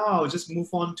 But now I'll just move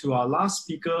on to our last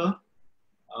speaker,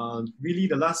 really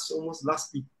the almost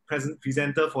last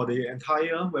presenter for the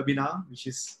entire webinar, which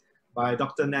is by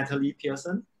Dr. Natali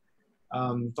Pearson.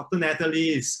 Dr.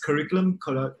 Natali is Curriculum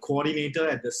Coordinator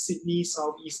at the Sydney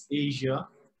Southeast Asia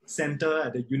Center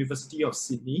at the University of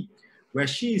Sydney, where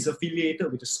she is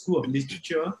affiliated with the School of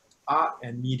Literature, Art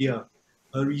and Media.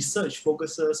 Her research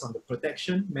focuses on the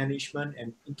protection, management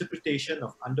and interpretation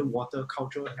of underwater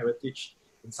cultural heritage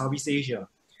in Southeast Asia.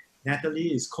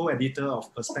 Natali is co-editor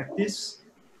of Perspectives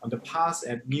on the Past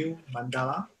at New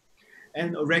Mandala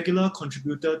and a regular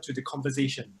contributor to The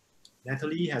Conversation.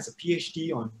 Natali has a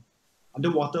PhD on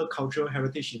underwater cultural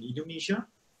heritage in Indonesia,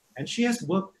 and she has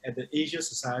worked at the Asia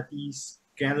Society's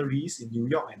galleries in New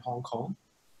York and Hong Kong,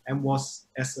 and was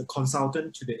as a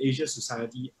consultant to the Asia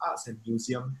Society Arts and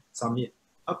Museum Summit.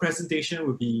 Her presentation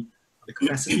will be on the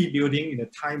capacity building in the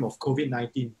time of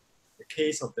COVID-19, the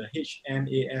case of the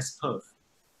HMAS Perth.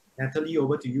 Natali,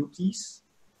 over to you, please.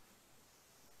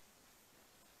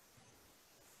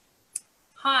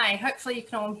 Hi, hopefully you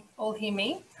can all hear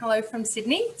me. Hello from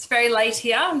Sydney. It's very late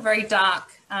here and very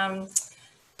dark.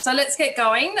 So let's get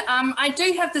going. I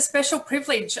do have the special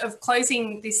privilege of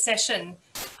closing this session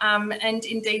and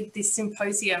indeed this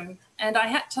symposium. And I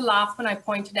had to laugh when I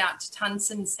pointed out to Chen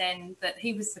that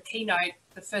he was the keynote,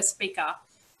 the first speaker,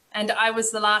 and I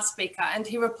was the last speaker. And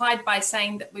he replied by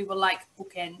saying that we were like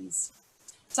bookends.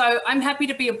 So I'm happy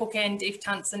to be a bookend if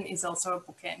Chen is also a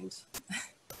bookend.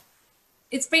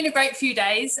 It's been a great few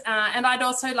days, and I'd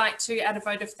also like to add a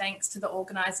vote of thanks to the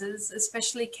organisers,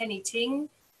 especially Kenny Ting,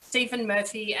 Stephen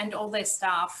Murphy and all their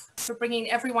staff for bringing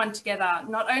everyone together,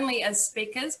 not only as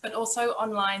speakers, but also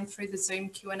online through the Zoom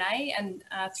Q&A and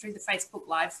through the Facebook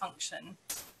Live function.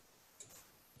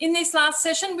 In this last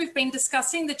session, we've been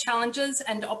discussing the challenges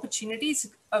and opportunities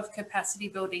of capacity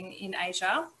building in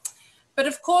Asia. But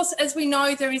of course, as we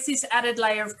know, there is this added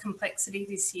layer of complexity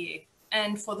this year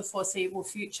and for the foreseeable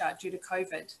future due to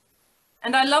COVID.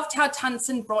 And I loved how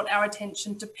Chen brought our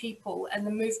attention to people and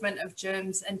the movement of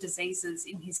germs and diseases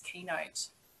in his keynote.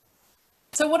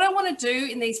 So what I want to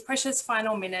do in these precious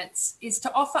final minutes is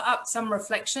to offer up some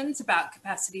reflections about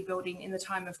capacity building in the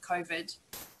time of COVID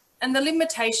and the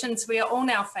limitations we are all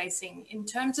now facing in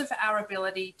terms of our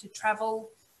ability to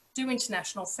travel, do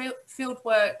international field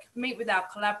work, meet with our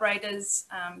collaborators,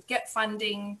 get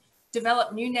funding,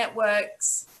 develop new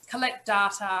networks, collect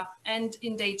data, and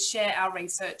indeed share our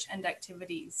research and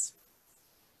activities.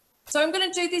 So I'm going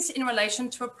to do this in relation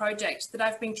to a project that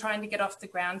I've been trying to get off the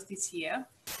ground this year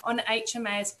on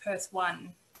HMAS Perth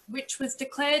 1, which was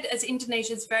declared as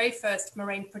Indonesia's very first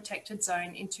marine protected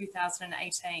zone in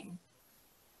 2018.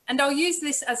 And I'll use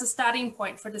this as a starting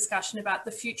point for a discussion about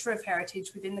the future of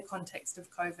heritage within the context of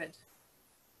COVID.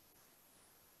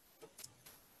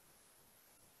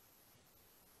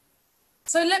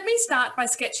 So let me start by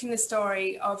sketching the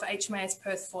story of HMAS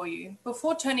Perth for you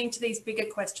before turning to these bigger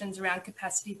questions around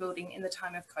capacity building in the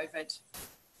time of COVID.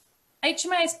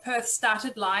 HMAS Perth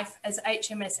started life as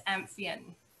HMS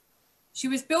Amphion. She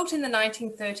was built in the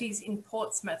 1930s in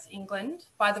Portsmouth, England,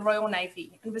 by the Royal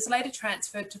Navy and was later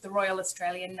transferred to the Royal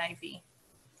Australian Navy.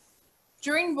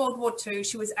 During World War II,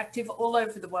 she was active all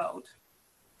over the world.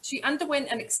 She underwent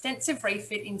an extensive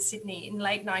refit in Sydney in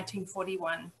late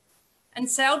 1941 and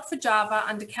sailed for Java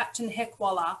under Captain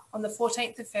Heckwalla on the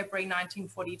 14th of February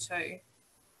 1942.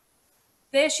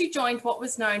 There she joined what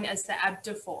was known as the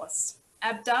ABDA Force,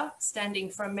 ABDA standing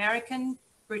for American,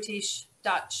 British,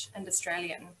 Dutch and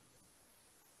Australian.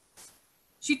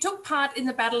 She took part in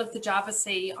the Battle of the Java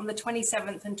Sea on the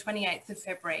 27th and 28th of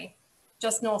February,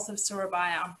 just north of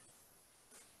Surabaya.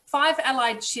 5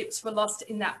 Allied ships were lost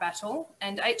in that battle,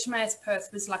 and HMAS Perth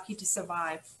was lucky to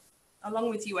survive, along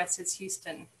with USS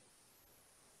Houston.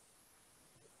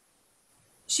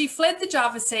 She fled the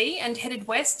Java Sea and headed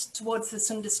west towards the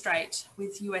Sunda Strait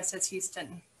with USS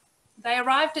Houston. They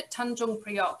arrived at Tanjung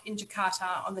Priok in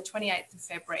Jakarta on the 28th of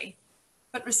February,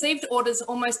 but received orders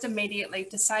almost immediately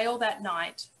to sail that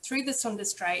night through the Sunda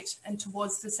Strait and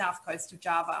towards the south coast of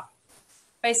Java.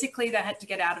 Basically, they had to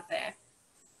get out of there.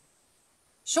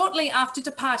 Shortly after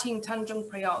departing Tanjung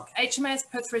Priok, HMAS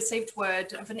Perth received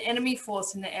word of an enemy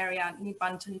force in the area near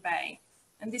Bunton Bay,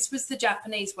 and this was the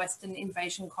Japanese Western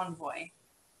Invasion Convoy.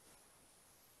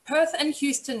 Perth and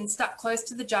Houston stuck close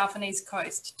to the Javanese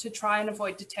coast to try and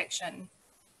avoid detection,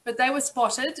 but they were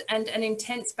spotted and an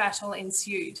intense battle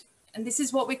ensued. And this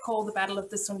is what we call the Battle of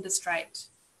the Sunda Strait.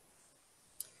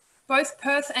 Both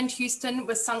Perth and Houston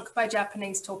were sunk by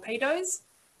Japanese torpedoes,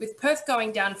 with Perth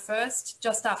going down first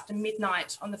just after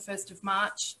midnight on the 1st of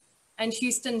March, and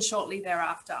Houston shortly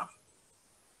thereafter.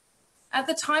 At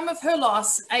the time of her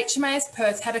loss, HMAS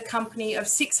Perth had a company of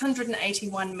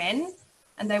 681 men,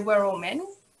 and they were all men,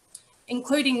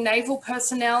 including naval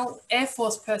personnel, Air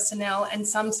Force personnel, and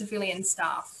some civilian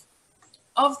staff.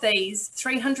 Of these,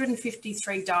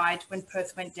 353 died when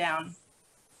Perth went down.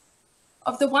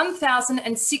 Of the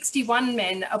 1,061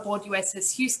 men aboard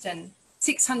USS Houston,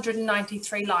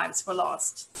 693 lives were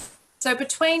lost. So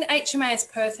between HMAS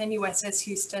Perth and USS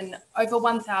Houston, over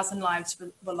 1,000 lives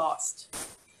were lost.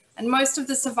 And most of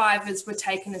the survivors were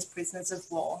taken as prisoners of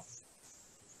war.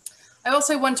 I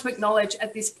also want to acknowledge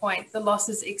at this point the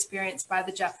losses experienced by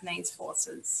the Japanese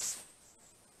forces.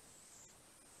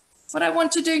 What I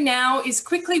want to do now is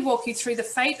quickly walk you through the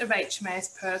fate of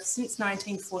HMAS Perth since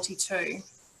 1942.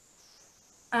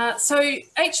 So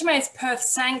HMAS Perth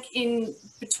sank in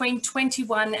between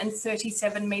 21 and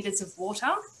 37 metres of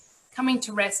water, coming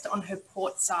to rest on her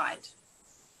port side.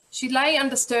 She lay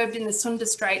undisturbed in the Sunda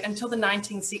Strait until the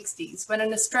 1960s, when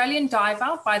an Australian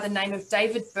diver by the name of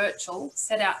David Birchall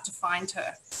set out to find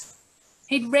her.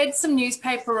 He'd read some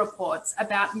newspaper reports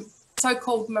about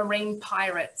so-called marine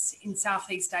pirates in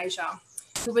Southeast Asia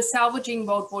who were salvaging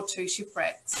World War II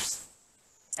shipwrecks.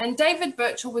 And David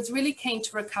Birchall was really keen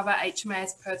to recover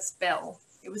HMAS Perth's bell.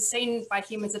 It was seen by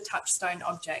him as a touchstone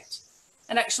object.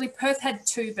 And actually Perth had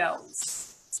 2 bells.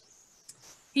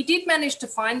 He did manage to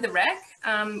find the wreck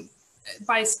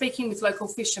by speaking with local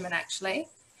fishermen actually.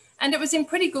 And it was in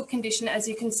pretty good condition, as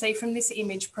you can see from this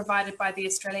image provided by the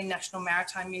Australian National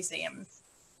Maritime Museum.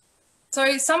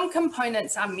 So some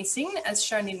components are missing, as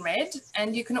shown in red,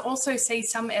 and you can also see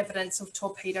some evidence of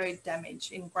torpedo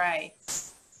damage in grey.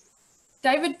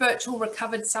 David Birchall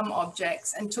recovered some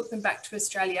objects and took them back to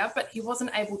Australia, but he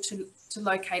wasn't able to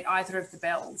locate either of the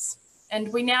bells.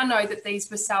 And we now know that these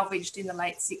were salvaged in the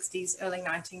late 60s, early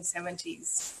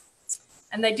 1970s.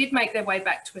 And they did make their way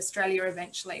back to Australia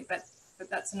eventually, but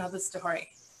that's another story.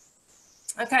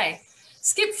 Okay.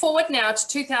 Skip forward now to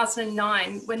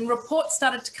 2009, when reports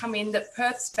started to come in that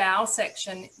Perth's bow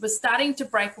section was starting to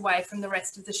break away from the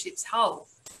rest of the ship's hull.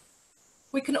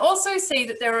 We can also see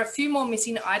that there are a few more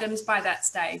missing items by that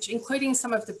stage, including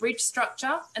some of the bridge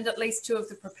structure and at least 2 of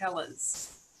the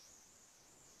propellers.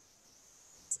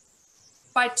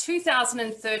 By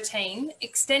 2013,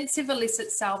 extensive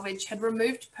illicit salvage had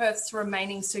removed Perth's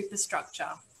remaining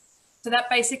superstructure. So that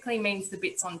basically means the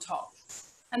bits on top.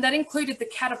 And that included the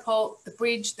catapult, the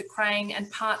bridge, the crane,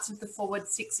 and parts of the forward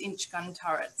 6-inch gun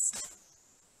turrets.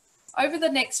 Over the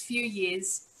next few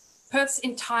years, Perth's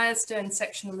entire stern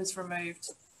section was removed,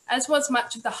 as was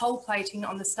much of the hull plating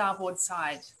on the starboard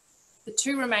side, the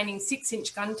 2 remaining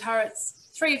 6-inch gun turrets,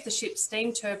 3 of the ship's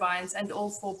steam turbines, and all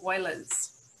 4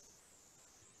 boilers.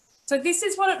 So this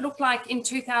is what it looked like in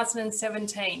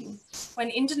 2017, when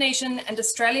Indonesian and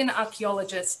Australian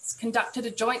archaeologists conducted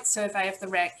a joint survey of the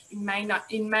wreck in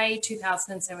May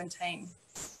 2017.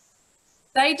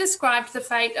 They described the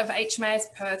fate of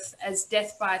HMAS Perth as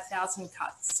death by 1,000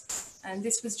 cuts, and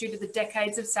this was due to the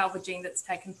decades of salvaging that's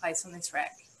taken place on this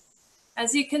wreck.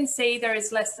 As you can see, there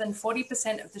is less than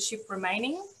 40% of the ship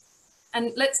remaining,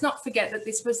 and let's not forget that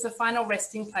this was the final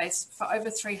resting place for over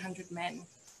 300 men.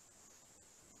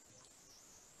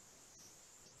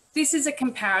 This is a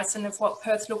comparison of what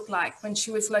Perth looked like when she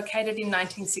was located in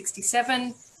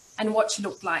 1967 and what she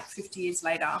looked like 50 years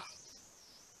later.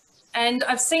 And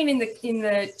I've seen in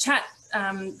the chat,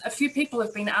 a few people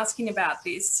have been asking about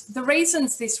this. The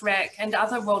reasons this wreck and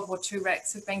other World War II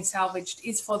wrecks have been salvaged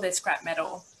is for their scrap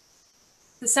metal.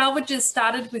 The salvages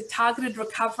started with targeted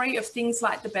recovery of things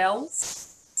like the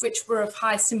bells, which were of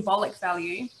high symbolic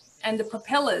value, and the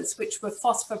propellers, which were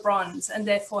phosphor bronze and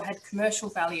therefore had commercial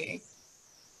value.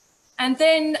 And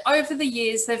then over the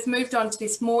years, they've moved on to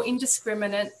this more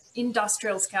indiscriminate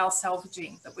industrial scale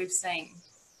salvaging that we've seen.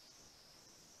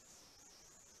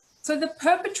 So the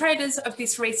perpetrators of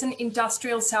this recent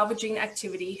industrial salvaging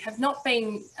activity have not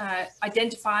been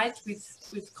identified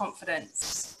with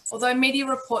confidence, although media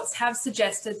reports have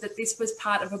suggested that this was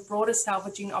part of a broader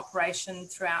salvaging operation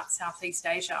throughout Southeast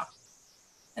Asia.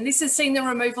 And this has seen the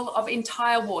removal of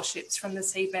entire warships from the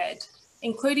seabed,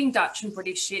 including Dutch and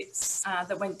British ships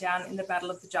that went down in the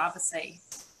Battle of the Java Sea.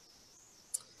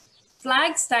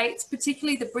 Flag states,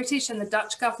 particularly the British and the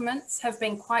Dutch governments, have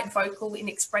been quite vocal in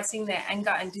expressing their anger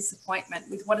and disappointment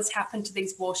with what has happened to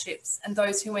these warships and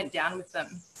those who went down with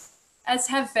them, as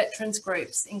have veterans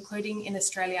groups, including in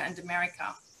Australia and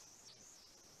America.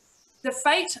 The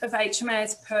fate of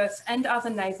HMAS Perth and other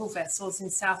naval vessels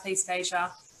in Southeast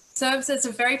Asia serves as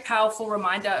a very powerful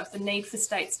reminder of the need for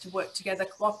states to work together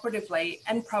cooperatively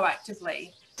and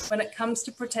proactively when it comes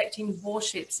to protecting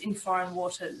warships in foreign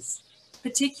waters,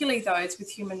 particularly those with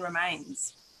human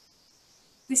remains.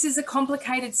 This is a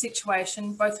complicated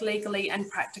situation, both legally and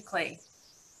practically.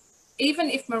 Even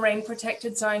if marine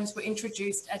protected zones were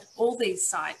introduced at all these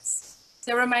sites,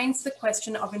 there remains the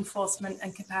question of enforcement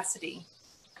and capacity.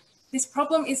 This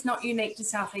problem is not unique to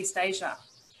Southeast Asia.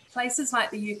 Places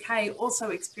like the UK also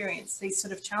experience these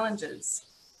sort of challenges.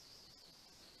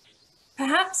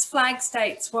 Perhaps flag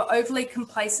states were overly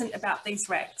complacent about these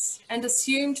wrecks and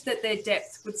assumed that their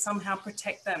depth would somehow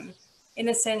protect them, in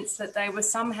a sense that they were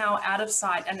somehow out of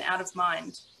sight and out of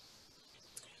mind.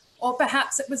 Or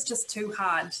perhaps it was just too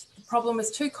hard. The problem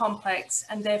was too complex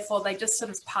and therefore they just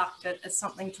sort of parked it as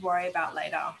something to worry about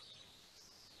later.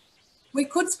 We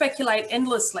could speculate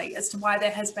endlessly as to why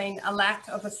there has been a lack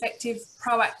of effective,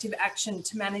 proactive action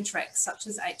to manage wrecks such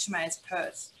as HMAS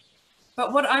Perth.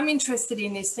 But what I'm interested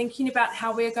in is thinking about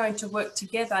how we're going to work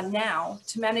together now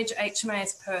to manage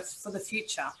HMAS Perth for the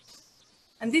future.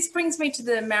 And this brings me to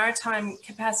the Maritime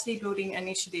Capacity Building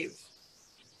Initiative.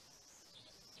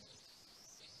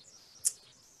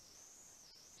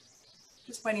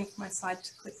 Just waiting for my slide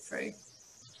to click through.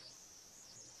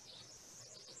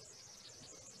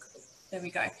 There we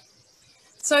go.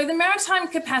 So the Maritime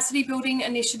Capacity Building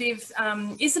Initiative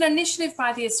is an initiative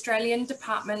by the Australian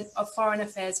Department of Foreign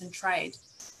Affairs and Trade,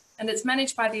 and it's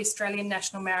managed by the Australian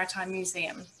National Maritime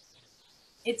Museum.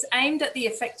 It's aimed at the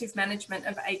effective management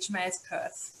of HMAS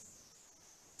Perth.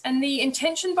 And the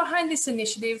intention behind this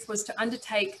initiative was to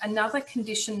undertake another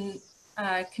condition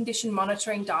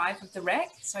monitoring dive of the wreck,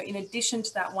 so in addition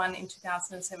to that one in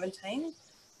 2017,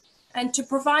 and to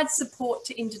provide support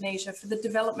to Indonesia for the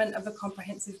development of a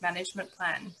comprehensive management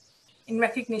plan in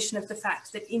recognition of the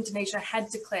fact that Indonesia had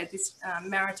declared this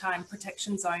maritime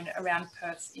protection zone around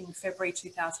Perth in February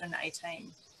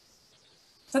 2018.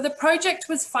 So the project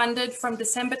was funded from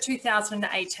December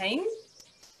 2018,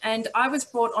 and I was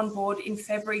brought on board in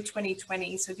February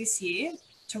 2020, so this year,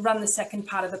 to run the second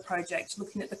part of the project,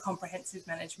 looking at the comprehensive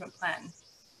management plan.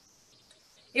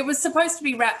 It was supposed to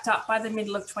be wrapped up by the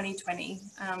middle of 2020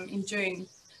 in June,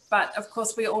 but of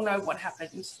course we all know what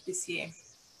happened this year.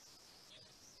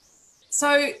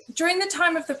 So during the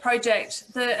time of the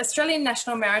project, the Australian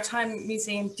National Maritime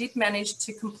Museum did manage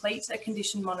to complete a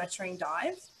condition monitoring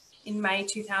dive in May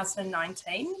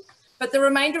 2019, but the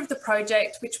remainder of the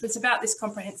project, which was about this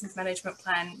comprehensive management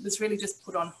plan, was really just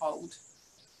put on hold.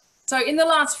 So in the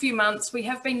last few months, we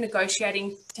have been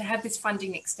negotiating to have this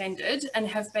funding extended and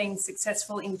have been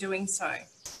successful in doing so.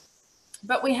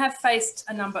 But we have faced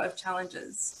a number of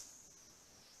challenges.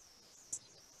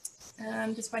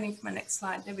 I'm just waiting for my next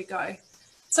slide. There we go.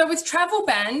 So with travel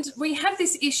banned, we have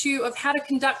this issue of how to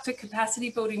conduct a capacity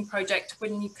building project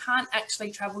when you can't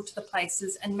actually travel to the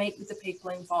places and meet with the people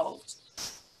involved.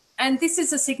 And this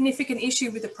is a significant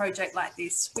issue with a project like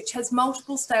this, which has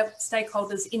multiple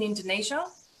stakeholders in Indonesia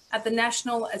at the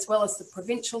national as well as the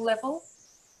provincial level,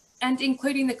 and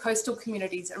including the coastal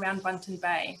communities around Bunton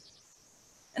Bay.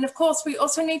 And of course, we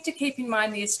also need to keep in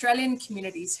mind the Australian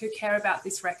communities who care about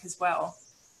this wreck as well.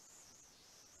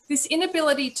 This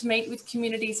inability to meet with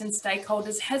communities and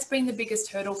stakeholders has been the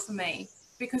biggest hurdle for me,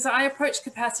 because I approach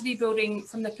capacity building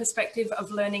from the perspective of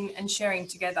learning and sharing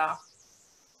together.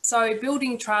 So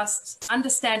building trust,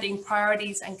 understanding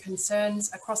priorities and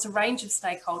concerns across a range of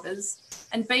stakeholders,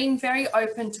 and being very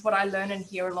open to what I learn and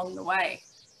hear along the way.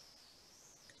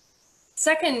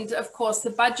 Second, of course, the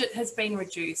budget has been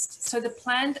reduced. So the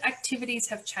planned activities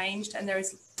have changed and there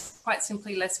is quite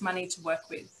simply less money to work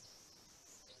with.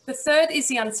 The third is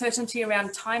the uncertainty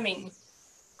around timing.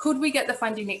 Could we get the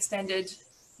funding extended?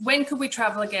 When could we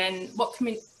travel again? What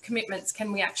commitments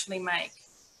can we actually make?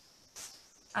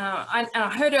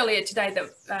 I heard earlier today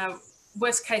that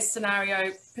worst case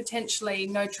scenario, potentially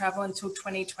no travel until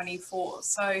 2024.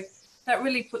 So that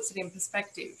really puts it in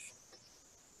perspective.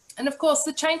 And of course,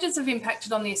 the changes have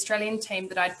impacted on the Australian team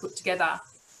that I'd put together,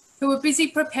 who were busy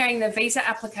preparing their visa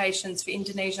applications for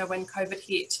Indonesia when COVID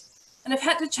hit, and have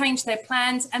had to change their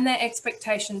plans and their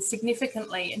expectations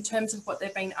significantly in terms of what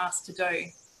they've been asked to do.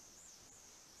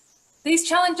 These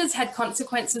challenges had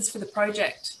consequences for the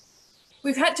project.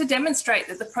 We've had to demonstrate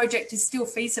that the project is still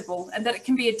feasible and that it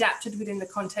can be adapted within the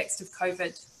context of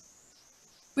COVID.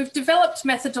 We've developed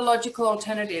methodological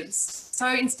alternatives.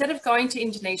 So instead of going to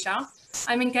Indonesia,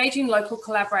 I'm engaging local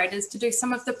collaborators to do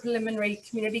some of the preliminary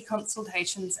community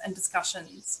consultations and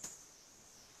discussions.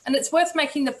 And it's worth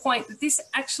making the point that this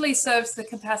actually serves the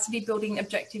capacity building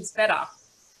objectives better.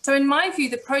 So in my view,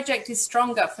 the project is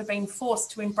stronger for being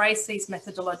forced to embrace these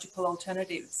methodological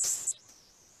alternatives.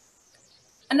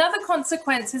 Another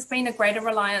consequence has been a greater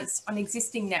reliance on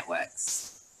existing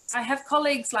networks. I have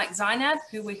colleagues like Zainab,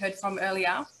 who we heard from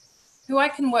earlier, who I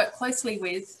can work closely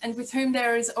with and with whom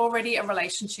there is already a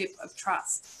relationship of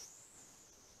trust.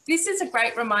 This is a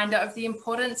great reminder of the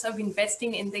importance of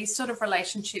investing in these sort of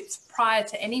relationships prior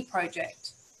to any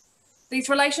project. These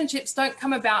relationships don't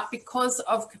come about because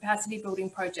of capacity building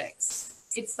projects.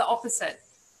 It's the opposite.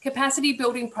 Capacity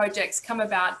building projects come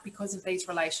about because of these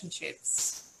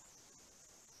relationships.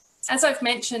 As I've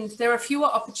mentioned, there are fewer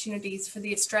opportunities for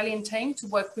the Australian team to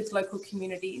work with local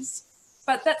communities,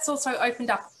 but that's also opened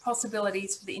up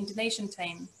possibilities for the Indonesian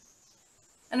team.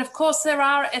 And of course, there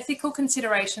are ethical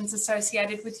considerations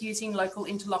associated with using local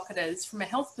interlocutors from a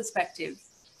health perspective.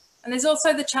 And there's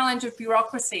also the challenge of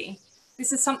bureaucracy.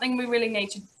 This is something we really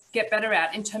need to get better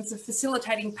at in terms of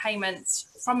facilitating payments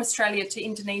from Australia to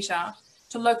Indonesia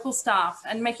to local staff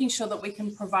and making sure that we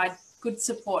can provide good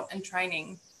support and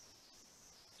training.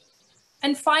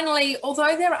 And finally,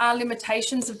 although there are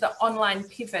limitations of the online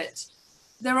pivot,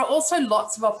 there are also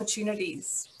lots of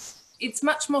opportunities. It's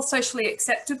much more socially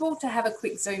acceptable to have a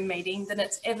quick Zoom meeting than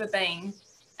it's ever been,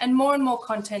 and more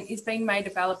content is being made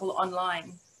available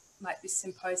online, like this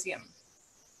symposium.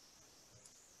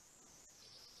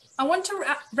 I want to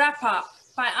wrap up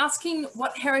by asking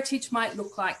what heritage might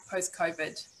look like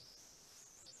post-COVID.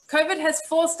 COVID has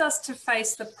forced us to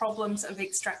face the problems of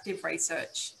extractive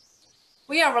research.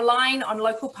 We are relying on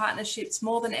local partnerships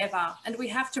more than ever, and we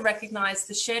have to recognise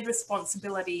the shared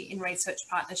responsibility in research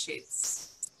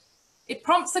partnerships. It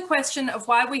prompts the question of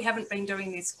why we haven't been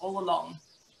doing this all along,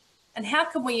 and how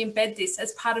can we embed this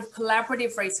as part of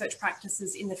collaborative research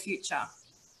practices in the future.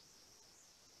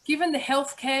 Given the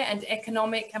healthcare and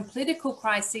economic and political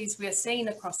crises we are seeing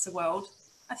across the world,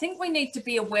 I think we need to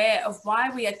be aware of why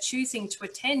we are choosing to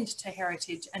attend to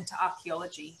heritage and to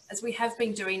archaeology, as we have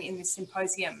been doing in this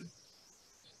symposium.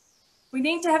 We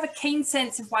need to have a keen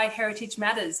sense of why heritage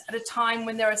matters at a time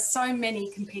when there are so many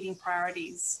competing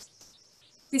priorities.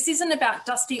 This isn't about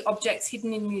dusty objects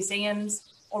hidden in museums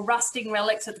or rusting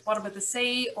relics at the bottom of the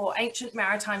sea or ancient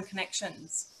maritime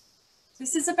connections.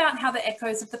 This is about how the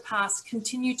echoes of the past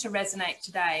continue to resonate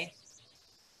today.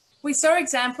 We saw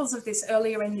examples of this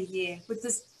earlier in the year with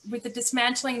the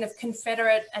dismantling of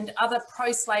Confederate and other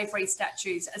pro-slavery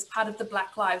statues as part of the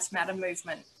Black Lives Matter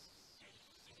movement.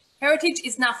 Heritage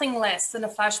is nothing less than a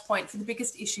flashpoint for the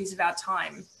biggest issues of our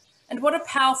time. And what a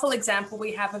powerful example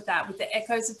we have of that with the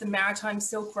echoes of the Maritime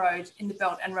Silk Road in the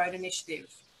Belt and Road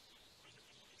Initiative.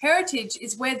 Heritage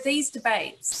is where these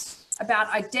debates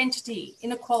about identity,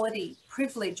 inequality,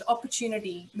 privilege,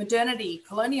 opportunity, modernity,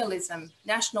 colonialism,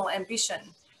 national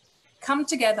ambition come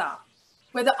together,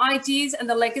 where the ideas and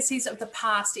the legacies of the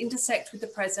past intersect with the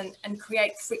present and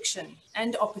create friction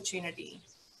and opportunity.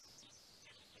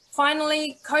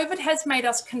 Finally, COVID has made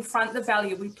us confront the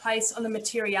value we place on the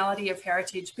materiality of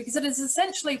heritage because it has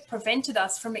essentially prevented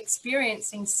us from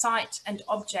experiencing sight and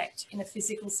object in a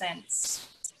physical sense.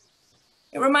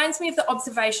 It reminds me of the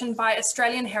observation by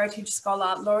Australian heritage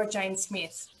scholar Laura Jane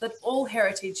Smith that all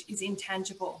heritage is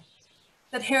intangible,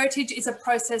 that heritage is a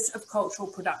process of cultural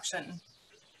production.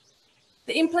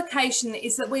 The implication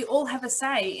is that we all have a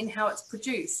say in how it's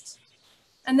produced,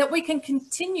 and that we can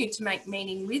continue to make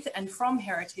meaning with and from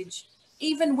heritage,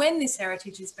 even when this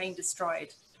heritage is being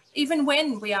destroyed, even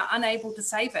when we are unable to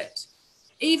save it,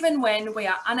 even when we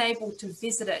are unable to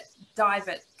visit it, dive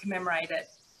it, commemorate it.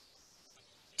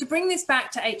 To bring this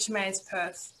back to HMAS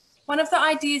Perth, one of the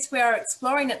ideas we are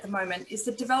exploring at the moment is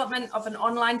the development of an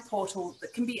online portal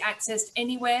that can be accessed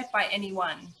anywhere by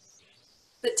anyone,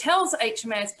 that tells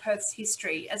HMAS Perth's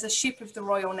history as a ship of the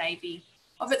Royal Navy,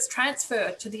 of its transfer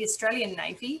to the Australian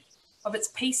Navy, of its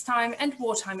peacetime and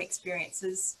wartime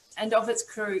experiences, and of its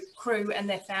crew and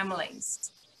their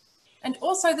families. And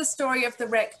also the story of the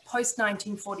wreck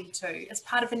post-1942 as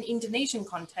part of an Indonesian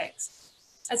context,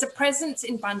 as a presence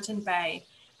in Bunton Bay,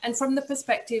 and from the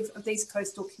perspective of these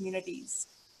coastal communities.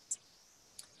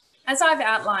 As I've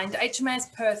outlined,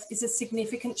 HMAS Perth is a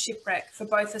significant shipwreck for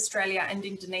both Australia and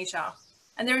Indonesia,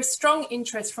 and there is strong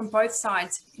interest from both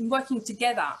sides in working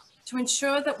together to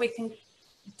ensure that we can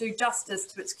do justice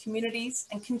to its communities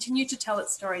and continue to tell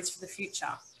its stories for the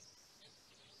future.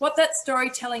 What that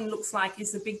storytelling looks like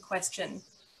is the big question,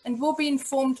 and will be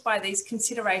informed by these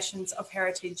considerations of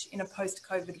heritage in a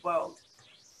post-COVID world.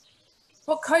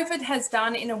 What COVID has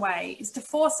done in a way is to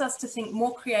force us to think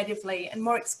more creatively and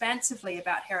more expansively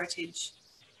about heritage,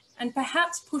 and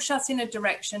perhaps push us in a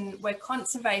direction where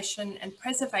conservation and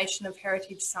preservation of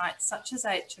heritage sites such as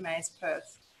HMAS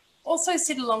Perth also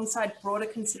sit alongside broader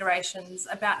considerations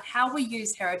about how we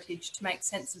use heritage to make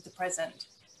sense of the present,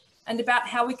 and about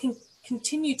how we can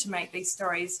continue to make these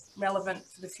stories relevant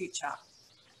for the future.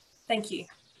 Thank you.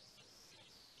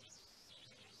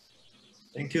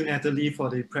 Thank you, Natali,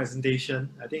 for the presentation.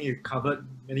 I think it covered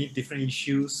many different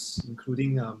issues,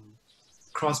 including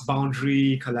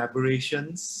cross-boundary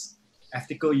collaborations,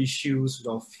 ethical issues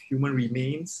of human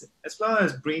remains, as well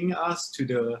as bringing us to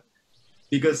the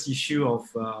biggest issue of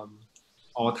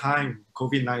our time,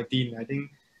 COVID-19. I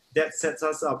think that sets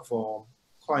us up for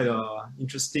quite an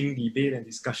interesting debate and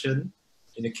discussion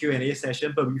in the Q&A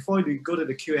session. But before we go to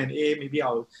the Q&A, maybe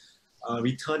I'll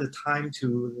return the time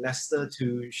to Lester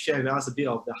to share with us a bit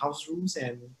of the house rules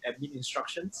and admin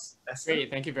instructions. Lester?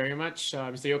 Great, thank you very much,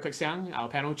 Mr. Yeo Kek Siang, our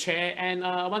panel chair. And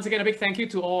once again, a big thank you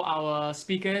to all our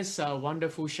speakers.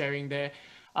 Wonderful sharing there.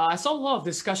 I saw a lot of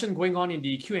discussion going on in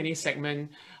the Q&A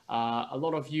segment. A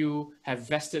lot of you have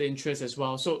vested interest as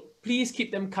well. So please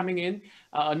keep them coming in.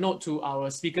 A note to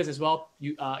our speakers as well.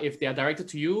 If they are directed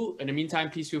to you, in the meantime,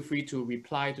 please feel free to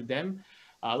reply to them.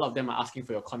 A lot of them are asking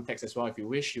for your context as well. If you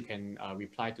wish, you can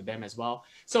reply to them as well.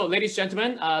 So ladies and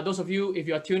gentlemen, those of you, if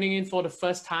you are tuning in for the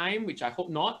first time, which I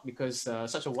hope not, because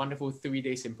such a wonderful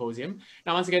 3-day symposium.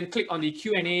 Now, once again, click on the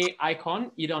Q&A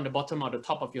icon, either on the bottom or the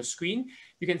top of your screen.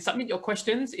 You can submit your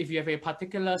questions. If you have a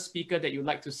particular speaker that you'd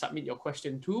like to submit your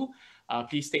question to,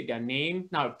 please state their name.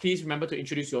 Now, please remember to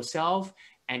introduce yourself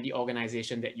and the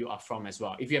organization that you are from as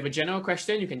well. If you have a general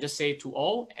question, you can just say to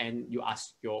all and you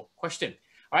ask your question.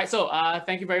 All right, so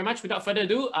thank you very much. Without further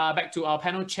ado, back to our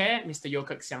panel chair, Mr. Yeo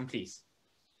Kek Siang, please.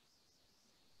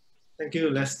 Thank you,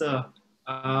 Lester.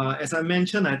 As I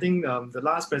mentioned, I think the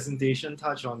last presentation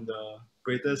touched on the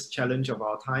greatest challenge of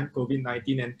our time,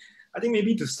 COVID-19. And I think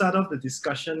maybe to start off the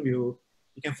discussion,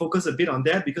 we can focus a bit on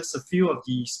that because a few of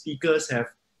the speakers have,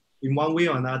 in one way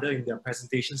or another, in their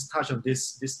presentations, touched on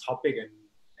this topic.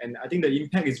 And I think the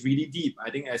impact is really deep. I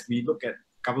think as we look at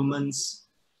governments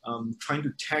trying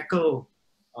to tackle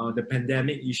the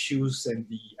pandemic issues and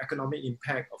the economic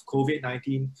impact of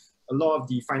COVID-19, a lot of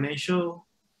the financial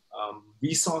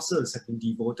resources have been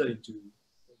devoted into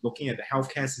looking at the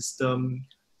healthcare system,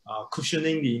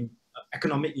 cushioning the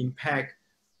economic impact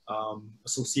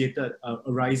associated,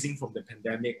 arising from the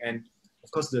pandemic. And of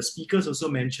course, the speakers also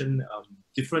mentioned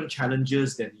different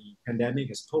challenges that the pandemic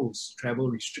has posed, travel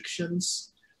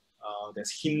restrictions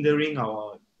that's hindering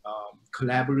our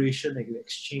collaboration and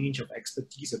exchange of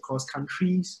expertise across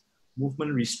countries,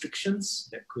 movement restrictions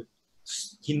that could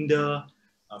hinder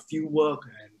field work.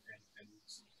 And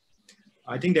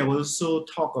I think there was also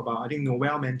talk about, I think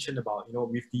Noel mentioned about,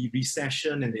 with the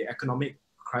recession and the economic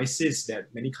crisis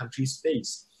that many countries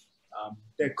face,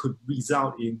 that could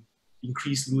result in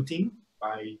increased looting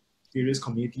by various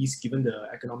communities given the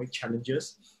economic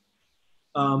challenges.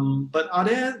 But are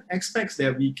there aspects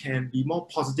that we can be more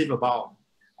positive about?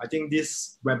 I think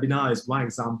this webinar is one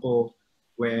example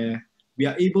where we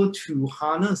are able to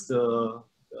harness the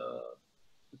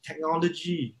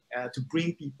technology to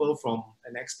bring people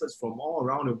and experts from all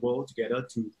around the world together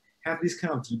to have this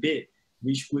kind of debate,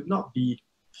 which would not be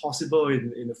possible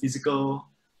in a physical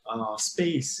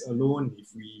space alone if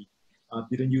we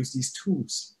didn't use these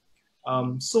tools.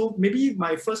 So maybe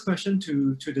my first question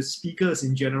to the speakers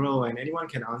in general, and anyone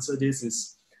can answer this,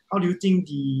 is how do you think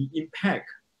the impact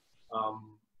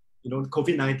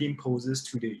COVID-19 poses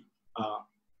to the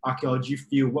archaeology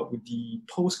field? What would the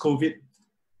post-COVID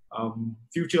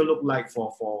future look like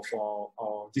for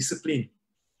our discipline?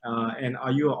 And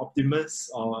are you an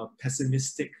optimist or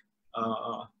pessimistic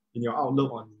in your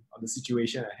outlook on the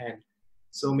situation at hand?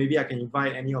 So maybe I can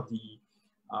invite any of the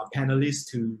panelists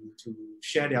to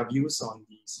share their views on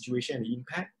the situation and the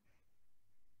impact.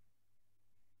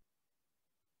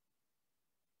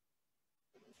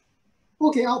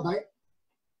 Okay, I'll bite.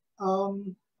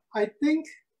 I think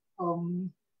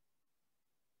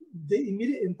the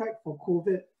immediate impact for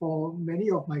COVID for many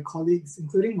of my colleagues,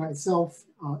 including myself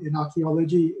in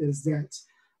archaeology, is that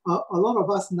a lot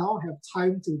of us now have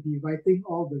time to be writing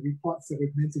all the reports that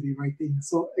we're meant to be writing.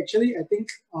 So actually, I think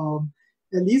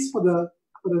at least for the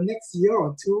next year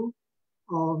or two,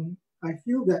 I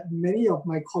feel that many of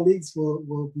my colleagues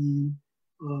will be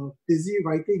busy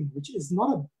writing, which is not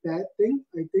a bad thing.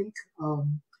 I think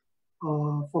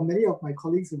for many of my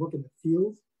colleagues who work in the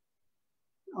field,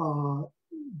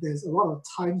 there's a lot of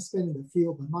time spent in the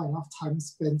field, but not enough time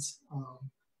spent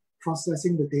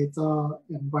processing the data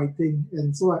and writing.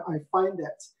 And so I find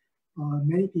that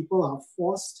many people are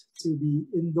forced to be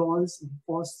indoors and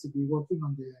forced to be working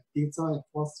on their data and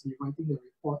forced to be writing the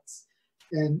reports.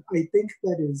 And I think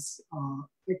that is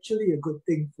actually a good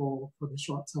thing for the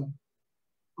short term.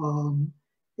 And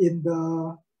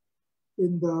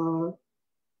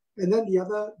then the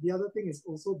other thing is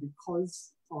also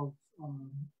because of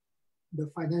the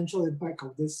financial impact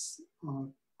of this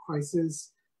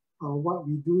crisis. What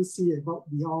we do see and what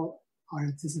we all are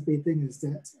anticipating is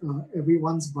that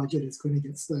everyone's budget is going to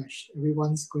get slashed.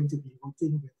 Everyone's going to be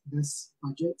working with less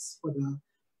budgets for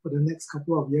the next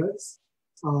couple of years,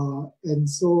 and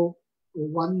so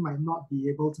one might not be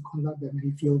able to conduct that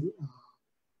many field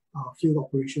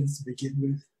operations to begin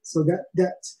with. So that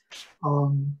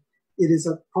it is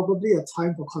probably a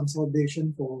time for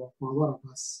consolidation for a lot of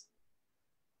us.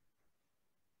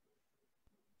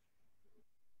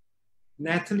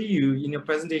 Natali, in your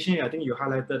presentation, I think you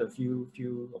highlighted a few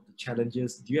of the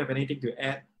challenges. Do you have anything to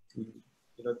add to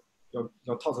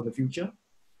your thoughts on the future?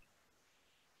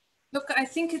 Look, I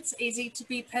think it's easy to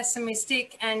be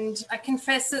pessimistic, and I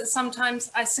confess that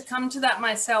sometimes I succumb to that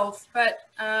myself, but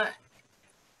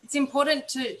it's important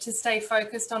to stay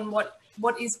focused on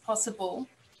what is possible.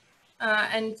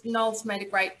 And Noel's made a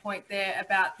great point there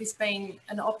about this being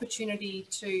an opportunity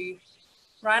to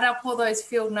write up all those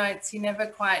field notes you never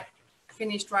quite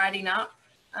finished writing up,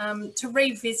 to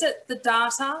revisit the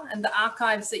data and the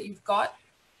archives that you've got,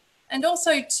 and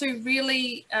also to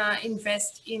really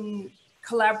invest in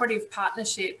collaborative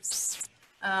partnerships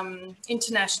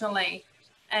internationally,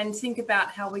 and think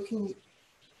about how we can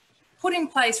put in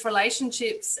place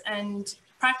relationships and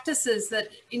practices that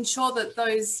ensure that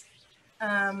those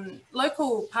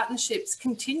local partnerships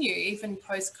continue even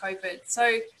post-COVID.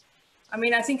 So, I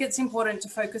mean, I think it's important to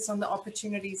focus on the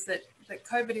opportunities that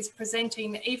COVID is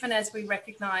presenting, even as we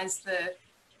recognise the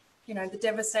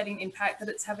devastating impact that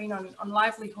it's having on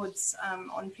livelihoods,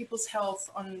 on people's health,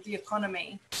 on the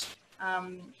economy.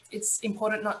 It's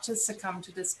important not to succumb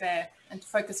to despair and to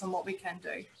focus on what we can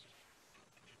do.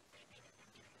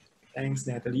 Thanks,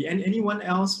 Natali. And anyone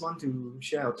else want to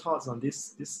share your thoughts on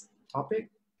this topic?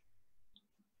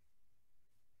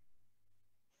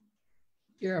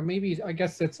 Yeah, maybe, I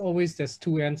guess there's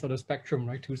two ends of the spectrum,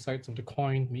 right? Two sides of the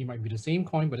coin. It might be the same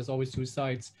coin, but there's always two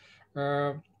sides.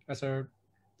 I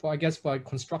guess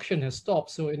construction has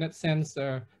stopped. So in that sense,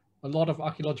 a lot of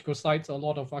archaeological sites, a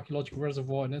lot of archaeological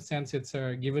reservoir, in that sense, it's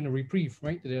given a reprieve,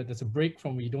 right? There's a break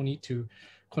from, you don't need to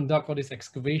conduct all these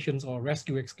excavations or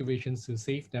rescue excavations to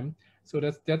save them. So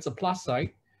that's a plus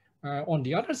side. On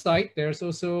the other side, there's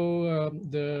also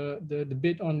the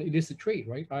bit on illicit trade,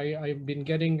 right? I've been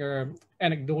getting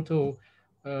anecdotal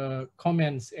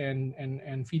comments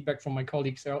and feedback from my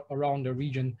colleagues around the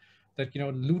region that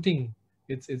looting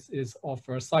of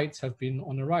sites have been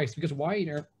on the rise, because why?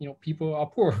 People are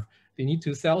poor, they need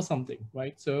to sell something,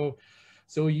 right? So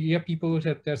you have people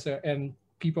and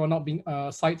people are not being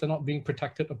sites are not being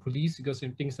protected of police because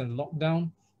things are locked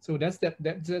down. So that's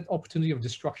that opportunity of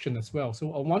destruction as well.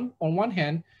 So on one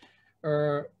hand,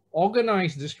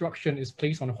 organized destruction is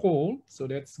placed on hold, so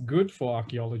that's good for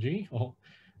archaeology.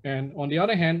 And on the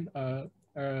other hand,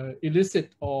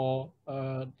 illicit or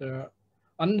the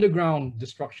underground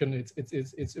destruction,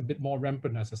 it's a bit more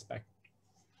rampant, I suspect.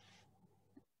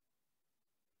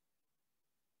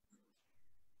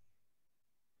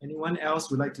 Anyone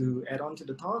else would like to add on to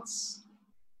the thoughts?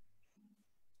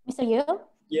 Mr. Yu?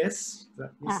 Yes,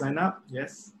 Ms. Zainab,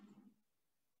 yes.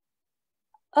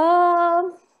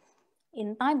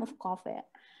 In time of COVID,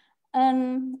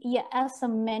 yeah, as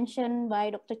mentioned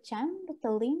by Dr. Chen,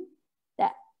 Dr. Lin,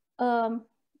 that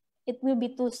it will be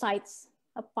two sides,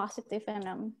 a positive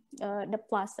and the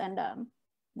plus and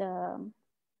the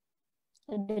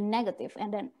negative.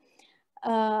 And then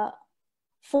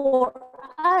for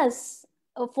us,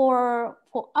 for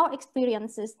our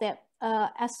experiences, that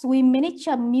as we manage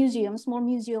a museum, small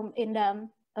museum in the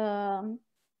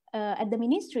at the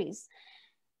ministries,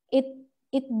 it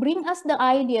brings us the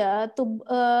idea to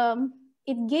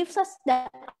it gives us the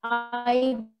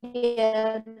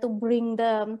idea to bring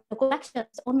the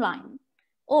collections online,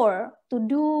 or to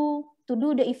do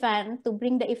the event, to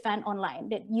bring the event online.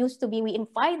 That used to be we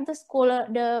invite the scholar,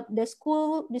 the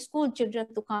school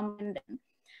children to come,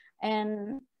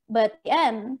 and but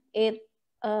then it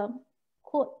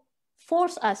could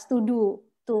force us to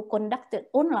conduct it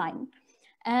online.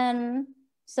 And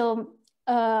so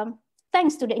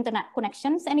thanks to the internet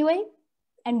connections anyway,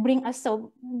 and bring us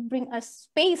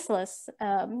spaceless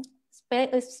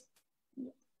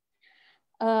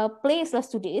placeless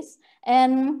to this.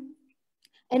 And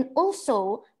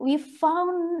also we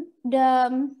found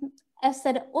as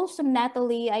said also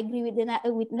Natali, I agree with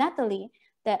Natali,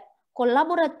 that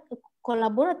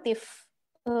collaborative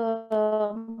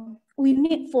we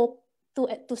need to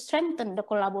strengthen the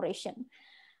collaboration.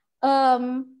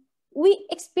 We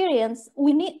experience,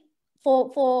 we need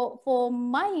for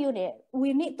my unit,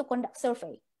 we need to conduct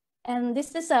survey, and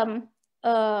this is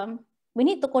we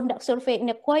need to conduct survey in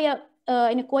a quiet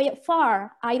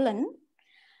far island,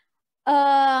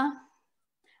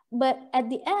 but at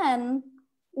the end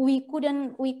we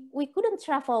couldn't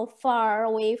travel far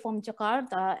away from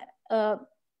Jakarta,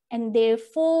 and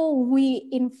therefore we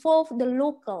involve the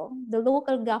local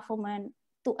government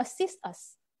to assist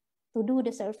us to do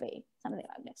the survey, something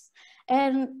like this.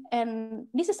 And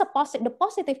this is the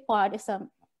positive part is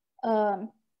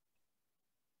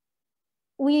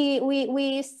we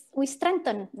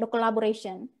strengthen the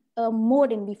collaboration more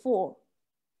than before.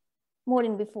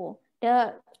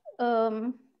 But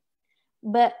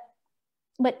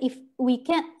if we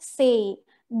can't say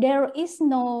there is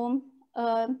no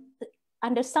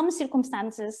under some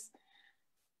circumstances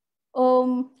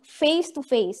face to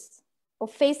face or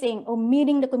facing or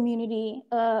meeting the community,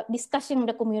 discussing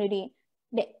the community,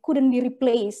 that couldn't be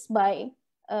replaced by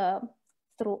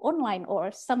through online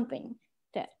or something.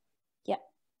 That, yeah.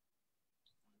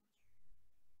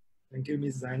 Thank you,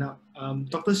 Ms. Zainab.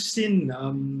 Dr. Shin,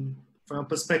 from your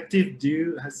perspective,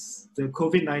 has the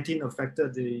COVID-19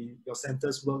 affected your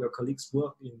center's work, your colleagues'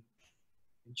 work in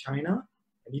China?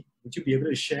 Would you be able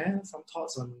to share some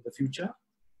thoughts on the future?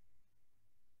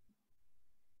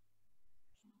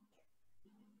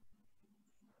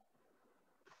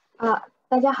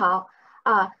 大家好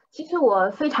其实我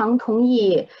非常同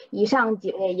意以上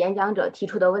几位演讲者提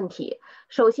出的问题。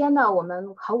首先呢，我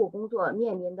们考古工作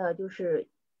面临的就是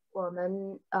我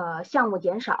们项目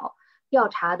减少，调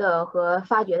查的和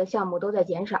发掘的项目都在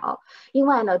减少。另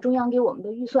外呢，中央给我们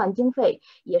的预算经费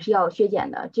也是要削减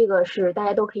的，这个是大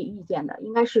家都可以预见的，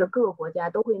应该是各个国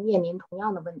家都会面临同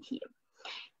样的问题。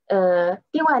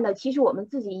另外呢，其实我们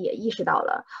自己也意识到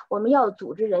了，我们要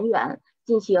组织人员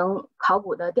进行考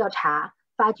古的调查、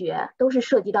发掘，都是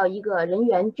涉及到一个人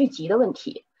员聚集的问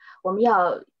题。我们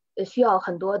需要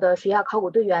很多的水下考古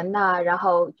队员呐，然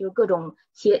后就各种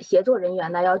协作人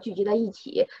员呢，要聚集在一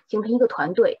起，形成一个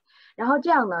团队。然后这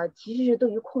样呢，其实是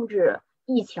对于控制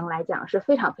疫情来讲是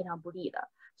非常非常不利的。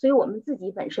所以我们自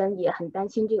己本身也很担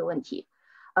心这个问题。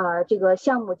这个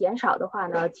项目减少的话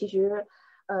呢，其实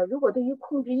如果对于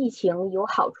控制疫情有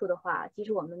好处的话，其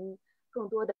实我们更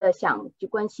多的想去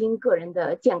关心个人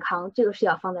的健康，这个是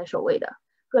要放在首位的。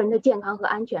个人的健康和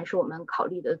安全是我们考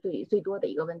虑的最多的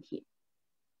一个问题。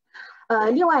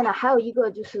另外呢，还有一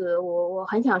个就是我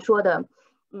很想说的，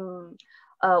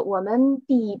我们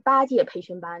第8届培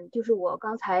训班，就是我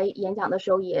刚才演讲的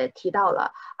时候也提到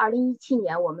了，2017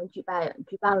年我们举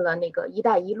办了那个“一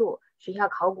带一路”水下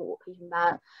考古培训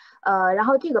班，然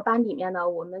后这个班里面呢，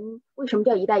我们为什么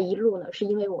叫“一带一路”呢？是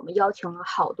因为我们邀请了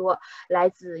好多来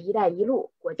自“一带一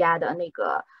路”国家的那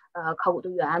个考古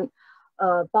队员，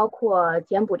包括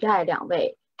柬埔寨2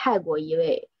位、泰国1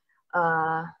位，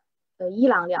伊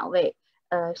朗2位，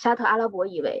沙特阿拉伯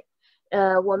1位。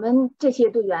我们这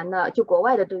些队员呢，就国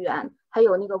外的队员，还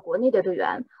有那个国内的队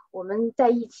员，我们在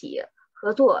一起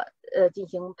合作进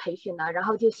行培训呢，然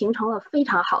后就形成了非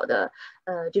常好的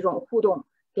这种互动。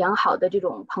良好的这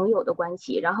种朋友的关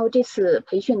系，然后这次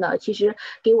培训呢，其实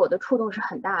给我的触动是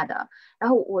很大的。然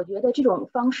后我觉得这种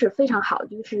方式非常好，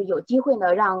就是有机会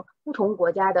呢，让不同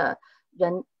国家的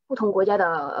人、不同国家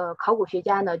的考古学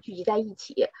家呢聚集在一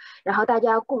起，然后大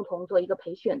家共同做一个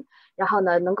培训，然后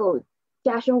呢能够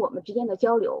加深我们之间的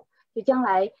交流。就将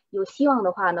来有希望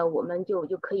的话呢，我们就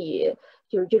可以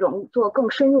就是这种做更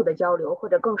深入的交流，或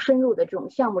者更深入的这种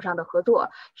项目上的合作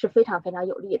是非常非常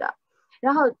有利的。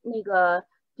然后那个。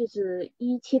就是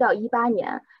17到18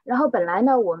年，然后本来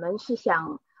呢，我们是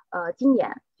想，今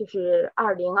年就是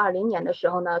2020年的时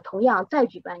候呢，同样再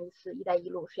举办一次“一带一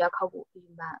路”水下考古培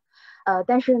训班，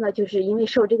但是呢，就是因为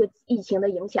受这个疫情的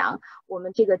影响，我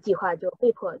们这个计划就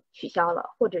被迫取消了，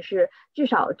或者是至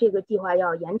少这个计划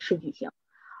要延迟举行。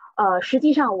实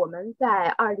际上我们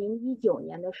在2019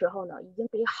年的时候呢，已经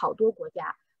给好多国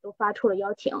家都发出了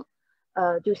邀请，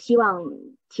就希望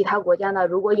其他国家呢，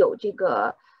如果有这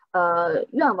个。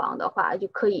愿望的话，就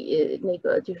可以那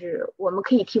个，就是我们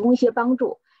可以提供一些帮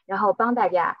助，然后帮大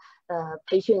家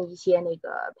培训一些那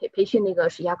个培训那个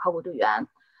水下考古队员，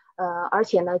而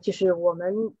且呢，就是我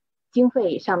们经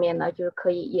费上面呢，就是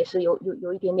可以也是有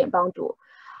一点点帮助，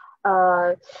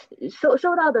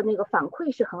收到的那个反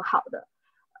馈是很好的，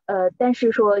但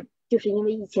是说就是因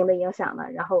为疫情的影响呢，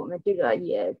然后我们这个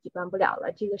也举办不了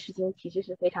了，这个事情其实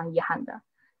是非常遗憾的，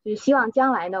就是希望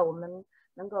将来呢，我们。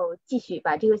能够继续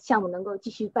把这个项目能够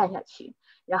继续办下去，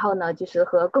然后呢，就是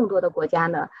和更多的国家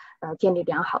呢，建立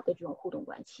良好的这种互动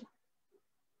关系。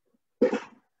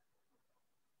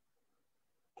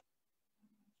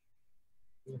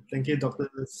Thank you, Dr.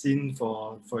 Sin,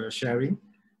 for your sharing.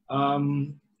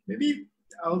 Maybe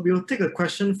we'll take a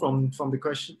question from the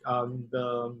question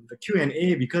the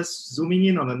Q&A, because zooming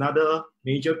in on another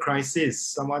major crisis,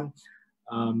 someone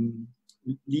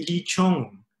Lily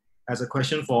Chong has a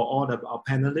question for all our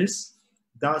panelists.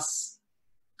 Does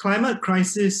climate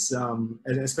crisis, and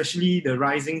especially the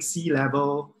rising sea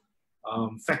level,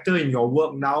 factor in your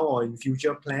work now or in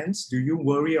future plans? Do you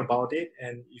worry about it?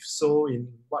 And if so, in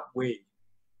what way?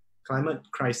 Climate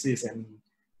crisis and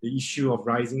the issue of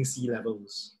rising sea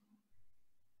levels.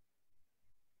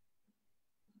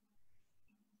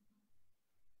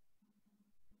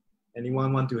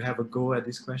 Anyone want to have a go at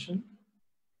this question?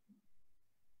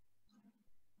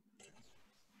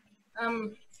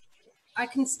 I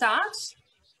can start.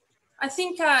 I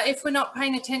think if we're not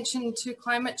paying attention to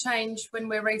climate change when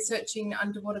we're researching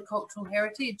underwater cultural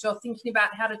heritage or thinking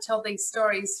about how to tell these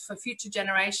stories for future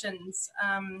generations,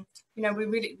 you know, we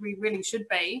really should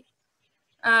be.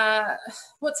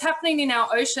 What's happening in our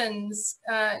oceans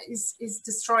is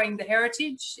destroying the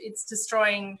heritage. It's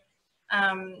destroying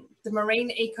the marine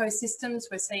ecosystems.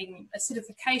 We're seeing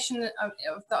acidification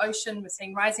of the ocean. We're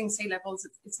seeing rising sea levels.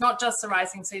 It's not just the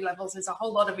rising sea levels. There's a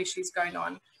whole lot of issues going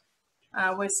on.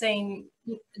 We're seeing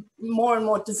more and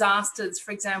more disasters.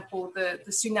 For example, the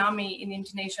tsunami in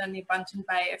Indonesia near Guangcan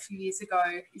Bay a few years ago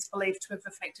is believed to have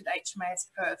affected HMAS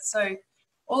Perth. So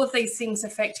all of these things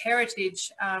affect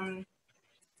heritage.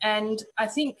 And I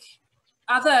think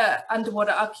other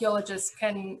underwater archaeologists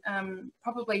can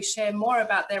probably share more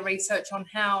about their research on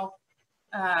how,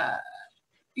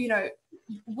 you know,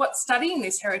 what studying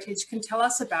this heritage can tell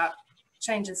us about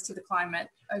changes to the climate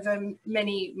over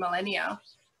many millennia,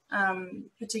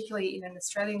 particularly in an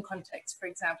Australian context, for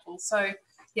example. So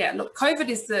yeah, look, COVID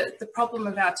is the problem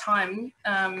of our time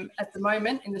at the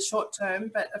moment in the short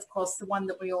term, but of course the one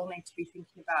that we all need to be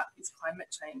thinking about is climate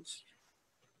change.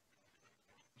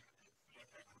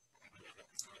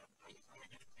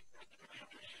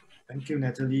 Thank you,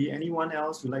 Natali. Anyone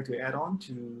else would like to add on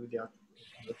to their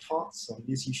thoughts on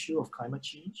this issue of climate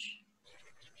change?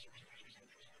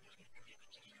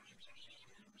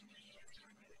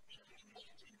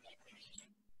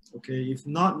 Okay, if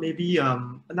not, maybe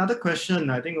another question,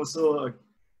 I think also,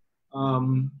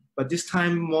 but this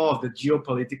time more of the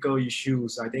geopolitical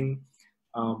issues. I think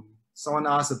someone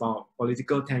asked about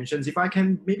political tensions. If I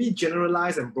can maybe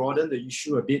generalize and broaden the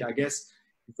issue a bit, I guess,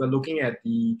 if we're looking at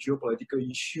the geopolitical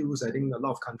issues, I think a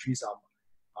lot of countries are,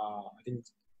 I think,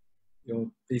 you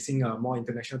know, facing more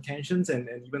international tensions and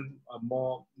even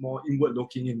more inward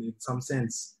looking in some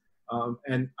sense.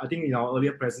 And I think in our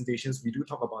earlier presentations, we do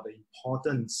talk about the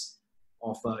importance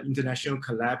of international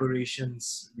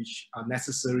collaborations, which are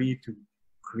necessary to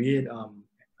create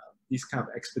this kind of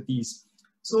expertise.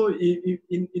 So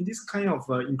in this kind of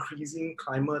increasing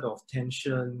climate of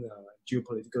tension,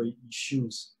 geopolitical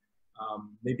issues,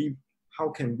 maybe how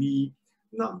can we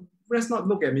let's not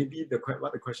look at maybe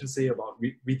what the questions say about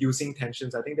reducing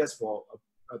tensions. I think that's for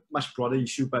a much broader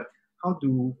issue, but how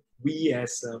do we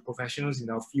as professionals in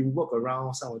our field work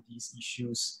around some of these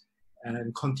issues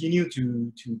and continue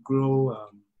to grow,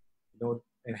 you know,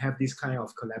 and have this kind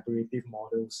of collaborative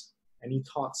models? Any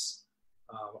thoughts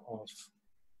of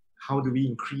how do we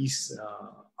increase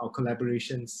our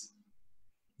collaborations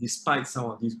despite some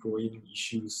of these growing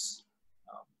issues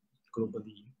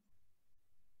globally?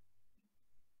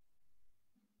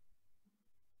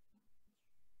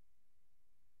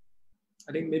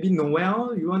 I think maybe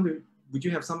Noel, would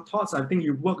you have some thoughts? I think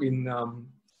you work in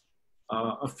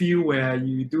a field where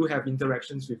you do have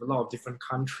interactions with a lot of different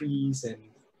countries,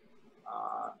 and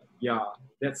yeah,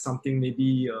 that's something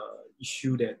maybe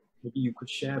issue that maybe you could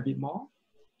share a bit more.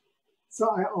 So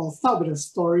I'll start with a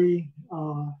story.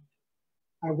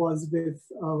 I was with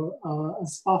a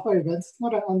SPAFA event. It's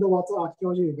not an underwater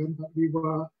archaeology event, but we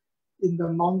were in the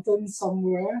mountains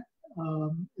somewhere,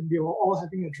 and we were all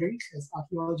having a drink, as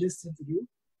archaeologists tend to do.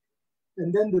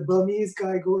 And then the Burmese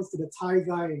guy goes to the Thai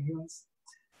guy and he goes,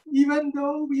 even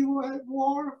though we were at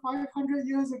war 500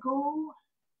 years ago,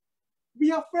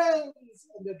 we are friends,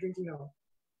 and they're drinking out.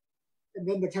 And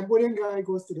then the Cambodian guy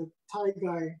goes to the Thai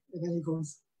guy, and then he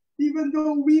goes, even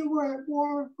though we were at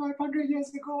war 500 years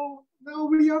ago, now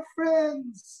we are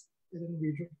friends. And then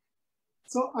we drink.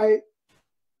 So I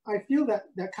feel that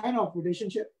that kind of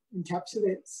relationship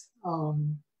encapsulates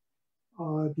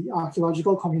the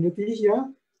archaeological community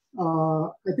here.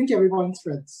 I think everyone's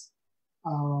friends,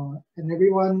 and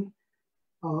everyone,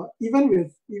 even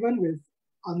with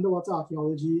underwater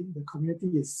archaeology, the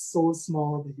community is so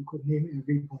small that you could name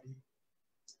everybody.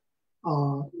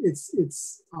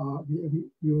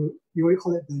 You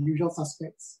call it the usual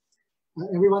suspects.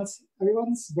 Everyone's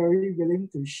very willing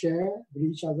to share with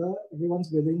each other. Everyone's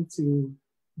willing to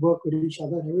work with each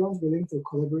other, and everyone's willing to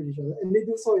collaborate with each other, and they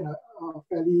do so in a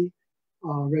fairly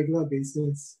regular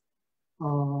basis.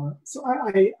 So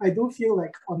I do feel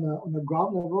like on the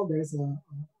ground level, there's a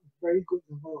very good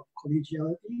level of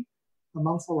collegiality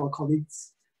amongst all our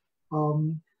colleagues.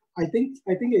 I think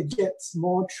it gets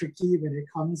more tricky when it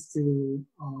comes to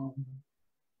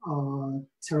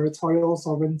territorial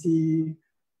sovereignty,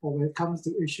 or when it comes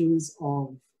to issues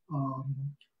of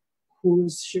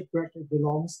whose shipwreck it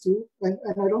belongs to. And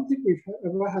I don't think we've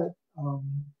ever had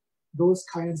those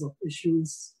kinds of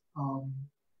issues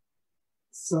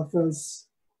surface,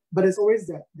 but there's always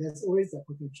that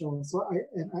potential. So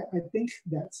I think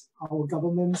that our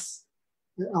governments,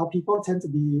 our people tend to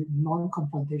be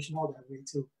non-confrontational that way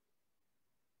too.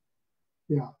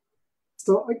 Yeah.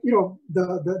 So you know,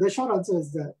 the short answer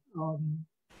is that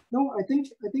no, I think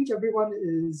everyone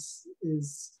is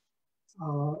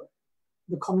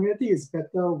the community is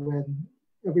better when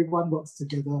everyone works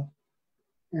together,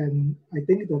 and I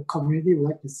think the community would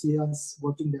like to see us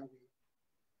working that way.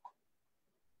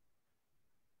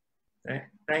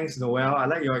 Thanks, Noel. I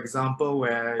like your example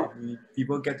where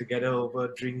people get together over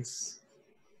drinks.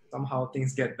 Somehow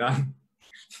things get done.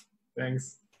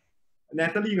 Thanks.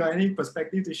 Natali, you got any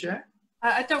perspective to share?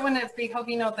 I don't want to be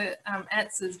hogging all the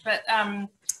answers, but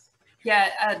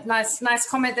yeah, nice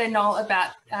comment there, Noel,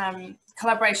 about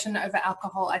collaboration over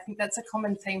alcohol. I think that's a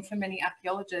common theme for many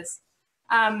archaeologists.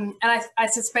 And I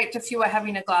suspect a few are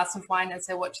having a glass of wine as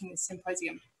they're watching this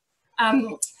symposium.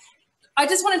 I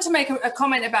just wanted to make a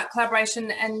comment about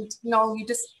collaboration, and Noel, you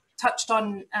just touched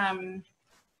on,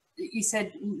 you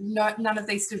said none of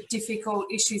these sort of difficult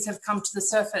issues have come to the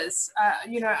surface.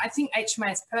 You know, I think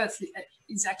HMAS Perth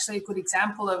is actually a good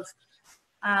example of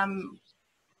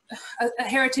a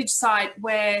heritage site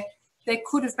where there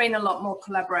could have been a lot more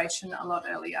collaboration a lot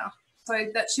earlier.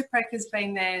 So that shipwreck has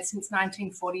been there since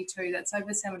 1942, that's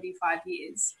over 75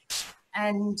 years.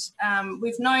 And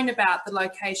we've known about the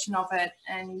location of it,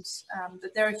 and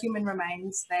that there are human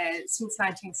remains there since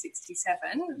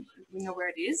 1967. We know where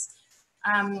it is.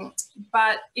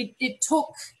 But it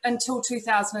took until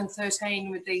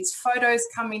 2013 with these photos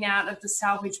coming out of the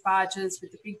salvage barges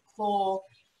with the big claw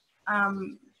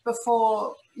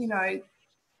before, you know,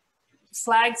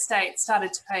 flag states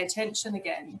started to pay attention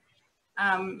again.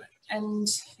 And,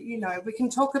 you know, we can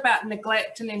talk about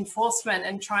neglect and enforcement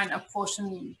and try and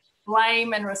apportion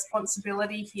blame and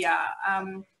responsibility here.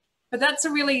 But that's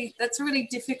a really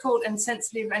difficult and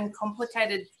sensitive and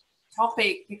complicated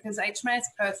topic, because HMAS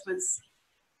Perth was,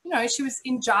 you know, she was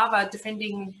in Java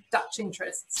defending Dutch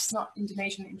interests, not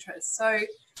Indonesian interests. So,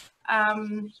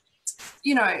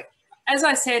 you know, as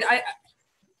I said,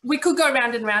 we could go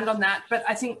round and round on that, but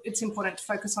I think it's important to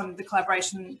focus on the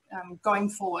collaboration going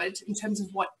forward in terms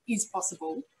of what is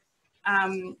possible.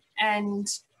 And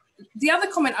the other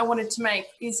comment I wanted to make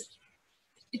is,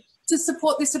 to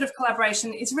support this sort of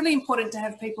collaboration, it's really important to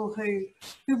have people who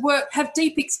have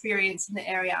deep experience in the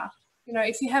area. You know,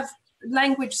 if you have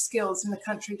language skills in the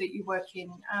country that you work in,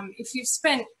 if you've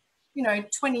spent, you know,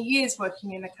 20 years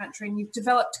working in a country and you've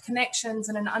developed connections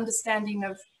and an understanding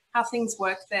of how things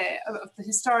work there, of the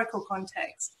historical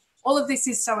context, all of this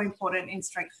is so important in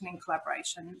strengthening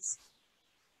collaborations.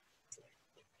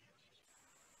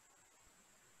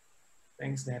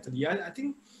 Thanks, Natali. I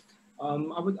think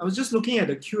I was just looking at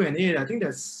the Q&A. I think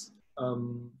there's a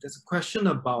question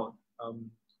about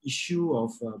issue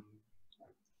of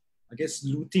I guess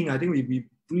looting. I think we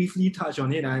briefly touched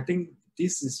on it. I think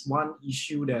this is one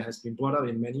issue that has been brought up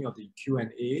in many of the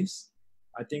Q&As.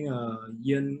 I think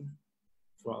Ian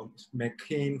from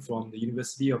McCain from the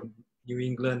University of New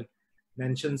England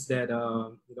mentions that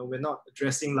you know, we're not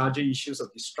addressing larger issues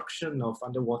of destruction of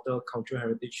underwater cultural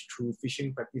heritage through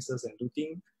fishing practices and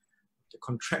looting. The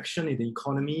contraction in the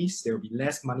economies, there will be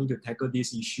less money to tackle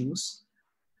these issues.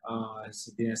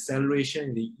 There's been acceleration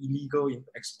in the illegal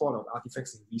export of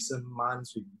artifacts in recent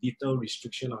months with little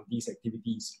restriction on these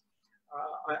activities.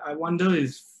 I wonder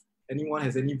if anyone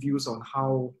has any views on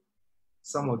how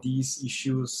some of these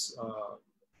issues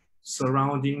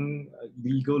surrounding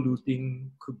illegal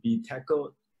looting could be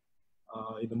tackled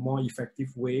in a more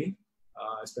effective way,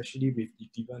 especially with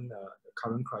given the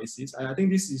current crisis. I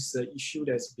think this is an issue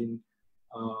that's been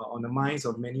on the minds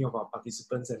of many of our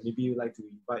participants, and maybe you'd like to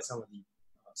invite some of the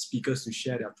speakers to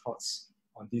share their thoughts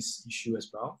on this issue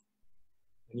as well.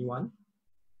 Anyone?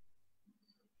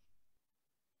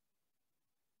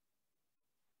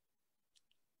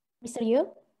 Mr. Yu?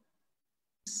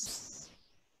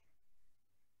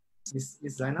 Miss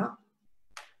Zainab?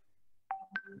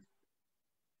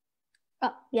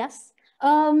 Yes.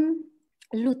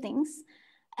 Lootings.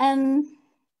 And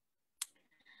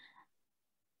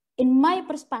in my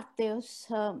perspectives,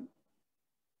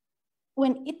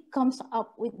 when it comes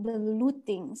up with the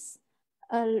lootings,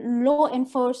 law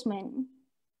enforcement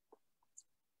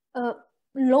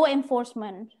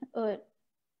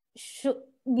should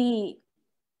be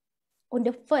on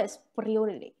the first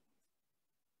priority.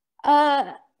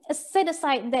 Set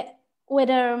aside that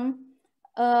whether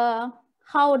how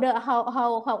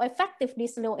effective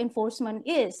this law enforcement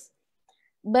is,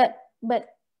 but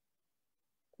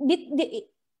this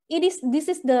is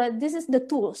the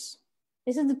tools.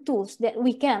 This is the tools that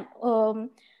we can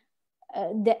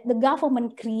that the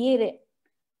government created,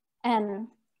 and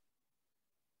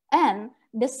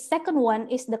the second one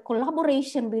is the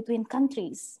collaboration between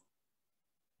countries.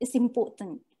 It's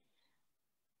important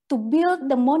to build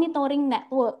the monitoring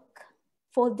network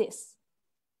for this.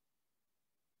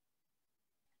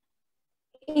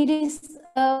 It is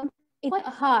quite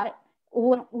hard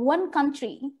when one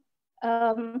country.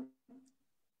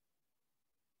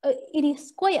 It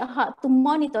is quite hard to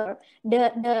monitor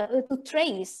to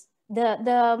trace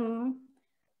from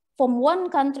one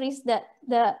countries that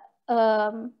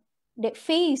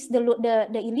face the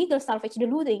illegal salvage, the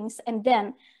lootings, and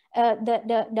then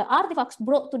the artifacts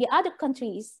brought to the other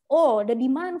countries, or the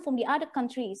demand from the other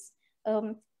countries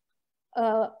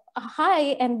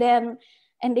high, and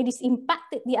it is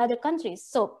impacted the other countries.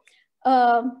 So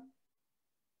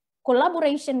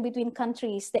collaboration between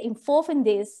countries that involved in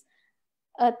this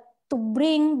to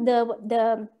bring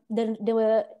the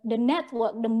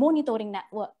network, the monitoring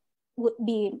network, would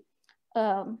be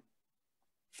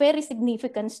very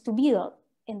significant to build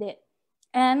in it,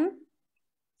 and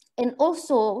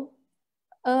also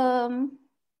the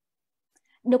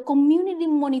community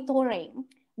monitoring,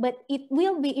 but it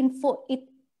will be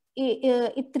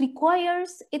it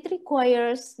requires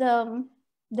the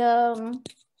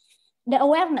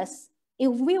awareness.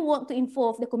 If we want to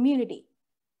involve the community,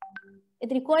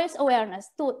 it requires awareness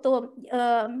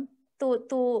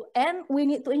and we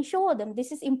need to ensure them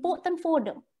this is important for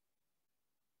them,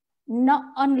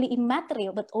 not only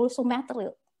immaterial but also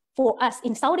material for us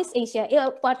in Southeast Asia,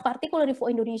 particularly for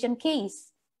Indonesian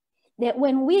case. That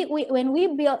when we bring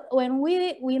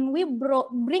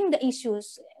the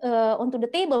issues onto the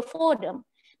table for them,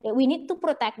 that we need to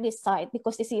protect this site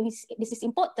because this is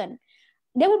important.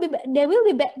 They will be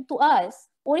back to us.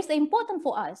 What is important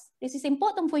for us? This is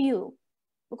important for you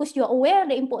because you are aware of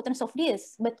the importance of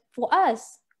this. But for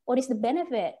us, what is the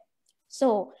benefit?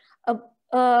 So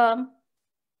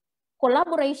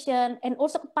collaboration and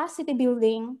also capacity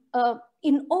building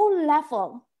in all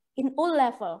level,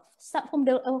 start from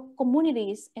the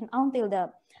communities and until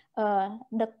the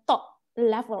top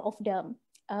level of the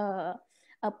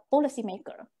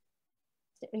policymaker.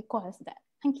 It requires that.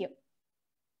 Thank you.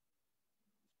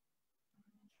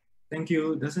 Thank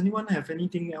you. Does anyone have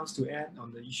anything else to add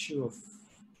on the issue of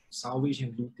salvage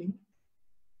and looting?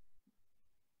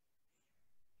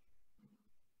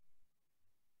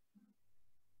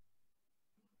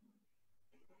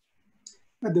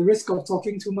 at the risk of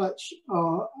talking too much,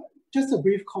 just a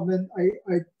brief comment.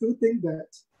 I do think that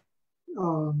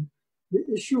the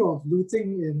issue of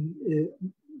looting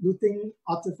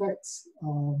artifacts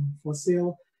for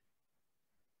sale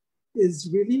is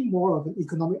really more of an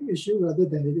economic issue rather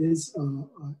than it is an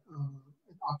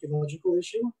archaeological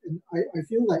issue. And I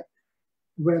feel like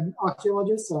when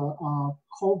archaeologists are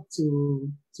called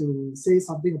to say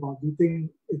something about looting,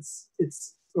 it's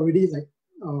already like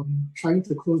trying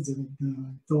to close the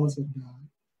doors when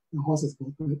the horse is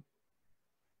bolted.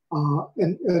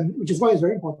 And which is why it's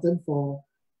very important for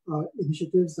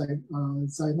initiatives like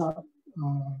Zainab,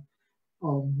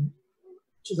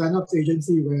 Zainab's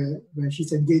agency, where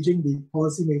she's engaging the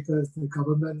policymakers, the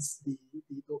governments, the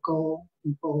local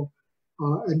people,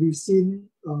 and we've seen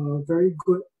a very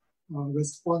good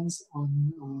response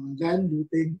on land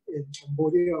looting in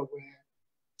Cambodia, where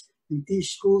we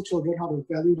teach school children how to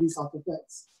value these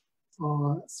artifacts,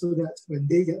 so that when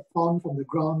they get found from the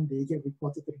ground, they get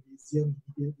reported to the museum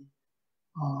immediately.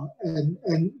 And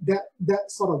that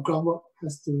sort of groundwork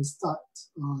has to start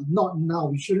not now.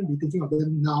 We shouldn't be thinking of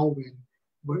them now when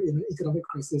we're in an economic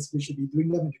crisis. We should be doing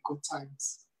them in the good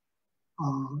times.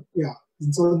 Yeah,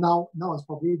 and so now is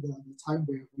probably the time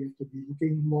where we have to be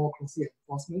looking more closely at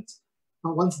enforcement.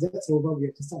 But once that's over, we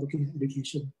have to start looking at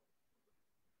education.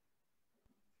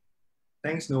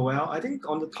 Thanks, Noel. I think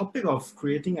on the topic of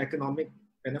creating economic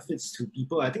benefits to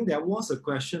people, I think there was a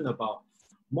question about,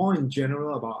 more in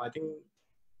general, about, I think,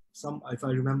 if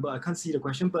I remember, I can't see the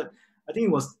question, but I think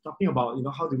it was talking about,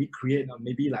 how do we create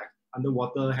maybe like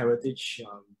underwater heritage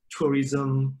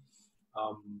tourism,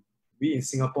 be in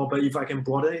Singapore, but if I can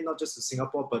broaden it, not just to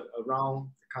Singapore, but around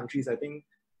the countries, I think,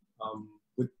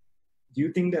 do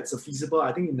you think that's feasible?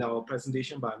 I think in our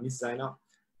presentation by Ms. Zainab,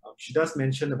 she does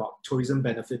mention about tourism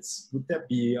benefits. Would that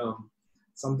be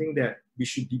something that we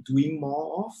should be doing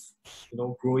more of,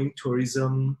 growing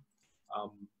tourism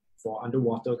for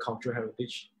underwater cultural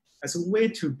heritage as a way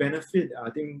to benefit,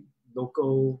 I think,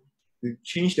 to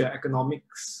change the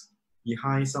economics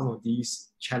behind some of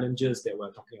these challenges that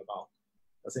we're talking about?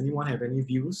 Does anyone have any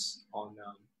views on,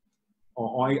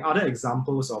 or other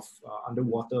examples of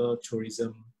underwater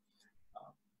tourism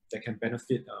that can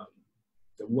benefit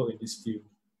the work in this field?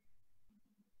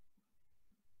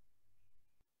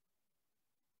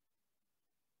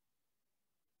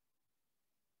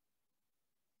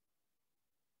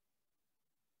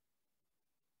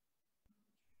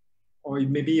 Or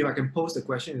maybe if I can pose the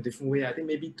question in a different way, I think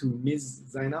maybe to Ms.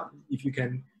 Zainab, if you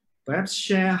can perhaps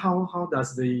share how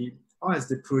has the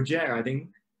project, I think,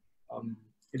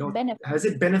 has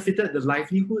it benefited the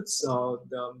livelihoods,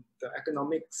 the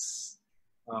economics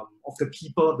of the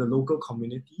people, the local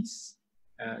communities?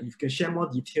 If you can share more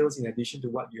details in addition to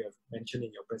what you have mentioned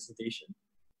in your presentation.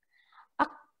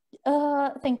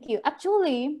 Thank you.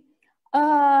 Actually,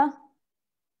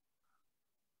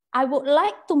 I would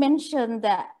like to mention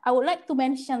that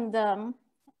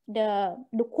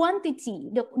the quantity,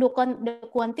 the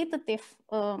quantitative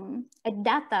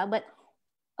data, but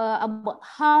about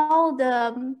how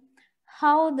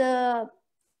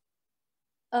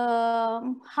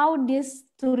this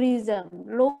tourism,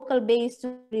 local-based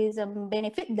tourism,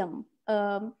 benefit them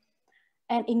and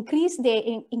increase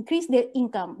their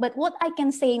income. But what I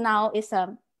can say now is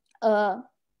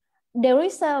there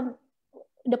is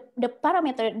the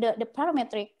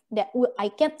parametric that I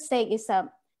can say is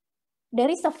there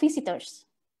is a visitors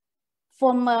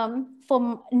from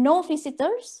no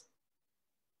visitors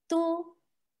to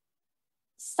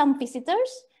some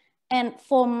visitors, and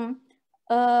from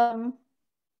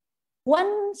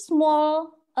one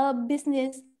small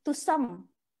business to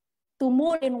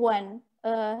more than one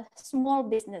small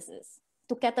businesses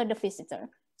to cater the visitor.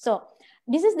 So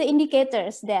this is the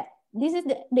indicators that we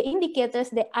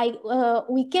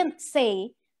can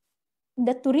say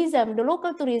the tourism, the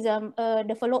local tourism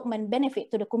development benefit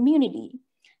to the community,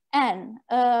 and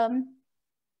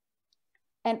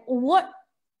what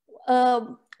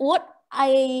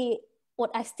I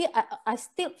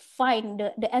still find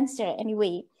the answer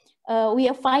anyway. We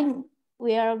are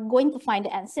going to find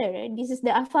the answer. This is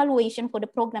the evaluation for the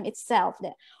program itself,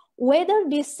 that whether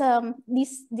these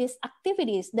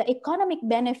activities, the economic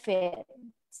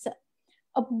benefits,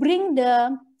 bring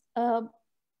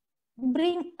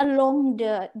along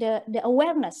the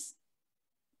awareness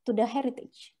to the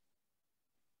heritage.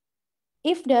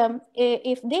 If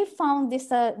they found this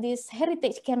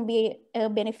heritage can be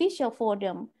beneficial for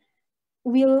them,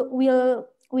 will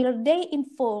they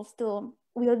involve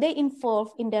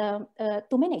in the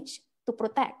to manage, to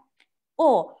protect,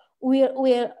 or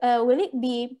will it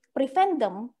be prevent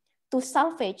them to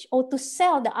salvage or to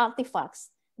sell the artifacts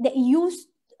that used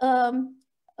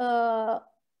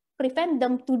prevent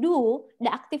them to do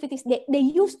the activities that they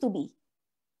used to be.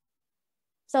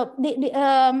 So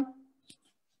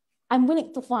I'm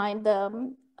willing to find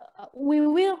we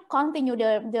will continue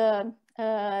the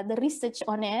research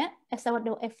on it as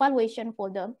the evaluation for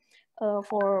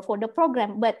the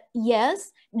program. But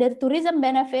yes, the tourism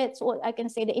benefits, what I can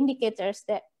say, the indicators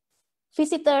that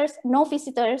visitors, no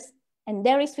visitors, and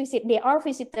there is there are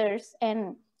visitors,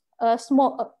 and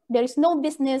there is no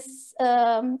business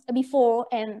before,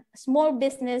 and small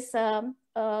business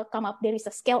come up. There is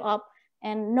a scale up,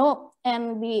 and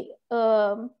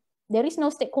there is no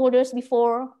stakeholders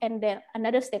before, and then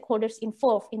another stakeholders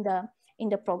involved in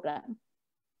the program.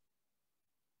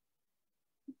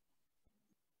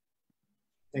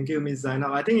 Thank you, Ms.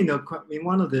 Zainab. I think in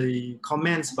one of the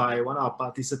comments by one of our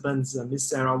participants, Ms.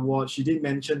 Sarah Ward, she did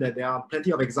mention that there are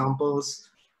plenty of examples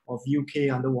of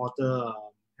UK underwater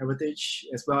heritage,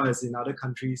 as well as in other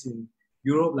countries in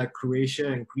Europe like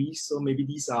Croatia and Greece. So maybe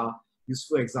these are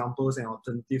useful examples and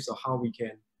alternatives of how we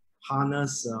can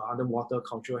harness underwater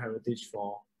cultural heritage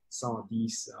for some of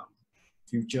these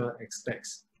future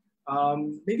aspects.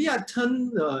 Maybe I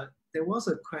turn, there was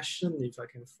a question, if I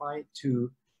can find,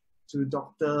 to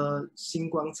Dr. Xin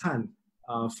Guangcan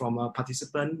from a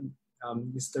participant,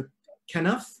 Mr.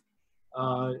 Kenneth.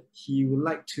 He would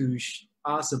like to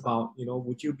ask about,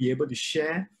 would you be able to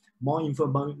share more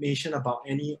information about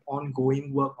any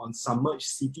ongoing work on submerged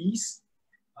cities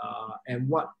and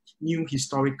what new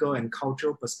historical and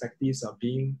cultural perspectives are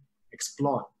being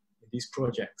explored in these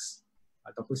projects?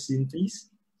 Dr. Xin, please.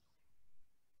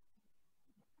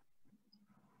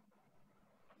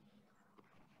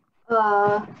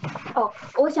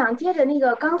我想接着那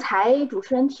个刚才主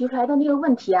持人提出来的那个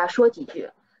问题啊，说几句。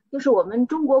就是我们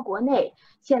中国国内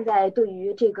现在对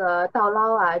于这个盗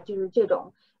捞啊，就是这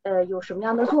种有什么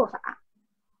样的做法？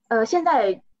现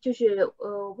在就是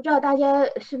我不知道大家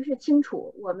是不是清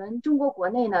楚，我们中国国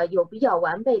内呢有比较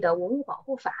完备的文物保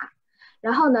护法，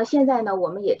然后呢现在呢我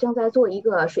们也正在做一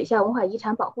个水下文化遗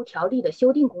产保护条例的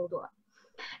修订工作。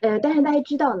但是大家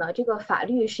知道呢，这个法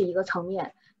律是一个层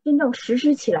面。真正实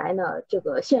施起来呢，这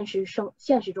个现实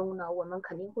中呢，我们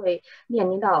肯定会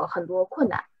面临到很多困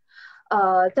难。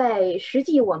在实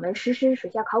际我们实施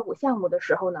水下考古项目的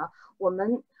时候呢，我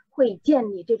们会建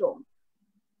立这种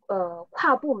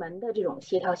跨部门的这种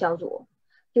协调小组，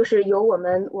就是由我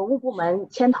们文物部门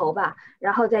牵头吧，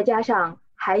然后再加上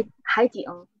海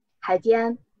警、海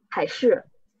监、海事，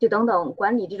就等等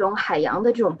管理这种海洋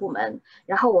的这种部门，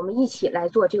然后我们一起来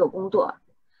做这个工作。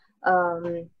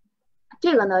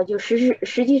这个呢，就实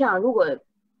际上，如果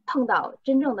碰到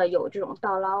真正的有这种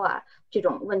盗捞啊这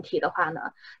种问题的话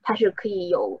呢，它是可以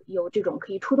有这种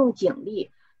可以出动警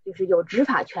力，就是有执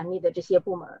法权力的这些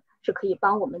部门是可以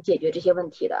帮我们解决这些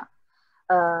问题的。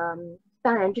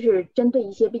当然这是针对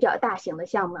一些比较大型的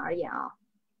项目而言啊。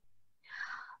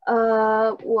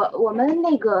我们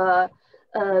那个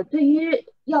对于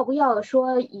要不要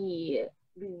说以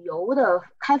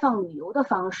开放旅游的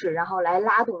方式，然后来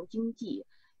拉动经济。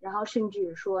然后甚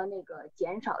至说那个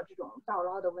减少这种盗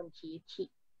捞的问题，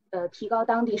提高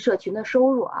当地社群的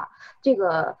收入啊，这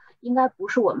个应该不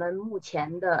是我们目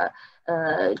前的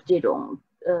这种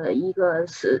一个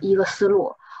思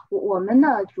路。我们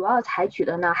呢主要采取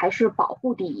的呢还是保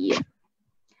护第一，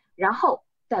然后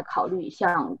再考虑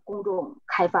向公众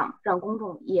开放，让公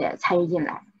众也参与进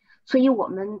来。所以我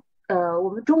们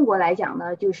中国来讲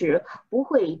呢，就是不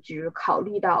会只考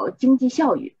虑到经济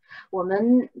效益，我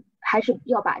们还是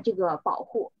要把这个保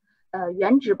护，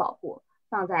原址保护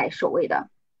放在首位的。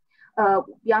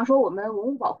比方说我们文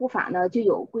物保护法呢就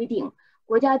有规定，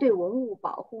国家对文物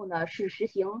保护呢是实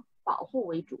行保护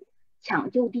为主、抢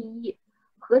救第一、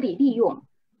合理利用、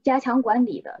加强管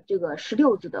理的这个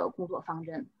16字的工作方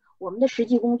针。我们的实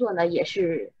际工作呢也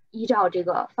是依照这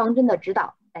个方针的指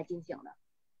导来进行的。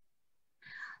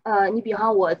你比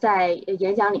方我在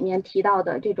演讲里面提到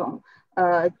的这种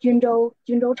均州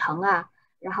城啊。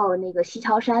然后那个西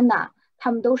樵山呢，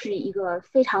他们都是一个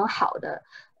非常好的，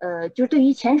就是对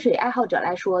于潜水爱好者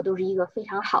来说，都是一个非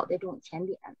常好的这种潜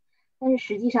点。但是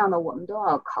实际上呢，我们都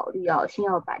要考虑先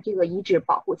要把这个遗址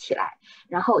保护起来，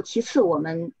然后其次我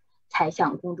们才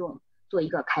向公众做一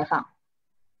个开放。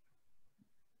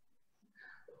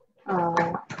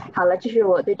好了，这是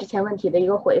我对之前问题的一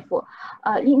个回复。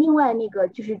另外那个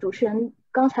就是主持人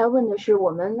刚才问的是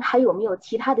我们还有没有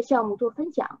其他的项目做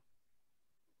分享，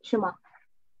是吗？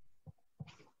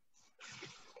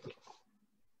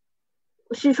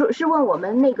是问我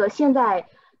们那个现在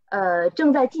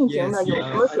正在进行的有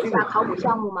什么水下考古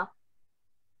项目吗？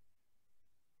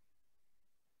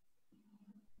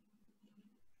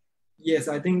 Yes,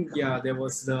 I think there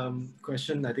was the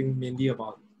question. I think mainly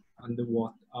about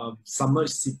underwater,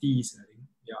 submerged cities, I think.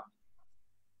 Yeah.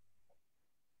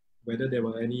 Whether there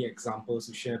were any examples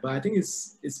to share, but I think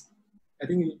I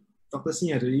think Dr.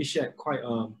 Sian had already shared quite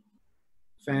a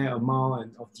fair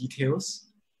amount of details.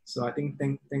 So I think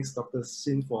thanks Dr.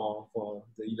 Sian for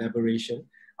the elaboration.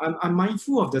 I'm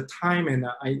mindful of the time, and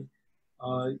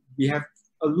we have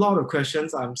a lot of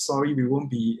questions. I'm sorry we won't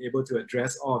be able to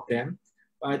address all of them,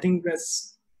 but I think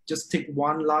let's just take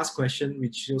one last question,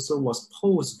 which also was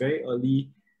posed very early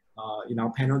in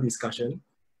our panel discussion.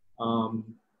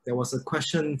 There was a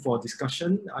question for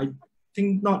discussion. I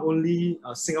think not only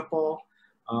Singapore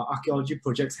archaeology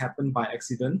projects happen by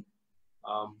accident.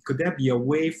 Could there be a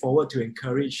way forward to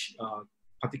encourage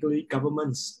particularly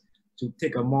governments to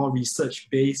take a more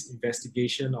research-based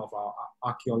investigation of our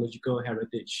archaeological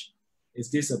heritage? Is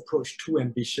this approach too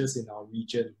ambitious in our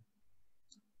region?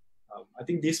 I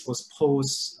think this was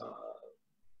posed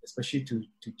especially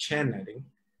to Chen, I think,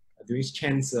 during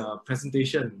Chen's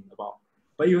presentation about,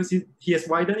 but he has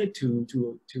widened it to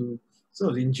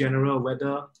sort of in general,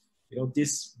 whether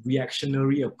this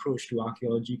reactionary approach to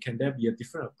archaeology, can there be a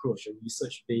different approach, a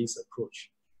research-based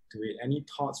approach to it? Any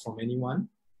thoughts from anyone?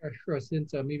 Sure,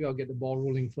 since maybe I'll get the ball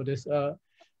rolling for this.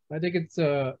 I think it's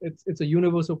a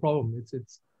universal problem.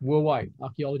 It's worldwide.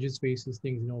 Archaeologists face these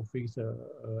things, face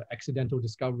accidental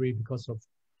discovery because of,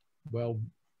 well,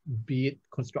 be it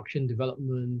construction,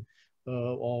 development,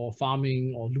 or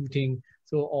farming, or looting,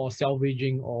 or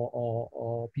salvaging,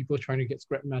 or people trying to get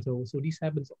scrap metal. So this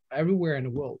happens everywhere in the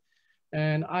world.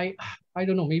 And I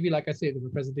don't know, maybe like I said in the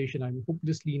presentation, I'm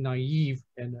hopelessly naive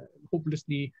and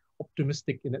hopelessly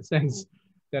optimistic in that sense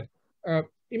that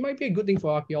it might be a good thing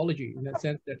for archaeology in that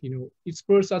sense that, it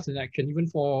spurs us in action, even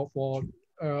for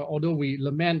although we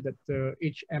lament that the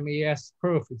HMAS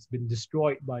Perth has been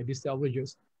destroyed by these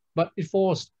salvagers, but it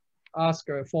forced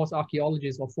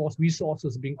archaeologists or forced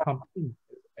resources being pumped in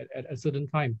at a certain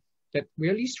time, that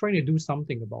we're at least trying to do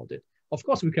something about it. Of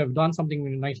course, we could have done something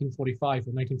in 1945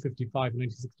 or 1955 or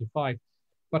 1965,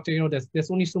 but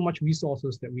there's only so much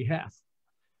resources that we have.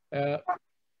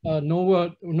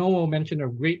 Noel mentioned a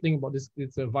great thing about this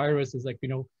virus is like,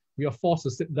 we are forced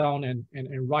to sit down and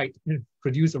write and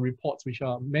produce reports which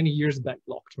are many years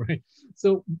backlogged, right?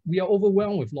 So we are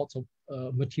overwhelmed with lots of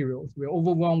materials. We're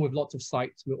overwhelmed with lots of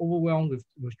sites. We're overwhelmed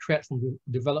with threats from the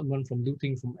development, from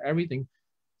looting, from everything.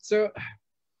 So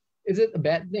is it a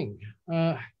bad thing?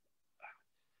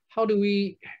 How do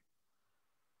we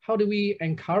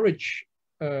encourage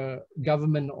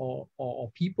government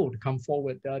or people to come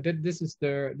forward? This is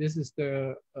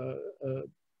the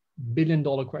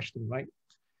billion-dollar question, right?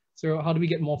 So how do we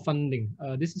get more funding?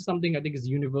 This is something I think is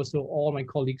universal. All my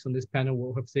colleagues on this panel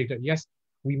will have said that yes,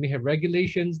 we may have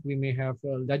regulations, we may have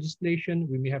legislation,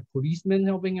 we may have policemen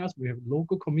helping us, we have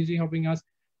local community helping us,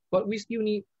 but we still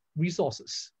need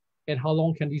resources. And how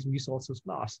long can these resources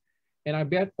last? And I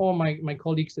bet all my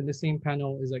colleagues in the same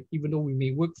panel is like, even though we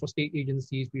may work for state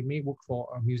agencies, we may work for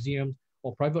museums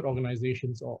or private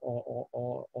organizations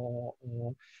or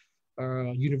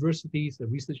universities, or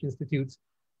research institutes,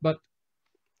 but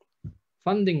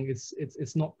funding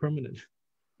it's not permanent,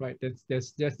 right?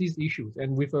 There's these issues,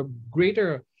 and with a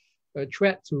greater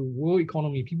threat to world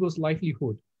economy, people's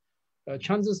livelihood,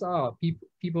 chances are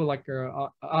people like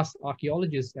us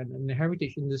archaeologists and the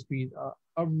heritage industry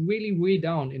are really way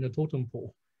down in the totem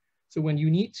pole. So when you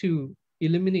need to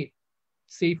eliminate,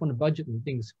 save on the budget and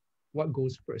things, what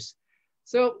goes first?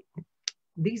 So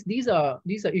these are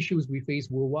issues we face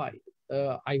worldwide.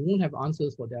 I won't have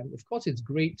answers for them. Of course, it's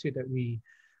great that we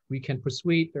can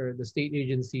persuade the state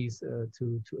agencies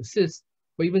to assist,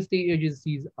 but even state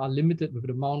agencies are limited with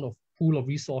the amount of pool of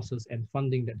resources and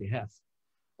funding that they have.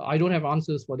 I don't have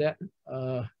answers for that.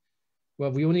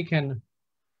 Well, we only can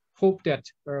hope that,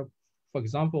 for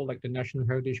example, like the National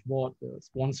Heritage Board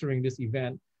sponsoring this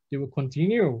event, they will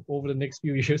continue over the next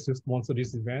few years to sponsor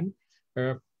this event.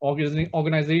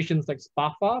 Organizations like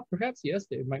SPAFA, perhaps, yes,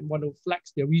 they might want to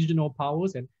flex their regional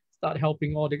powers and start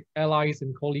helping all the allies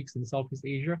and colleagues in Southeast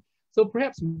Asia. So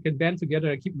perhaps we can band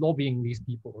together and keep lobbying these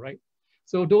people, right?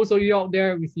 So those of you out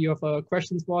there, if you have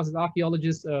questions for us as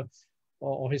archaeologists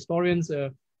or historians,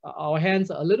 our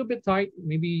hands are a little bit tight.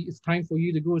 Maybe it's time for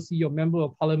you to go see your member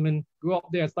of parliament, go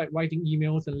out there and start writing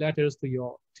emails and letters to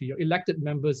your elected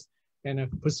members and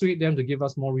persuade them to give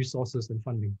us more resources and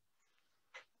funding.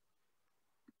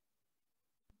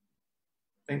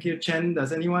 Thank you, Chen.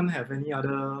 Does anyone have any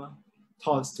other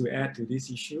thoughts to add to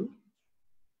this issue?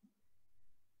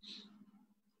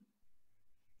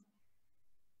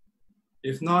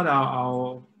 If not,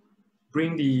 I'll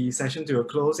bring the session to a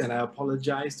close, and I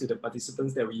apologize to the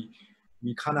participants that we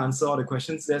we can't answer all the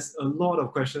questions. There's a lot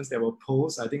of questions that were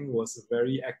posed. I think it was a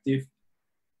very active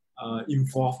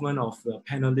involvement of the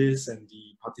panelists and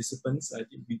the participants. I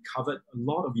think we covered a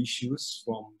lot of issues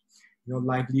from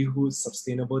livelihood,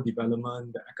 sustainable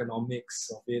development, the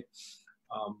economics of it,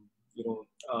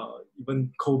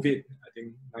 even COVID, I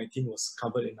think 19 was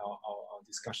covered in our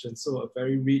discussion. So a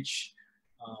very rich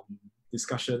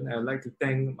discussion. I'd like to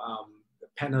thank the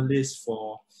panelists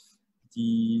for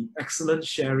the excellent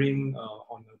sharing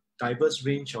on a diverse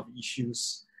range of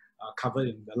issues covered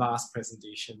in the last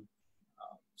presentation.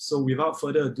 So without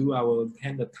further ado, I will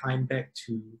hand the time back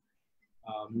to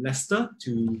Lester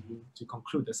to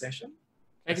conclude the session.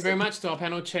 Thank you very much to our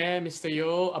panel chair, Mr.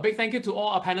 Yeo. A big thank you to all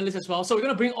our panelists as well. So we're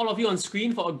going to bring all of you on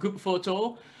screen for a group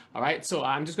photo. All right, so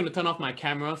I'm just going to turn off my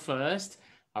camera first.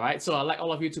 All right, so I'd like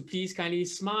all of you to please kindly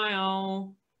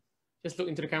smile. Just look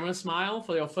into the camera, smile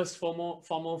for your first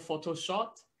formal photo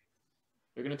shot.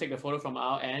 We're going to take the photo from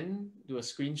our end, do a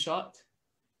screenshot.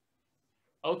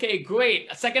 Okay,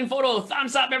 great. A second photo,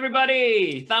 thumbs up,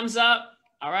 everybody. Thumbs up.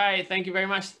 All right, thank you very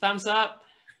much. Thumbs up.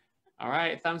 All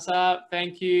right, thumbs up.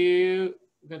 Thank you.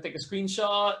 We're going to take a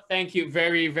screenshot. Thank you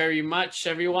very, very much,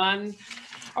 everyone.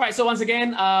 All right, so once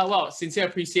again, well, sincere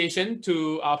appreciation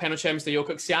to our panel chair, Mr.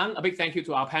 Yeo Sian. A big thank you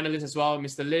to our panelists as well,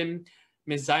 Mr. Lim,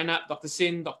 Ms. Zainab, Dr.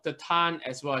 Sin, Dr. Tan,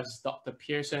 as well as Dr.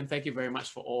 Pearson. Thank you very much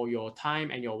for all your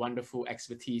time and your wonderful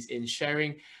expertise in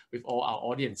sharing with all our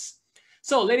audience.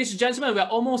 So, ladies and gentlemen, we're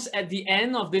almost at the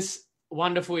end of this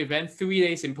wonderful event,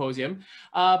 3-day symposium.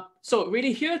 So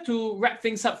really here to wrap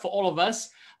things up for all of us,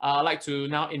 I'd like to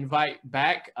now invite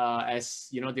back, as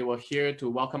you know, they were here to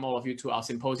welcome all of you to our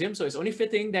symposium. So it's only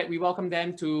fitting that we welcome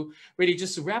them to really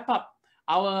just wrap up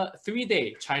our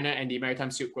 3-day China and the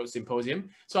Maritime Silk Road Symposium.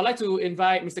 So I'd like to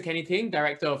invite Mr. Kenny Ting,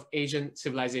 Director of Asian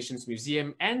Civilisations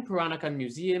Museum and Peranakan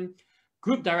Museum,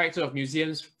 Group Director of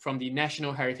Museums from the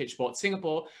National Heritage Board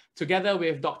Singapore, together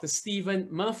with Dr. Stephen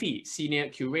Murphy, Senior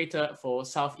Curator for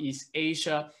Southeast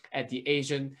Asia at the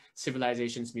Asian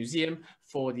Civilisations Museum,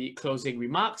 for the closing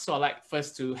remarks. So I'd like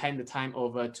first to hand the time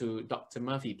over to Dr.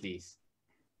 Murphy, please.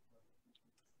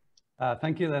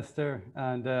 Thank you, Lester,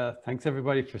 and thanks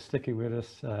everybody for sticking with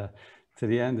us to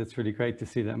the end. It's really great to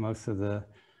see that most of the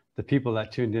people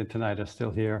that tuned in tonight are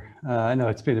still here. I know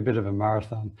it's been a bit of a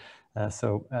marathon,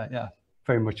 yeah.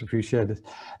 Very much appreciated.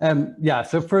 Yeah,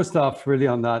 so first off, really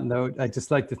on that note, I'd just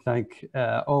like to thank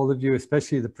all of you,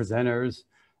 especially the presenters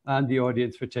and the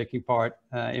audience, for taking part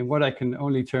in what I can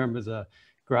only term as a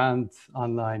grand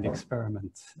online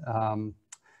experiment.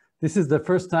 This is the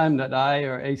first time that I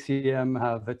or ACM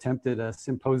have attempted a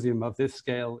symposium of this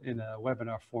scale in a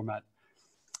webinar format.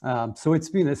 So it's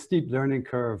been a steep learning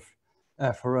curve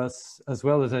for us, as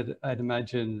well as I'd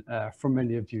imagine for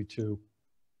many of you too.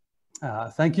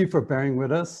 Thank you for bearing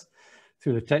with us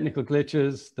through the technical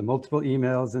glitches, the multiple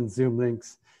emails and Zoom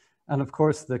links, and of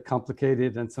course, the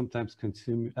complicated and sometimes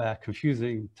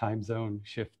confusing time zone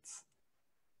shifts.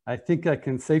 I think I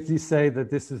can safely say that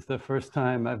this is the first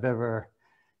time I've ever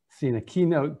seen a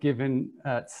keynote given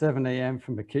at 7 a.m.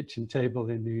 from a kitchen table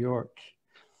in New York,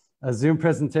 a Zoom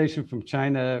presentation from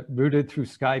China routed through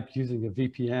Skype using a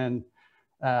VPN,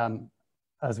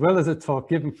 as well as a talk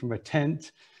given from a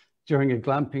tent during a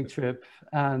glamping trip,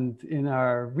 and in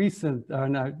our recent,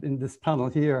 in this panel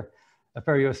here, a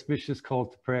very auspicious call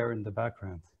to prayer in the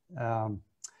background.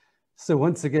 So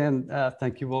once again,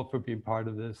 thank you all for being part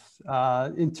of this.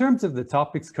 In terms of the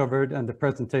topics covered and the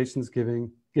presentations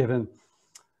given,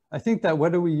 I think that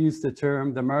whether we use the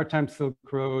term the Maritime Silk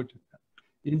Road,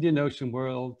 Indian Ocean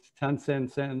World, Tan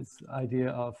Sen's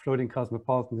idea of floating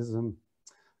cosmopolitanism,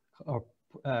 or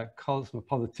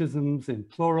cosmopolitisms in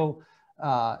plural,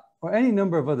 or any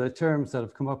number of other terms that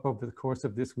have come up over the course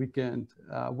of this weekend,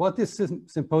 what this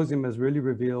symposium has really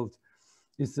revealed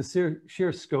is the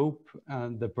sheer scope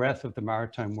and the breadth of the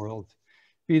maritime world,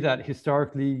 be that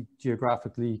historically,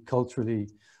 geographically, culturally,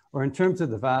 or in terms of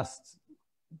the vast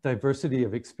diversity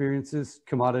of experiences,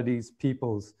 commodities,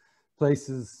 peoples,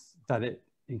 places that it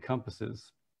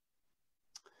encompasses.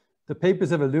 The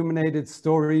papers have illuminated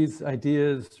stories,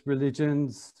 ideas,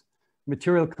 religions,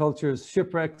 material cultures,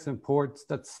 shipwrecks and ports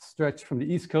that stretch from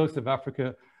the east coast of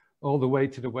Africa all the way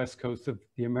to the west coast of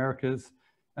the Americas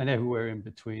and everywhere in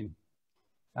between.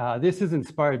 This has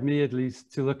inspired me, at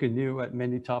least, to look anew at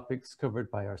many topics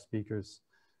covered by our speakers.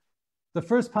 The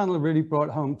first panel really brought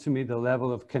home to me the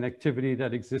level of connectivity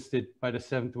that existed by the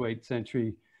 7th to 8th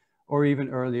century, or even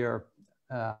earlier.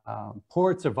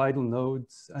 Ports are vital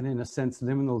nodes and, in a sense,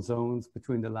 liminal zones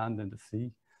between the land and the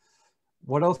sea.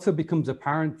 What also becomes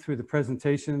apparent through the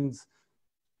presentations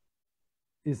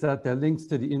is that their links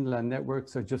to the inland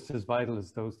networks are just as vital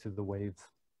as those to the waves.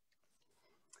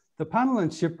 The panel on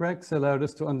shipwrecks allowed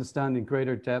us to understand in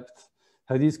greater depth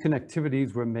how these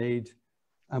connectivities were made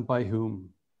and by whom.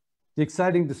 The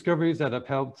exciting discoveries that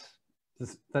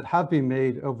have been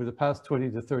made over the past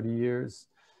 20 to 30 years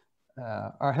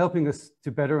are helping us to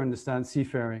better understand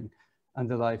seafaring and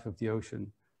the life of the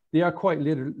ocean. They are quite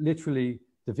literally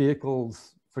the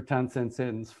vehicles for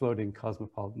Tansen's floating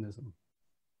cosmopolitanism.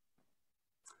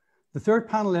 The third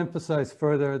panel emphasized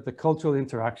further the cultural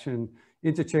interaction,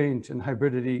 interchange, and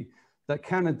hybridity that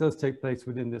can and does take place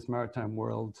within this maritime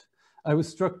world. I was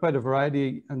struck by the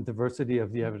variety and diversity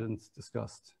of the evidence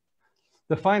discussed.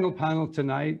 The final panel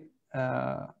tonight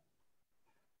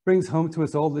brings home to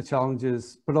us all the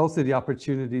challenges, but also the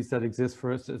opportunities that exist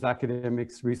for us as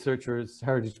academics, researchers,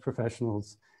 heritage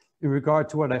professionals, in regard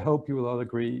to what I hope you will all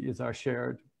agree is our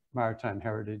shared maritime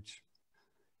heritage.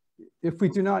 If we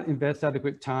do not invest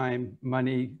adequate time,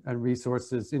 money, and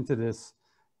resources into this,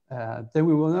 then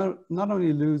we will not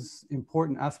only lose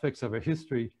important aspects of our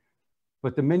history,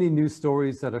 but the many new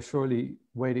stories that are surely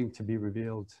waiting to be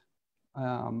revealed.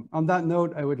 On that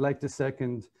note, I would like to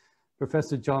second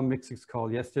Professor John Mixick's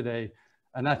call yesterday,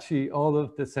 and actually all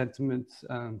of the sentiments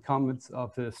and comments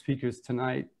of the speakers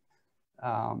tonight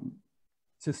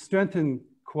to strengthen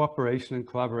cooperation and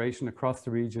collaboration across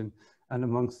the region and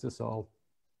amongst us all.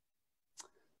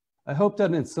 I hope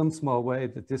that in some small way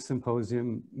that this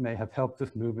symposium may have helped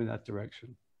us move in that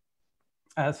direction.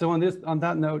 So on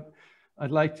that note,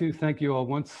 I'd like to thank you all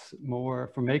once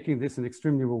more for making this an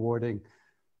extremely rewarding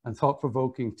and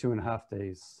thought-provoking 2.5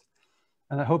 days.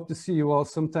 And I hope to see you all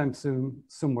sometime soon,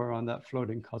 somewhere on that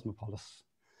floating cosmopolis.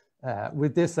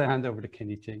 With this, I hand over to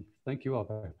Kenny Ting. Thank you all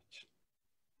very much.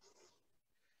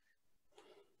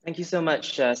 Thank you so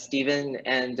much, Stephen,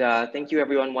 and thank you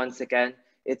everyone once again.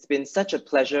 It's been such a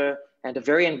pleasure and a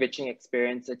very enriching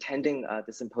experience attending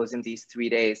the symposium these 3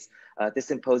 days. This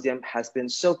symposium has been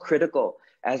so critical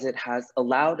as it has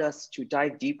allowed us to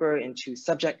dive deeper into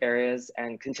subject areas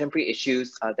and contemporary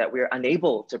issues that we're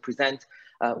unable to present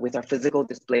with our physical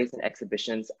displays and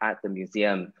exhibitions at the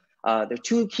museum. There are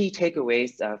 2 key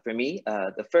takeaways for me.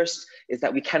 The first is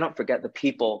that we cannot forget the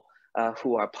people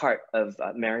who are part of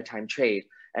maritime trade.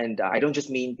 And I don't just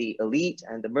mean the elite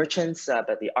and the merchants,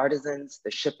 but the artisans,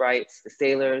 the shipwrights, the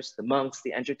sailors, the monks,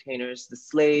 the entertainers, the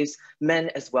slaves, men,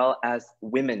 as well as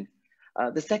women.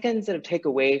 The second sort of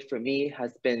takeaway for me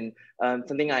has been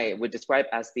something I would describe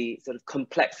as the sort of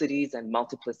complexities and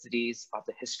multiplicities of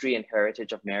the history and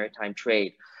heritage of maritime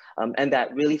trade. And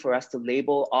that really for us to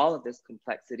label all of this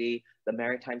complexity, the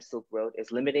Maritime Silk Road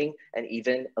is limiting and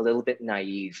even a little bit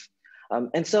naive.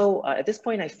 And so at this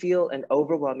point, I feel an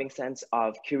overwhelming sense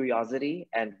of curiosity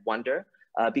and wonder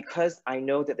because I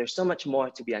know that there's so much more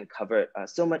to be uncovered,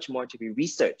 so much more to be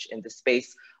researched in the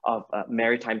space of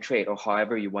maritime trade, or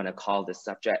however you want to call this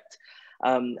subject.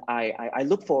 I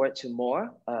look forward to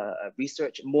more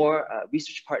research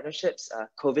partnerships,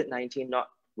 COVID-19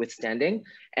 notwithstanding.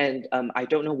 And I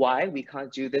don't know why we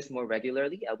can't do this more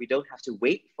regularly. We don't have to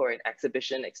wait for an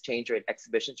exhibition exchange or an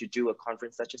exhibition to do a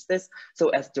conference such as this. So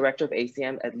as director of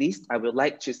ACM, at least I would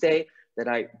like to say that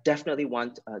I definitely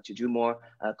want to do more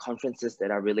conferences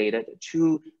that are related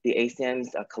to the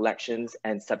ACM's collections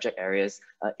and subject areas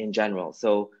in general.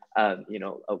 So,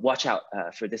 watch out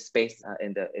for this space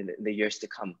in the years to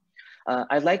come.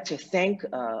 I'd like to thank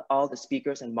all the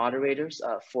speakers and moderators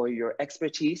for your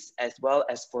expertise as well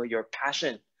as for your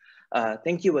passion.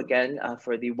 Thank you again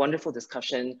for the wonderful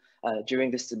discussion during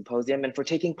this symposium and for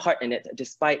taking part in it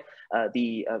despite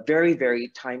the very, very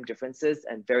time differences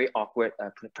and very awkward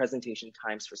presentation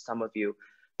times for some of you.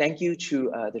 Thank you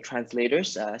to the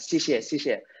translators, 谢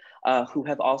谢, who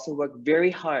have also worked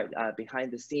very hard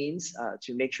behind the scenes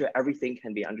to make sure everything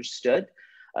can be understood.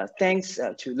 Thanks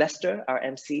to Lester, our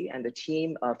MC, and the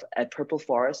team at Purple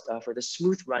Forest for the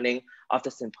smooth running of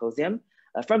the symposium.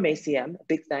 From ACM,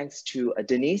 big thanks to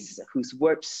Denise, who's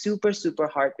worked super, super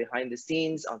hard behind the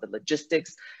scenes on the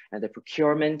logistics and the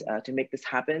procurement to make this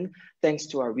happen. Thanks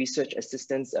to our research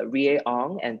assistants, Rie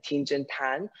Ong and Tinjin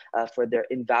Tan for their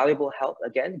invaluable help,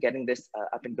 again, getting this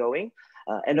up and going.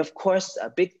 And of course, a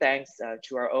big thanks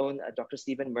to our own Dr.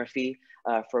 Stephen Murphy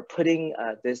for putting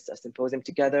this symposium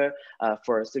together,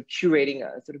 for sort of curating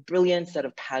a sort of brilliant set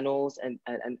of panels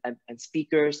and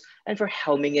speakers, and for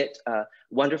helming it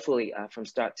wonderfully from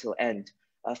start till end.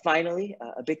 Finally,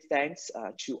 a big thanks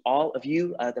to all of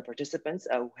you, the participants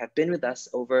who have been with us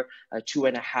over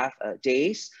 2.5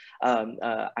 days.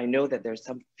 I know that there's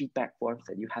some feedback forms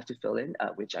that you have to fill in,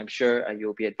 which I'm sure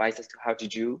you'll be advised as to how to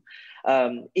do.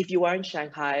 If you are in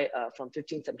Shanghai from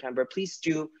 15 September, please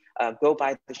do go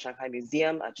by the Shanghai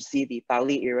Museum to see the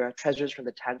Bali era treasures from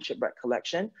the Tang shipwreck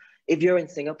collection. If you're in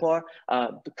Singapore,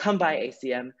 come by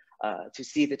ACM to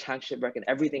see the Chang Shipwreck and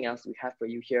everything else we have for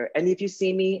you here. And if you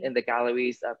see me in the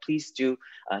galleries, please do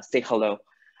say hello.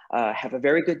 Have a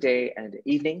very good day and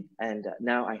evening. And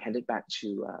now I hand it back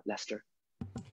to Lester.